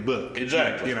isn't in the book.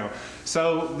 Exactly.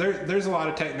 So there's a lot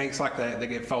of techniques like that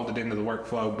get folded into the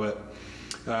workflow, but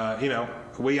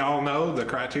we all know the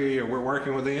criteria we're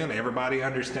working within. Everybody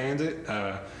understands it.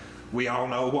 We all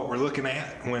know what we're looking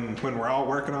at when we're all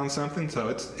working on something, so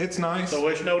it's nice. So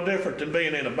it's no different than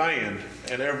being in a band,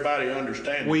 and everybody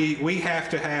understands. We have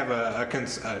to have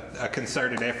a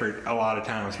concerted effort a lot of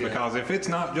times, because if it's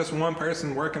not just one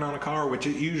person working on a car, which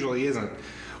it usually isn't,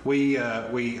 we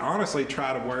honestly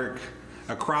try to work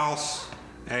across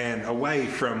and away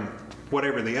from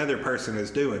whatever the other person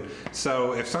is doing.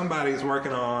 So if somebody's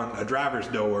working on a driver's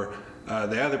door,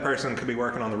 The other person could be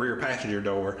working on the rear passenger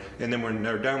door, and then when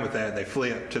they're done with that, they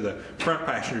flip to the front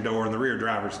passenger door and the rear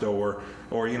driver's door.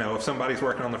 Or, if somebody's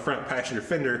working on the front passenger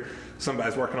fender,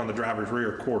 somebody's working on the driver's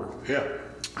rear quarter. Yeah.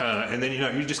 And then,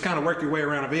 you just kind of work your way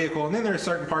around a vehicle. And then there are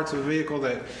certain parts of a vehicle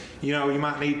that, you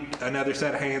might need another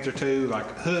set of hands or two. Like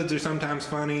hoods are sometimes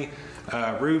funny.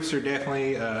 Roofs are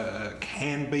definitely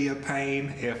can be a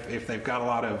pain if they've got a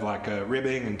lot of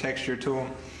ribbing and texture to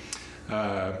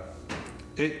them.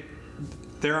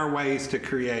 There are ways to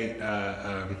create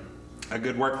a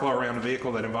good workflow around a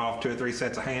vehicle that involve 2 or 3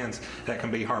 sets of hands that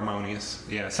can be harmonious.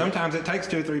 Yeah, sometimes it takes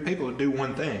 2 or 3 people to do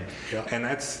one thing, and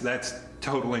that's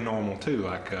totally normal too.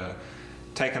 Like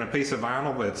taking a piece of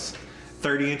vinyl that's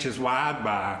 30 inches wide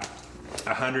by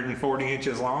 140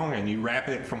 inches long, and you wrap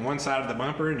it from one side of the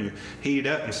bumper, and you heat it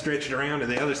up and stretch it around to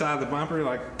the other side of the bumper.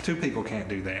 Like 2 people can't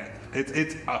do that.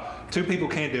 It's 2 people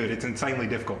can't do it. It's insanely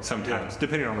difficult sometimes,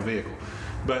 depending on the vehicle.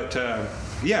 But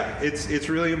it's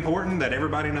really important that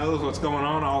everybody knows what's going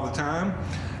on all the time,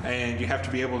 and you have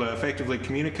to be able to effectively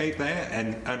communicate that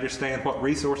and understand what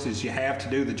resources you have to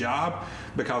do the job.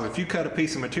 Because if you cut a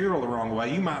piece of material the wrong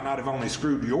way, you might not have only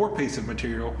screwed your piece of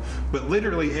material, but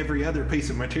literally every other piece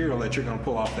of material that you're going to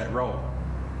pull off that roll.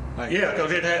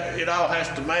 Because it all has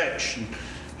to match. And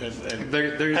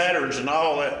there's patterns and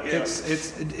all that. Yeah.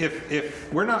 It's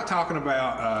if we're not talking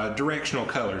about directional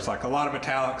colors, like a lot of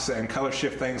metallics and color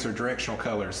shift things are directional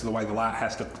colors, the way the light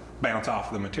has to bounce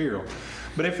off the material.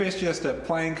 But if it's just a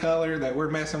plain color that we're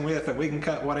messing with and we can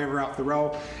cut whatever off the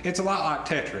roll, it's a lot like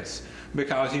Tetris,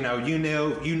 because you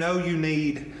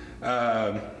need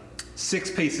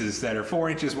 6 pieces that are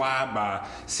 4 inches wide by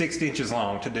 6 inches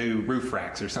long to do roof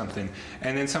racks or something,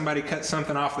 and then somebody cuts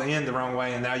something off the end the wrong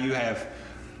way, and now you have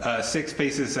 6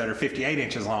 pieces that are 58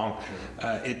 inches long.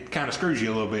 It kind of screws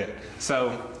you a little bit.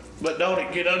 But don't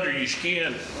it get under your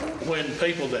skin when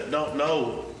people that don't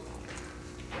know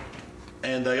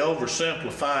and they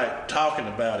oversimplify it talking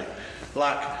about it?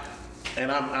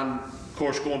 And I'm of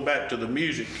course going back to the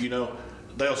music.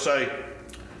 They'll say,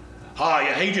 "Oh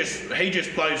yeah, he just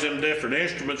plays them different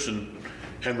instruments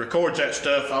and records that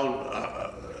stuff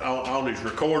on his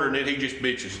recorder, and then he just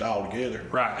bitches it all together."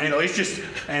 Right. It's just,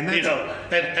 and they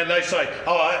say,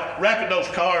 "Oh, wrapping those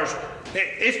cars,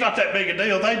 it's not that big a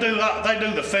deal. They do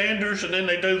the fenders, and then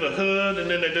they do the hood, and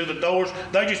then they do the doors.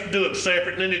 They just do them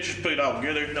separate, and then they just put it all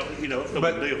together. It's no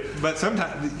big deal." But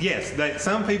sometimes, yes,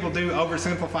 some people do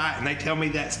oversimplify it, and they tell me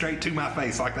that straight to my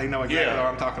face, like they know exactly what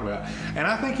I'm talking about. And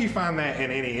I think you find that in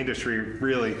any industry,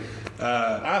 really.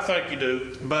 I think you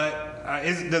do. But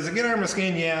does it get under my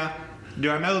skin? Yeah. Do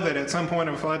I know that at some point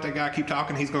if I let that guy keep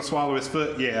talking, he's going to swallow his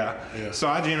foot? Yeah. So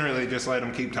I generally just let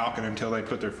them keep talking until they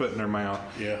put their foot in their mouth.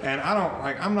 Yeah. And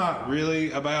I'm not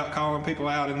really about calling people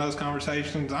out in those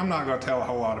conversations. I'm not going to tell a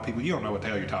whole lot of people, you don't know what the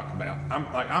hell you're talking about.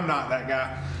 I'm not that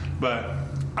guy. But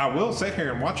I will sit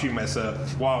here and watch you mess up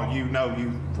while you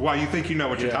think you know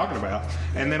what you're talking about.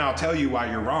 And then I'll tell you why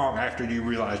you're wrong after you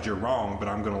realize you're wrong, but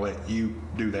I'm going to let you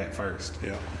do that first.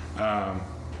 Yeah.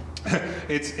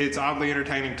 It's oddly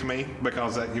entertaining to me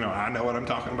because I know what I'm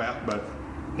talking about, but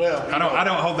I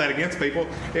don't hold that against people.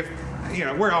 If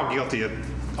we're all guilty of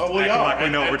acting like we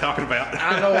know what we're talking about.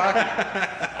 I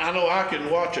know I can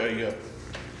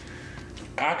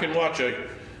watch a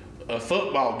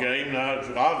football game. Now,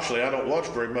 obviously I don't watch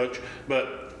very much,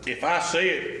 but if I see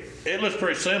it, it looks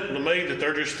pretty simple to me that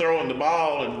they're just throwing the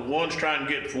ball and one's trying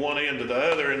to get from one end to the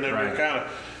other, and they're kind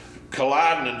of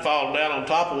colliding and falling down on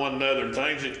top of one another and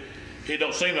things. It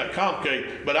don't seem that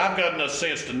complicated, but I've got enough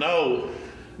sense to know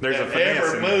that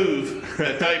every move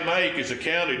that they make is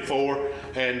accounted for,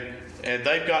 and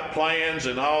they've got plans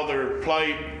and all their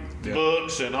play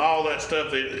books and all that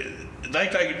stuff. They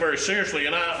take it very seriously,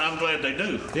 and I'm glad they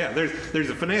do. Yeah, there's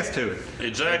a finesse to it.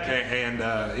 Exactly. And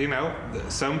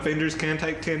some fenders can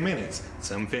take 10 minutes.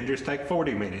 Some fenders take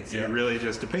 40 minutes. It really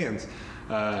just depends.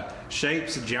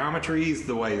 Shapes, geometries,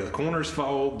 the way the corners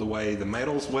fold, the way the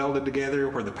metal's welded together,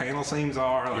 where the panel seams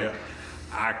are.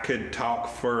 I could talk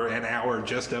for an hour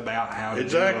just about how to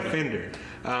do a fender.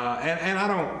 And I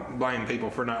don't blame people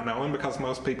for not knowing, because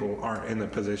most people aren't in the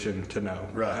position to know.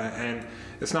 Right. And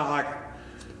it's not like...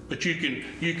 But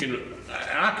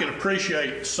I can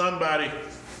appreciate somebody,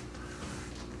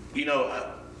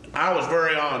 I was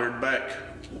very honored back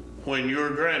when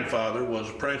your grandfather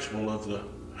was principal of the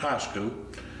high school.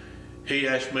 He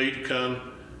asked me to come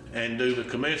and do the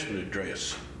commencement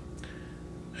address.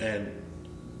 And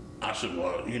I said,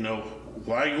 well,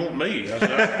 why you want me? I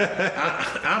said,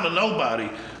 I'm a nobody.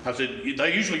 I said,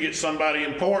 they usually get somebody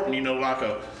important, like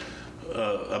a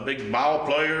big ball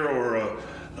player or a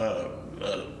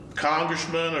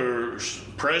congressman or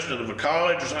president of a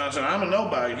college or something. I said, I'm a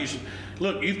nobody. He said,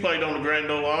 look, you've played on the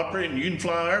Grand Ole Opry and you can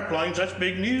fly airplanes. That's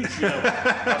big news, you know.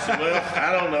 I said, well,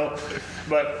 I don't know.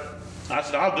 But I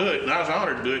said, I'll do it. And I was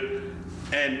honored to do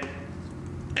it.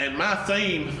 And my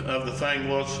theme of the thing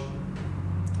was,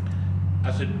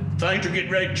 I said, things are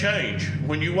getting ready to change.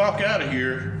 When you walk out of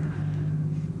here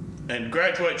and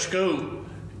graduate school,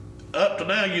 up to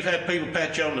now, you've had people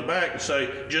pat you on the back and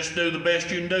say, just do the best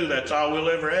you can do. That's all we'll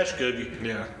ever ask of you.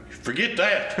 Yeah. Forget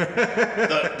that.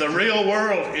 the real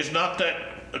world is not that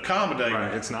accommodating.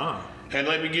 Right, it's not. And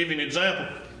let me give you an example.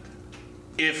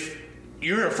 If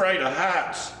you're afraid of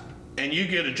heights and you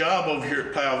get a job over here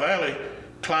at Powell Valley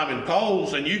climbing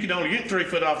poles and you can only get 3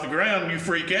 foot off the ground and you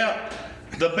freak out,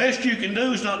 the best you can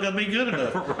do is not going to be good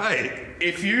enough. Right.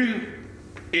 If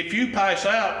you pass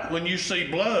out when you see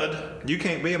blood, you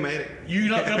can't be a medic. You're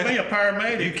not going to be a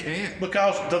paramedic. You can't.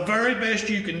 Because the very best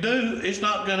you can do is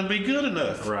not going to be good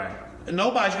enough. Right. And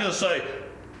nobody's going to say,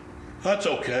 that's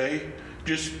okay.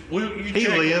 Just, he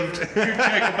lived. Your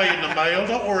check will be in the mail.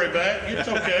 Don't worry about it. It's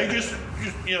okay. Just,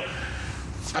 you know.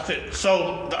 I said,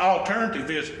 so the alternative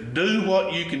is do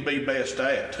what you can be best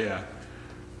at. Yeah.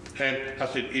 And I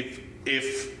said,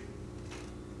 if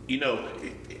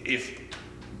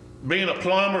being a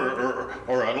plumber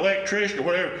or an electrician or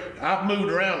whatever, I've moved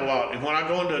around a lot. And when I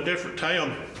go into a different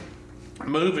town,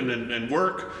 moving and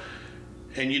work,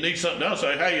 and you need something done, I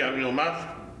say, hey, my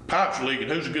pipes are leaking.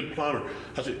 Who's a good plumber?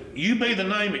 I said, you be the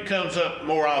name that comes up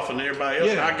more often than everybody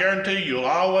else. Yeah. I guarantee you'll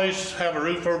always have a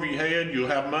roof over your head. You'll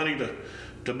have money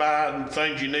to buy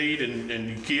things you need and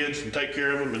your kids and take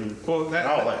care of them and all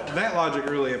that. That logic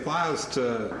really applies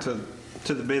to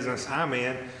the business I'm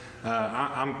in.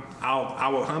 I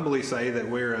will humbly say that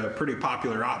we're a pretty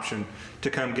popular option to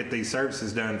come get these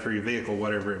services done for your vehicle,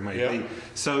 whatever it may be.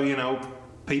 So,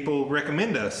 people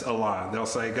recommend us a lot. They'll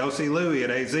say, go see Louie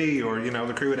at AZ, or,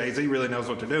 the crew at AZ really knows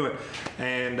what they're doing.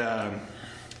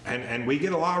 And we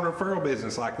get a lot of referral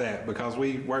business like that because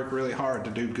we work really hard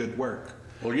to do good work.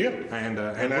 Well, yeah, and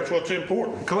that's what's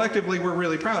important. Collectively, we're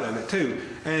really proud of it too.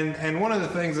 And one of the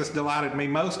things that's delighted me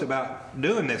most about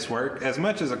doing this work, as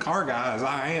much as a car guy as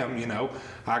I am,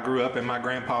 I grew up in my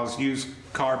grandpa's used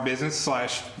car business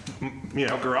 /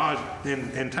 garage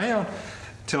in town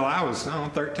till I was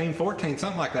 13, 14,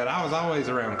 something like that. I was always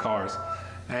around cars,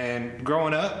 and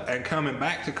growing up and coming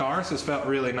back to cars has felt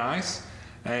really nice,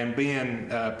 and being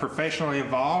professionally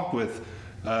involved with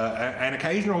an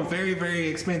occasional very, very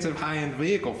expensive high-end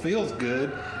vehicle feels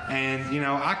good. And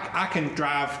I can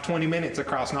drive 20 minutes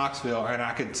across Knoxville and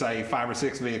I could say 5 or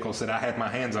 6 vehicles that I had my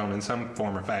hands on in some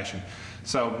form or fashion.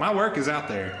 So my work is out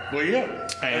there. Well, yeah,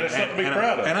 and it's something to be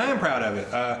proud of. And I am proud of it.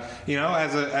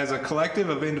 As a collective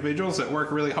of individuals that work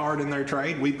really hard in their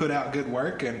trade, we put out good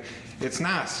work, and it's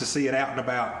nice to see it out and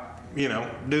about,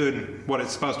 doing what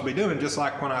it's supposed to be doing, just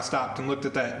like when I stopped and looked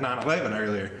at that 911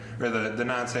 earlier, or the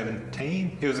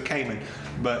 917. It was a Cayman,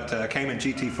 but Cayman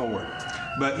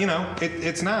GT4. But,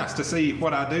 it's nice to see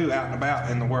what I do out and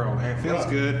about in the world, and it feels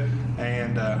good.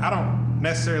 And I don't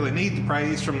necessarily need the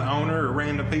praise from the owner or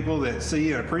random people that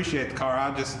see and appreciate the car.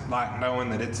 I just like knowing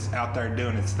that it's out there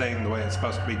doing its thing the way it's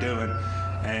supposed to be doing,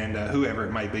 and whoever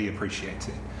it may be appreciates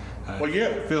it.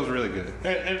 It feels really good.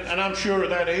 And I'm sure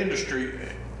that industry,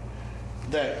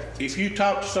 that if you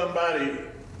talk to somebody,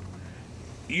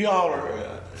 y'all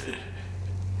are,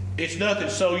 it's nothing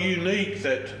so unique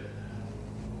that,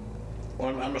 well,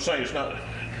 I'm not saying it's not.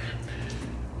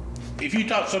 If you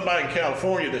talk to somebody in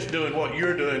California that's doing what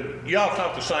you're doing, y'all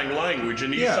talk the same language,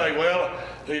 and you say, well,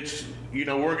 it's,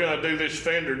 we're going to do this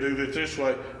fender, do this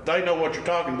way. They know what you're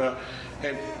talking about.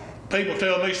 And people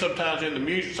tell me sometimes in the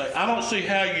music, say, I don't see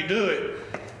how you do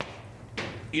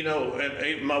it.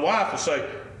 And my wife will say,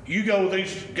 you go with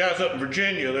these guys up in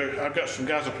Virginia. I've got some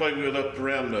guys I play with up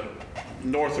around the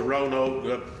north of Roanoke,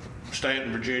 up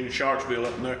Stanton, Virginia, Sharpsville,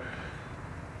 up in there.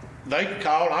 They can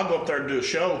call, I'll go up there and do a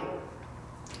show,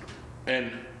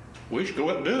 and we should go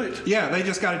up and do it. Yeah, they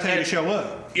just got to tell you to show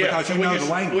up. Yeah, because you know the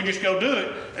language. We just go do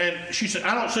it. And she said,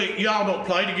 I don't see, y'all don't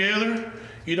play together,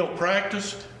 you don't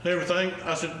practice and everything.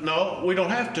 I said, no, we don't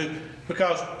have to,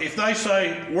 because if they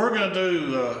say, we're going to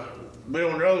do Bill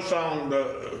Monroe's song,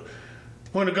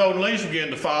 When the Golden Leaves Begin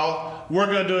to Fall, we're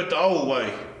going to do it the old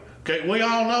way. Okay, we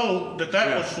all know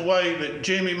that was the way that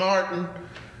Jimmy Martin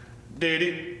did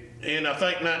it in, I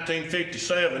think,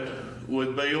 1957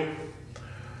 with Bill.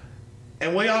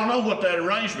 And we all know what that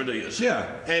arrangement is. Yeah.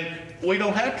 And we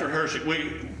don't have to rehearse it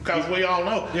because we all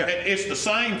know. Yeah. And it's the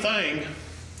same thing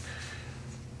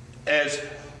as,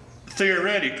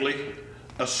 theoretically,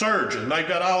 a surgeon. They've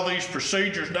got all these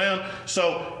procedures down.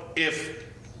 So if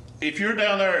if you're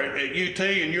down there at UT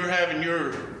and you're having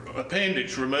your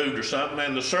appendix removed or something,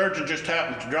 and the surgeon just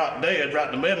happened to drop dead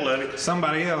right in the middle of it,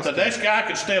 Somebody else. the next guy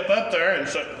could step up there and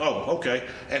say, "Oh, okay,"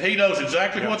 and he knows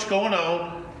exactly what's going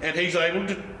on, and he's able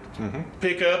to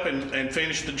pick up and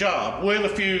finish the job with a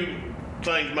few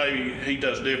things maybe he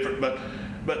does different,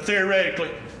 but theoretically,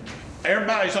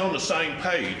 everybody's on the same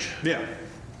page. Yeah.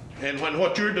 And when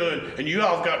what you're doing, and you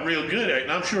all got real good at it,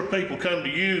 and I'm sure people come to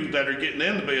you that are getting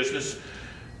in the business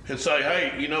and say,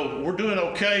 "Hey, you know, we're doing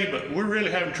okay, but we're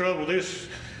really having trouble with this.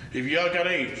 If y'all got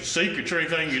any secrets or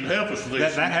anything, you can help us with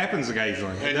this." That happens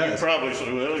occasionally. And you probably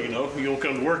say, "Well, you know, you don't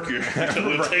come to work here,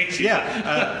 we'll teach you."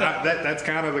 Yeah, that's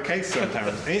kind of the case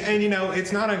sometimes. And you know,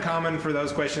 it's not uncommon for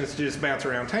those questions to just bounce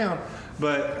around town,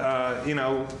 but you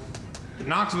know,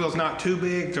 Knoxville's not too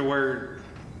big to where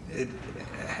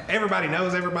everybody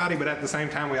knows everybody, but at the same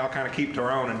time, we all kind of keep to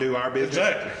our own and do our business.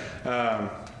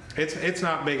 Exactly. It's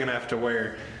not big enough to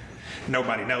where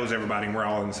nobody knows everybody and we're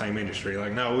all in the same industry.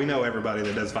 Like, no, we know everybody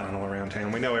that does vinyl around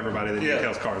town. We know everybody that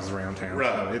details cars around town.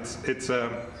 Right.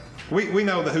 So we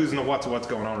know the who's and the what's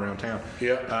going on around town.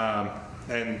 Yeah.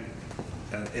 And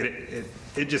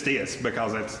it just is,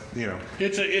 because it's, you know.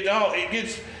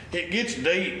 It gets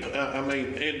deep. I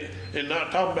mean, and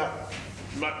not talking about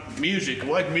my music,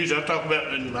 away from music. I talk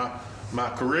about in my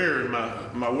career and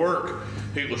my work.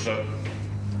 It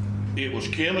was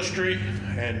chemistry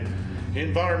and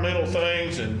environmental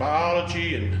things and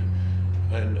biology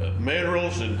and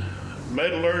minerals and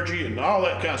metallurgy and all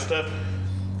that kind of stuff.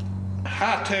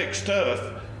 High tech stuff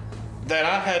that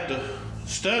I had to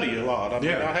study a lot. I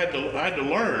mean, I had to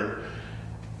learn,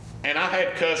 and I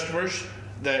had customers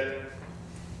that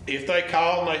if they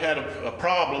called and they had a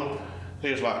problem,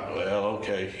 it was like, "Well,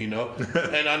 okay, you know,"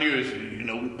 and I knew, you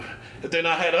know. But then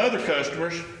I had other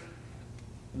customers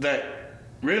that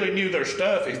really knew their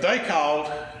stuff. If they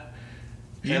called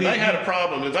and they had a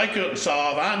problem that they couldn't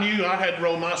solve, I knew I had to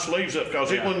roll my sleeves up,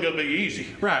 because it wasn't going to be easy.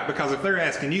 Right, because if they're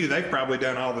asking you, they've probably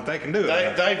done all that they can do.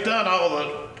 They've done all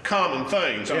the common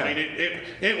things. Yeah. I mean,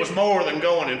 it was more than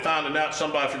going and finding out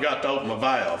somebody forgot to open a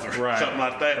valve or something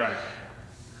like that.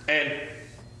 Right.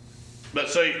 But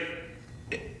see,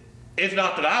 it's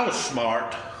not that I was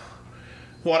smart.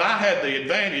 What I had the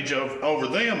advantage of over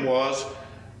them was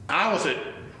I was at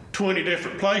 20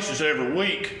 different places every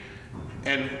week,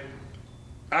 and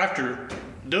after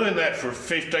doing that for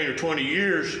 15 or 20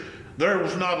 years, there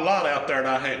was not a lot out there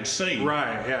that I hadn't seen.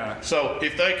 Right, yeah. So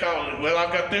if they called, "Well,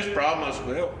 I've got this problem," I said,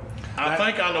 "Well, I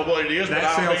think I know what it is, but that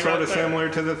I'll sounds be sort right of there." similar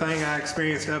to the thing I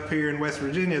experienced up here in West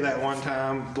Virginia that one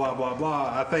time, blah, blah,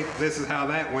 blah. I think this is how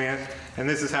that went, and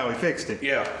this is how we fixed it.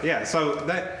 Yeah. Yeah, so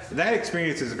that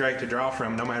experience is great to draw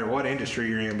from no matter what industry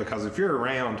you're in, because if you're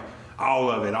around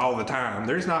all of it all the time,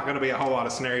 there's not going to be a whole lot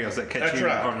of scenarios that catch you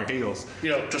on your heels.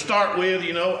 You know, to start with,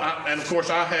 you know, and of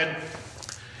course I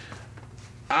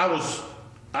was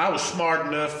smart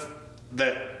enough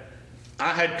that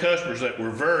I had customers that were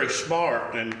very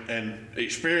smart and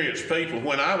experienced people.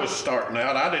 When I was starting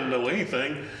out, I didn't know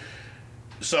anything.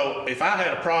 So if I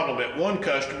had a problem at one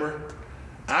customer,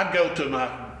 I'd go to my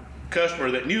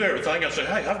customer that knew everything. I'd say,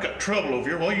 "Hey, I've got trouble over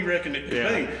here. What do you reckon it could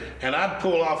be?" And I'd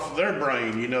pull off their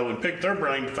brain, you know, and pick their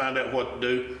brain to find out what to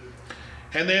do.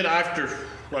 And then after,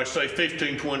 like say,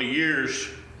 15, 20 years,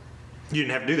 you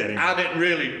didn't have to do that anymore. I didn't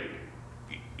really,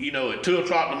 you know, at 2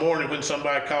 o'clock in the morning when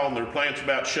somebody called and their plant's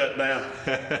about to shut down,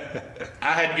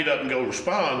 I had to get up and go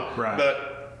respond. Right.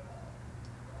 But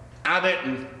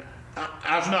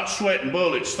I was not sweating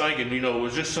bullets thinking, you know,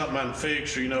 was this something I can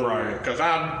fix, or, you know, because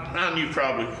I knew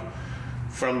probably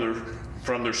from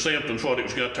their symptoms what it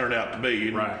was going to turn out to be.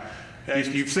 And, right.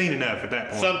 You've seen enough at that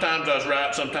point. Sometimes I was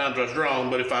right, sometimes I was wrong,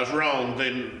 but if I was wrong,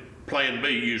 then plan B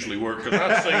usually worked, because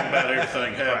I've seen about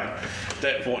everything happen at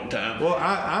that point in time. Well,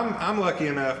 I'm lucky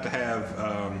enough to have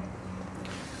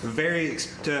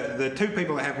the two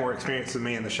people that have more experience than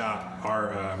me in the shop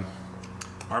are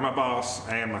my boss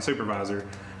and my supervisor,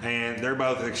 and they're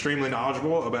both extremely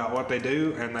knowledgeable about what they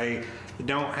do, and they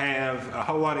don't have a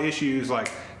whole lot of issues like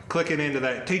clicking into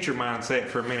that teacher mindset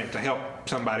for a minute to help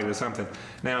somebody with something.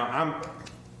 Now,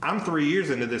 I'm 3 years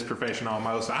into this profession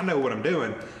almost. I know what I'm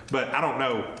doing, but I don't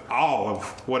know all of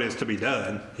what is to be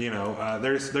done. You know,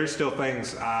 there's still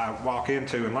things I walk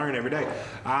into and learn every day.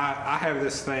 I have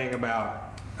this thing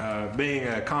about being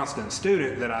a constant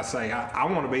student that I say I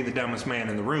want to be the dumbest man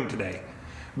in the room today,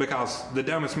 because the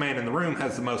dumbest man in the room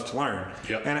has the most to learn.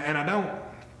 Yep. And I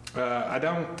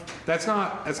don't. That's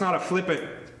not a flippant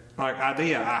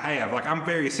idea I have. Like, I'm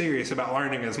very serious about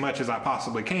learning as much as I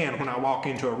possibly can when I walk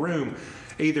into a room.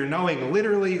 either knowing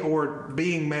literally or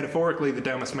being metaphorically the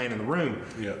dumbest man in the room.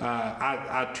 Yeah.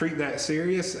 I treat that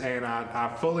serious, and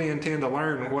I fully intend to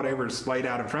learn whatever's laid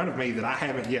out in front of me that I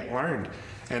haven't yet learned.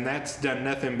 And that's done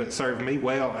nothing but serve me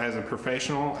well as a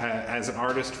professional, as an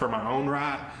artist for my own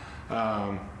right.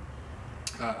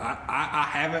 I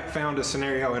haven't found a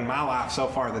scenario in my life so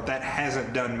far that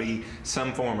hasn't done me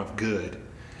some form of good.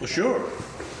 Well, sure.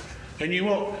 And you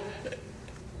won't,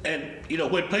 and you know,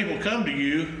 when people come to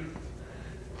you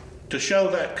to show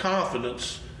that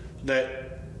confidence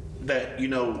that you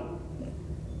know,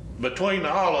 between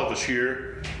all of us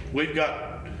here, we've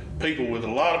got people with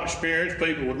a lot of experience,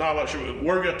 people with not a lot of,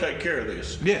 we're going to take care of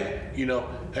this. Yeah. You know,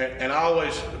 and I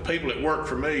always, people that work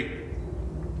for me,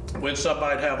 when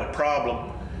somebody'd have a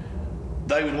problem,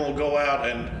 they would want to go out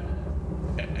and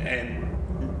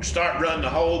start running a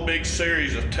whole big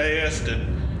series of tests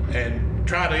and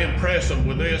try to impress them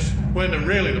with this, when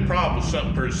the problem is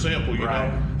something pretty simple, you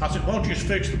right. know. I said, why don't you just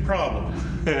fix the problem?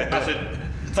 I said,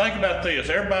 think about this.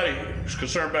 Everybody is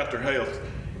concerned about their health.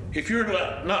 If you're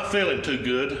not feeling too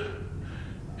good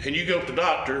and you go to the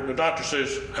doctor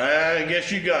says, I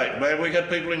guess you got it, man. We had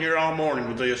people in here all morning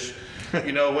with this.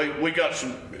 You know, we'll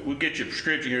get you a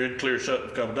prescription here, it clears up in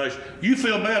a couple of days. You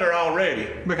feel better already.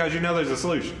 Because you know there's a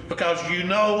solution. Because you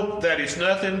know that it's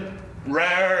nothing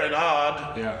rare and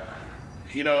odd. Yeah.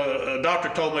 You know, a doctor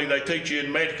told me they teach you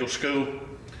in medical school,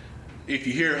 if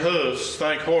you hear hooves,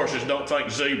 think horses, don't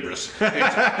think zebras.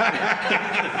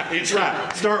 It's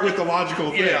right. Start with the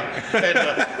logical thing. Yeah.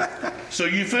 And, so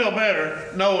you feel better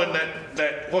knowing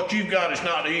that what you've got is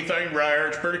not anything rare,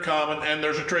 it's pretty common, and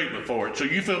there's a treatment for it. So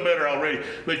you feel better already.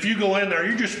 But if you go in there,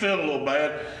 you just feel a little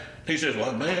bad. He says,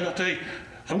 well, man, I tell you,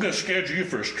 I'm going to schedule you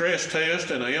for a stress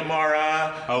test and an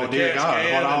MRI. Oh, dear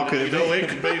God, what all could it be? It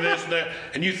could be this and that.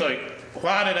 And you think,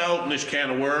 why did I open this can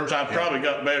of worms? I'd probably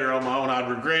got better on my own. I'd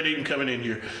regret even coming in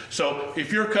here. So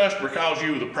if your customer calls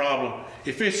you with a problem,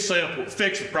 if it's simple,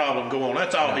 fix the problem, go on.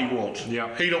 That's all he wants.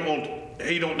 Yeah. He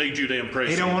don't need you to impress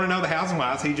him. He don't want to know the housing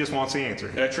wise. He just wants the answer.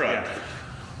 That's right. Yeah.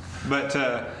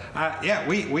 But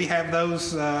we have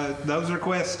those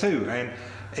requests too, and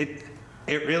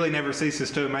it really never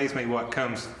ceases to amaze me what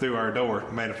comes through our door,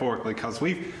 metaphorically, because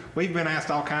we've been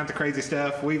asked all kinds of crazy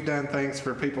stuff. We've done things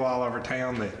for people all over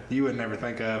town that you would never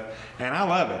think of, and I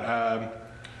love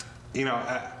it.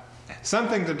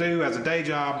 Something to do as a day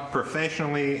job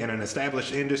professionally in an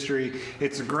established industry.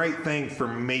 It's a great thing for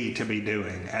me to be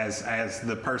doing as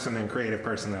the person and creative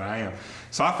person that I am.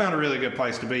 So I found a really good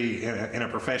place to be in a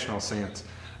professional sense.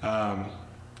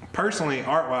 Personally,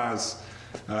 art-wise,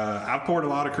 I've poured a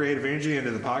lot of creative energy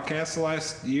into the podcast the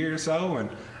last year or so, and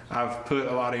I've put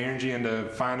a lot of energy into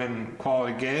finding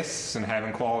quality guests and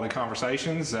having quality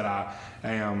conversations that I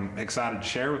am excited to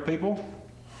share with people.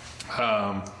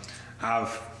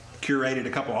 I've curated a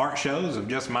couple art shows of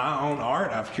just my own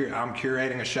art. I'm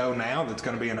curating a show now that's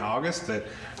going to be in August that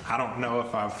I don't know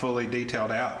if I've fully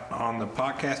detailed out on the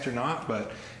podcast or not,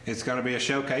 but it's going to be a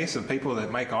showcase of people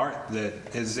that make art that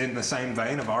is in the same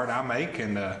vein of art I make.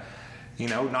 And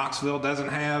Knoxville doesn't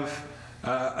have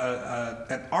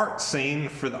an art scene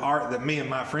for the art that me and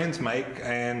my friends make,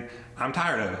 and I'm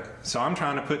tired of it. So I'm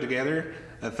trying to put together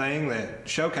a thing that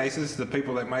showcases the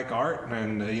people that make art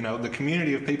and the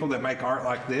community of people that make art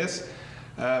like this,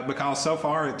 because so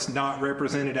far it's not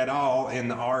represented at all in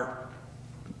the art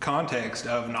context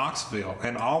of Knoxville.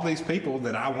 And all these people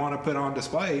that I want to put on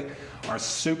display are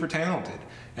super talented,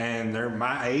 and they're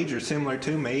my age or similar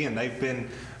to me, and they've been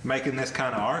making this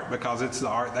kind of art because it's the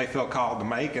art they feel called to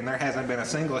make, and there hasn't been a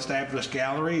single established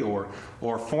gallery or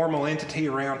formal entity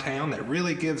around town that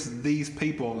really gives these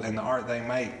people and the art they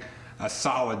make a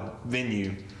solid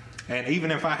venue. And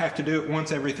even if I have to do it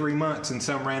once every 3 months in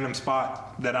some random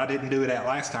spot that I didn't do it at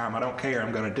last time, I don't care.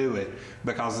 I'm going to do it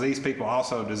because these people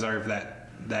also deserve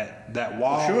that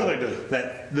wall. Sure they do.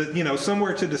 That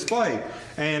somewhere to display.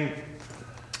 And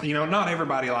not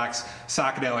everybody likes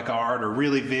psychedelic art or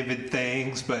really vivid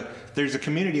things, but there's a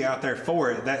community out there for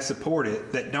it that support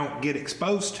it, that don't get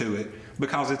exposed to it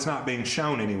because it's not being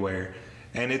shown anywhere.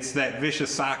 And it's that vicious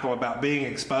cycle about being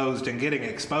exposed and getting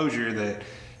exposure that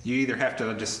you either have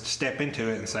to just step into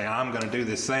it and say, I'm going to do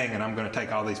this thing and I'm going to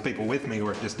take all these people with me,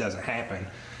 or it just doesn't happen.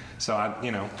 So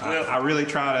I really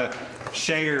try to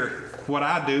share what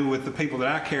I do with the people that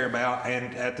I care about,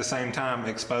 and at the same time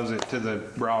expose it to the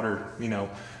broader,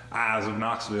 eyes of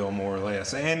Knoxville, more or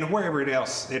less. And wherever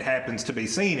else it happens to be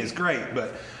seen is great,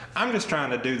 but I'm just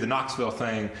trying to do the Knoxville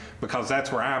thing because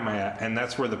that's where I'm at, and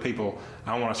that's where the people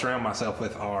I want to surround myself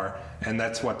with are, and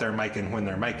that's what they're making when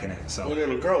they're making it. So Well,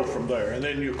 it'll grow from there, and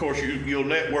then of course you'll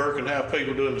network and have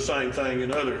people doing the same thing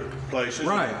in other places.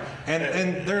 right,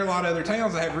 and there are a lot of other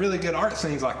towns that have really good art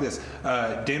scenes like this.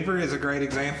 Denver is a great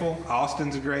example.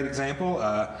 Austin's a great example.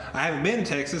 I haven't been to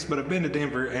Texas, but I've been to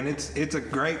Denver, and it's a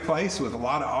great place with a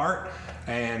lot of art.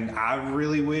 And I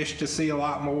really wish to see a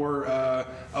lot more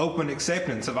open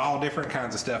acceptance of all different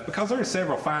kinds of stuff, because there are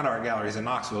several fine art galleries in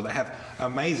Knoxville that have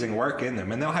amazing work in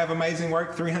them, and they'll have amazing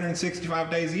work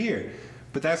 365 days a year.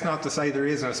 But that's not to say there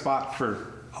isn't a spot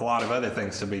for a lot of other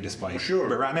things to be displayed. Sure.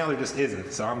 But right now there just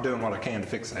isn't, so I'm doing what I can to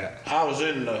fix that. I was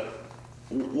in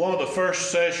one of the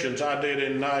first sessions I did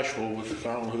in Nashville, was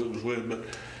I don't know who it was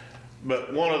with,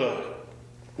 but one of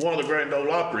the Grand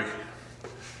Ole Opry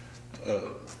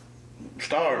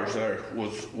stars there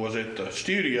was at the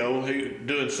studio. He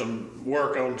doing some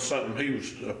work on something. He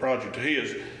was a project of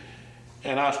his,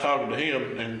 and I was talking to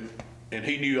him, and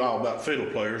he knew all about fiddle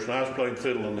players, and I was playing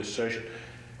fiddle in this session.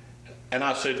 And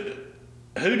I said,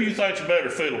 "Who do you think's a better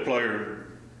fiddle player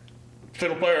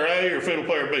A or fiddle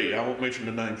player B?" I won't mention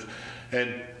the names.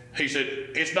 And he said,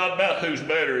 "It's not about who's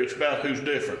better; it's about who's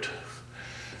different."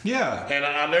 Yeah. And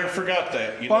I never forgot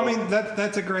that. Well, I mean,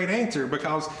 that's a great answer,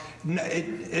 because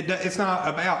it's not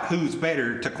about who's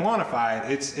better to quantify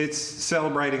it. It's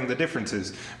celebrating the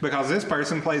differences, because this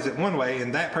person plays it one way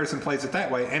and that person plays it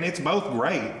that way, and it's both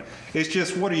great. It's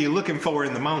just, what are you looking for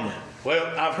in the moment? Well,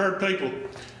 I've heard people,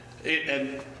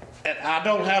 and I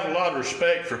don't have a lot of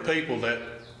respect for people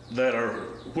that are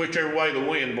whichever way the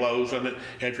wind blows. And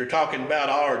if you're talking about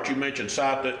art, you mentioned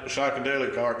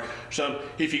psychedelic art. So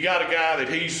if you got a guy that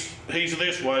he's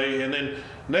this way, and then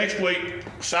next week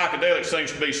psychedelic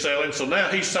seems to be selling, so now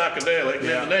he's psychedelic. And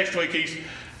then the next week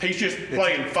he's just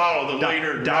playing follow the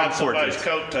leader and ride somebody's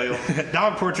coattail.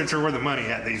 Dog portraits are where the money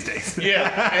at these days.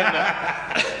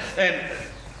 Yeah, and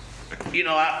you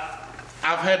know,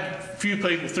 I've had a few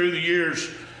people through the years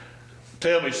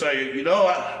tell me, say, you know,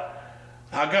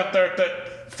 I got there at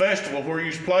that festival where he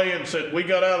was playing, and said, we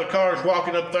got out of the cars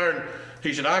walking up there, and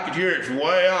he said, I could hear it from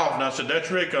way off. And I said, that's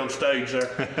Rick on stage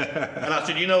there. And I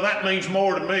said, you know, that means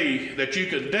more to me that you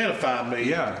could identify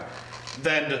me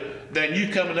than you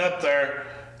coming up there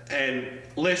and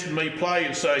listen to me play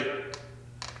and say,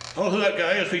 oh, who that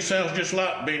guy is, he sounds just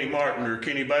like Benny Martin or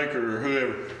Kenny Baker or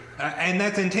whoever. And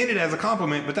that's intended as a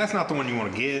compliment, but that's not the one you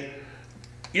want to get.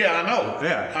 Yeah, I know.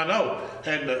 Yeah. I know.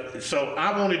 And so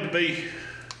I wanted to be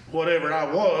whatever I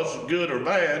was, good or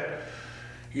bad,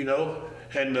 you know.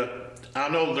 And I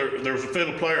know there was a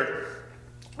fiddle player,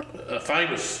 a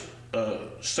famous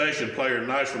session player in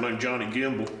Nashville named Johnny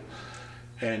Gimbel.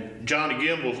 And Johnny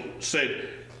Gimbel said,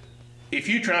 if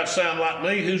you try to sound like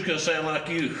me, who's going to sound like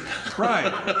you? Right.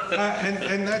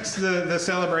 And that's the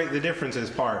celebrate the differences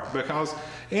part, because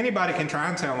anybody can try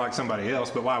and sound like somebody else,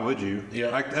 but why would you? Yeah.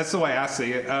 Like, that's the way I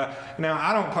see it. Now,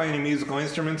 I don't play any musical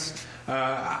instruments.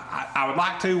 I would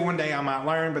like to. One day I might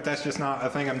learn, but that's just not a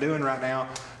thing I'm doing right now.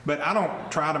 But I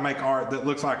don't try to make art that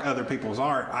looks like other people's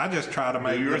art. I just try to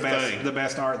make the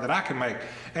best art that I can make.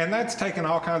 And that's taken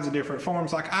all kinds of different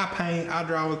forms. Like, I paint, I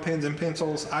draw with pens and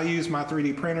pencils, I use my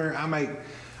 3D printer, I make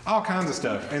all kinds of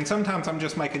stuff. And sometimes I'm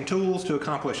just making tools to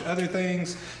accomplish other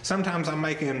things. Sometimes I'm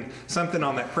making something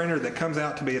on that printer that comes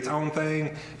out to be its own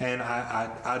thing. And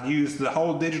I use the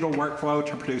whole digital workflow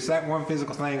to produce that one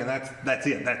physical thing, and that's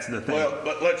it. That's the thing. Well,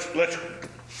 but let's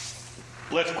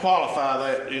qualify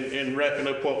that in wrapping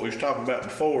up what we was talking about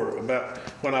before, about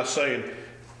when I was saying,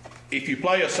 if you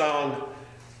play a song,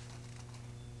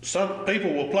 some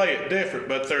people will play it different,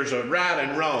 but there's a right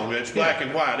and wrong. It's black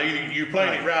and white. Either you're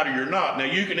playing it right or you're not. Now,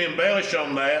 you can embellish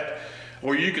on that,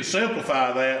 or you can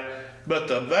simplify that, but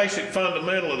the basic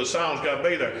fundamental of the song's got to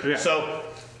be there. Yeah. So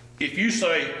if you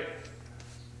say,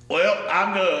 well,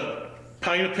 I'm going to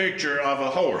paint a picture of a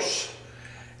horse,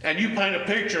 and you paint a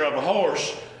picture of a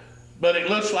horse, but it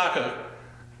looks like a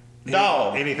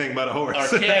dog. Anything but a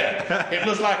horse. Or a cat. It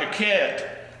looks like a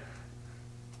cat.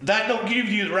 That don't give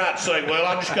you the right to say, well,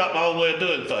 I just got my own way of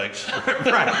doing things.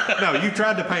 Right. No, you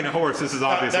tried to paint a horse. This is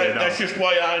obviously a dog. That's just the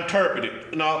way I interpret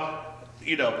it. No,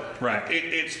 you know. Right.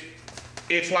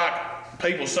 It's like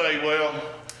people say, well,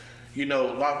 you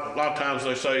know, a lot of times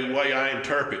they say the way I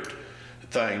interpret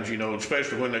things, you know,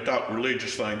 especially when they talk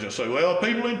religious things, they say, well,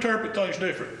 people interpret things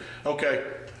different. Okay.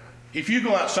 If you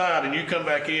go outside and you come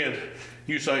back in,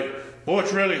 you say, boy,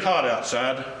 it's really hot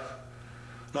outside. And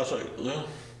I say, well,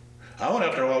 I went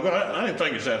out there a while ago. I didn't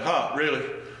think it's that hot, really.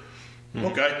 Mm-hmm.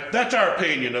 Okay, that's our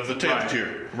opinion of the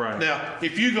temperature. Right. Now,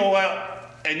 if you go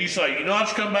out and you say, you know, I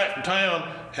just come back from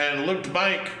town and look at the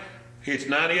bank, it's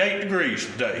 98 degrees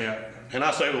today. Yeah. And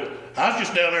I say, well, I was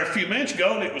just down there a few minutes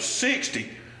ago and it was 60.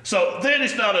 So then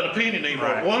it's not an opinion anymore.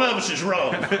 Right. One of us is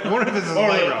wrong. One of us is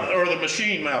wrong. Or the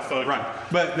machine malfunction. Right.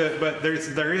 But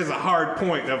there is a hard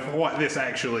point of what this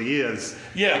actually is.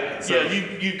 Yeah.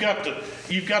 You've got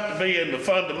to be in the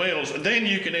fundamentals, and then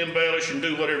you can embellish and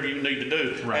do whatever you need to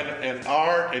do. Right. And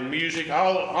art and music,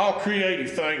 all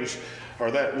creative things are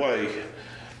that way.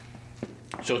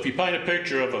 So if you paint a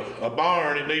picture of a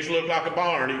barn, it needs to look like a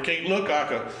barn. It can't look like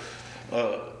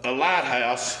a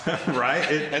lighthouse, right?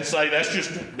 And say that's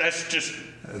just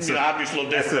obviously a little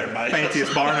different. That's the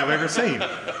fanciest barn I've ever seen.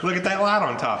 Look at that light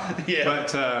on top. Yeah.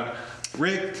 But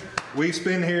Rick, we've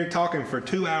been here talking for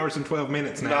 2 hours and 12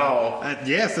 minutes now. No.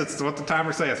 Yes, that's what the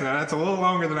timer says. Now that's a little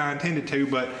longer than I intended to,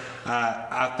 but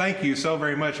I thank you so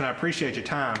very much, and I appreciate your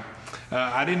time.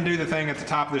 I didn't do the thing at the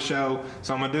top of the show,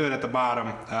 so I'm going to do it at the bottom.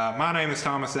 My name is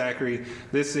Thomas Zachary.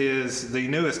 This is the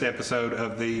newest episode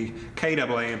of the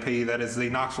KAAMP, that is the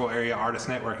Knoxville Area Artist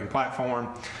Networking Platform.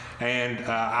 And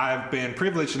I've been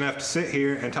privileged enough to sit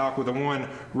here and talk with the one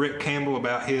Rick Campbell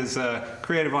about his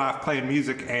creative life, playing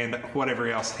music, and whatever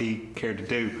else he cared to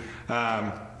do.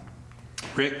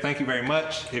 Rick, thank you very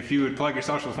much. If you would plug your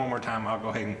socials one more time, I'll go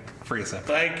ahead and free us up.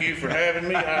 Thank you for having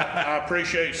me. I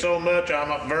appreciate it so much.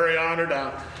 I'm very honored.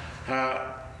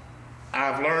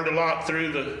 I've learned a lot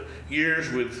through the years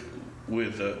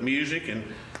with music,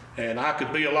 and I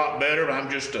could be a lot better, but I'm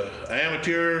just an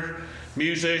amateur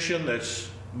musician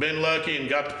that's been lucky and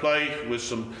got to play with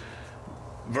some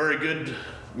very good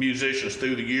musicians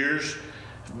through the years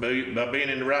by being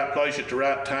in the right place at the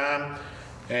right time.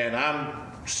 And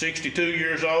I'm 62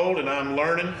 years old, and I'm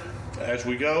learning as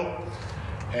we go,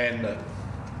 and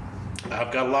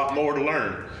I've got a lot more to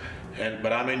learn,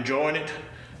 but I'm enjoying it.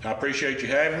 I appreciate you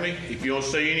having me. If you want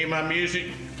to see any of my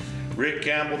music, Rick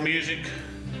Campbell Music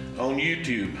on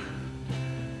YouTube,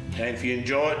 and if you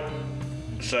enjoy it,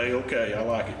 say okay, I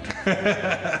like it.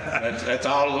 That's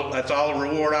all the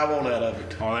reward I want out of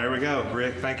it. Well, there we go.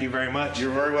 Rick, thank you very much.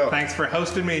 You're very welcome. Thanks for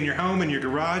hosting me in your home, in your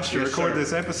garage, to record sir.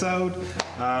 this episode.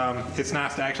 It's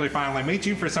nice to actually finally meet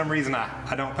you. For some reason,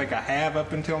 I don't think I have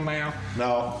up until now.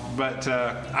 No. But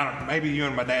I don't. Maybe you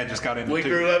and my dad just got into it. We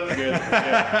grew up together.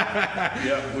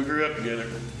 Yeah, we grew up together.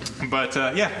 But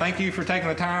yeah, thank you for taking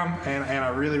the time, and I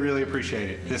really, really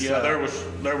appreciate it. There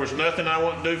was nothing I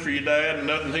wouldn't do for your dad, and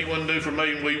nothing he wouldn't do for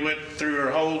me. We went through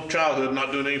our whole childhood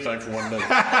not doing anything for one another.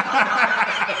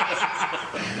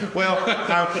 Well,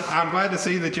 I'm glad to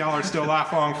see that y'all are still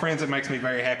lifelong friends. It makes me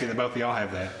very happy that both of y'all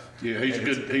have that. Yeah, he's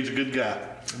a good guy.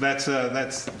 That's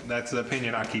the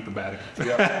opinion I keep about it.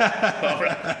 Yeah. All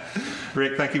right.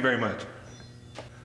 Rick, thank you very much.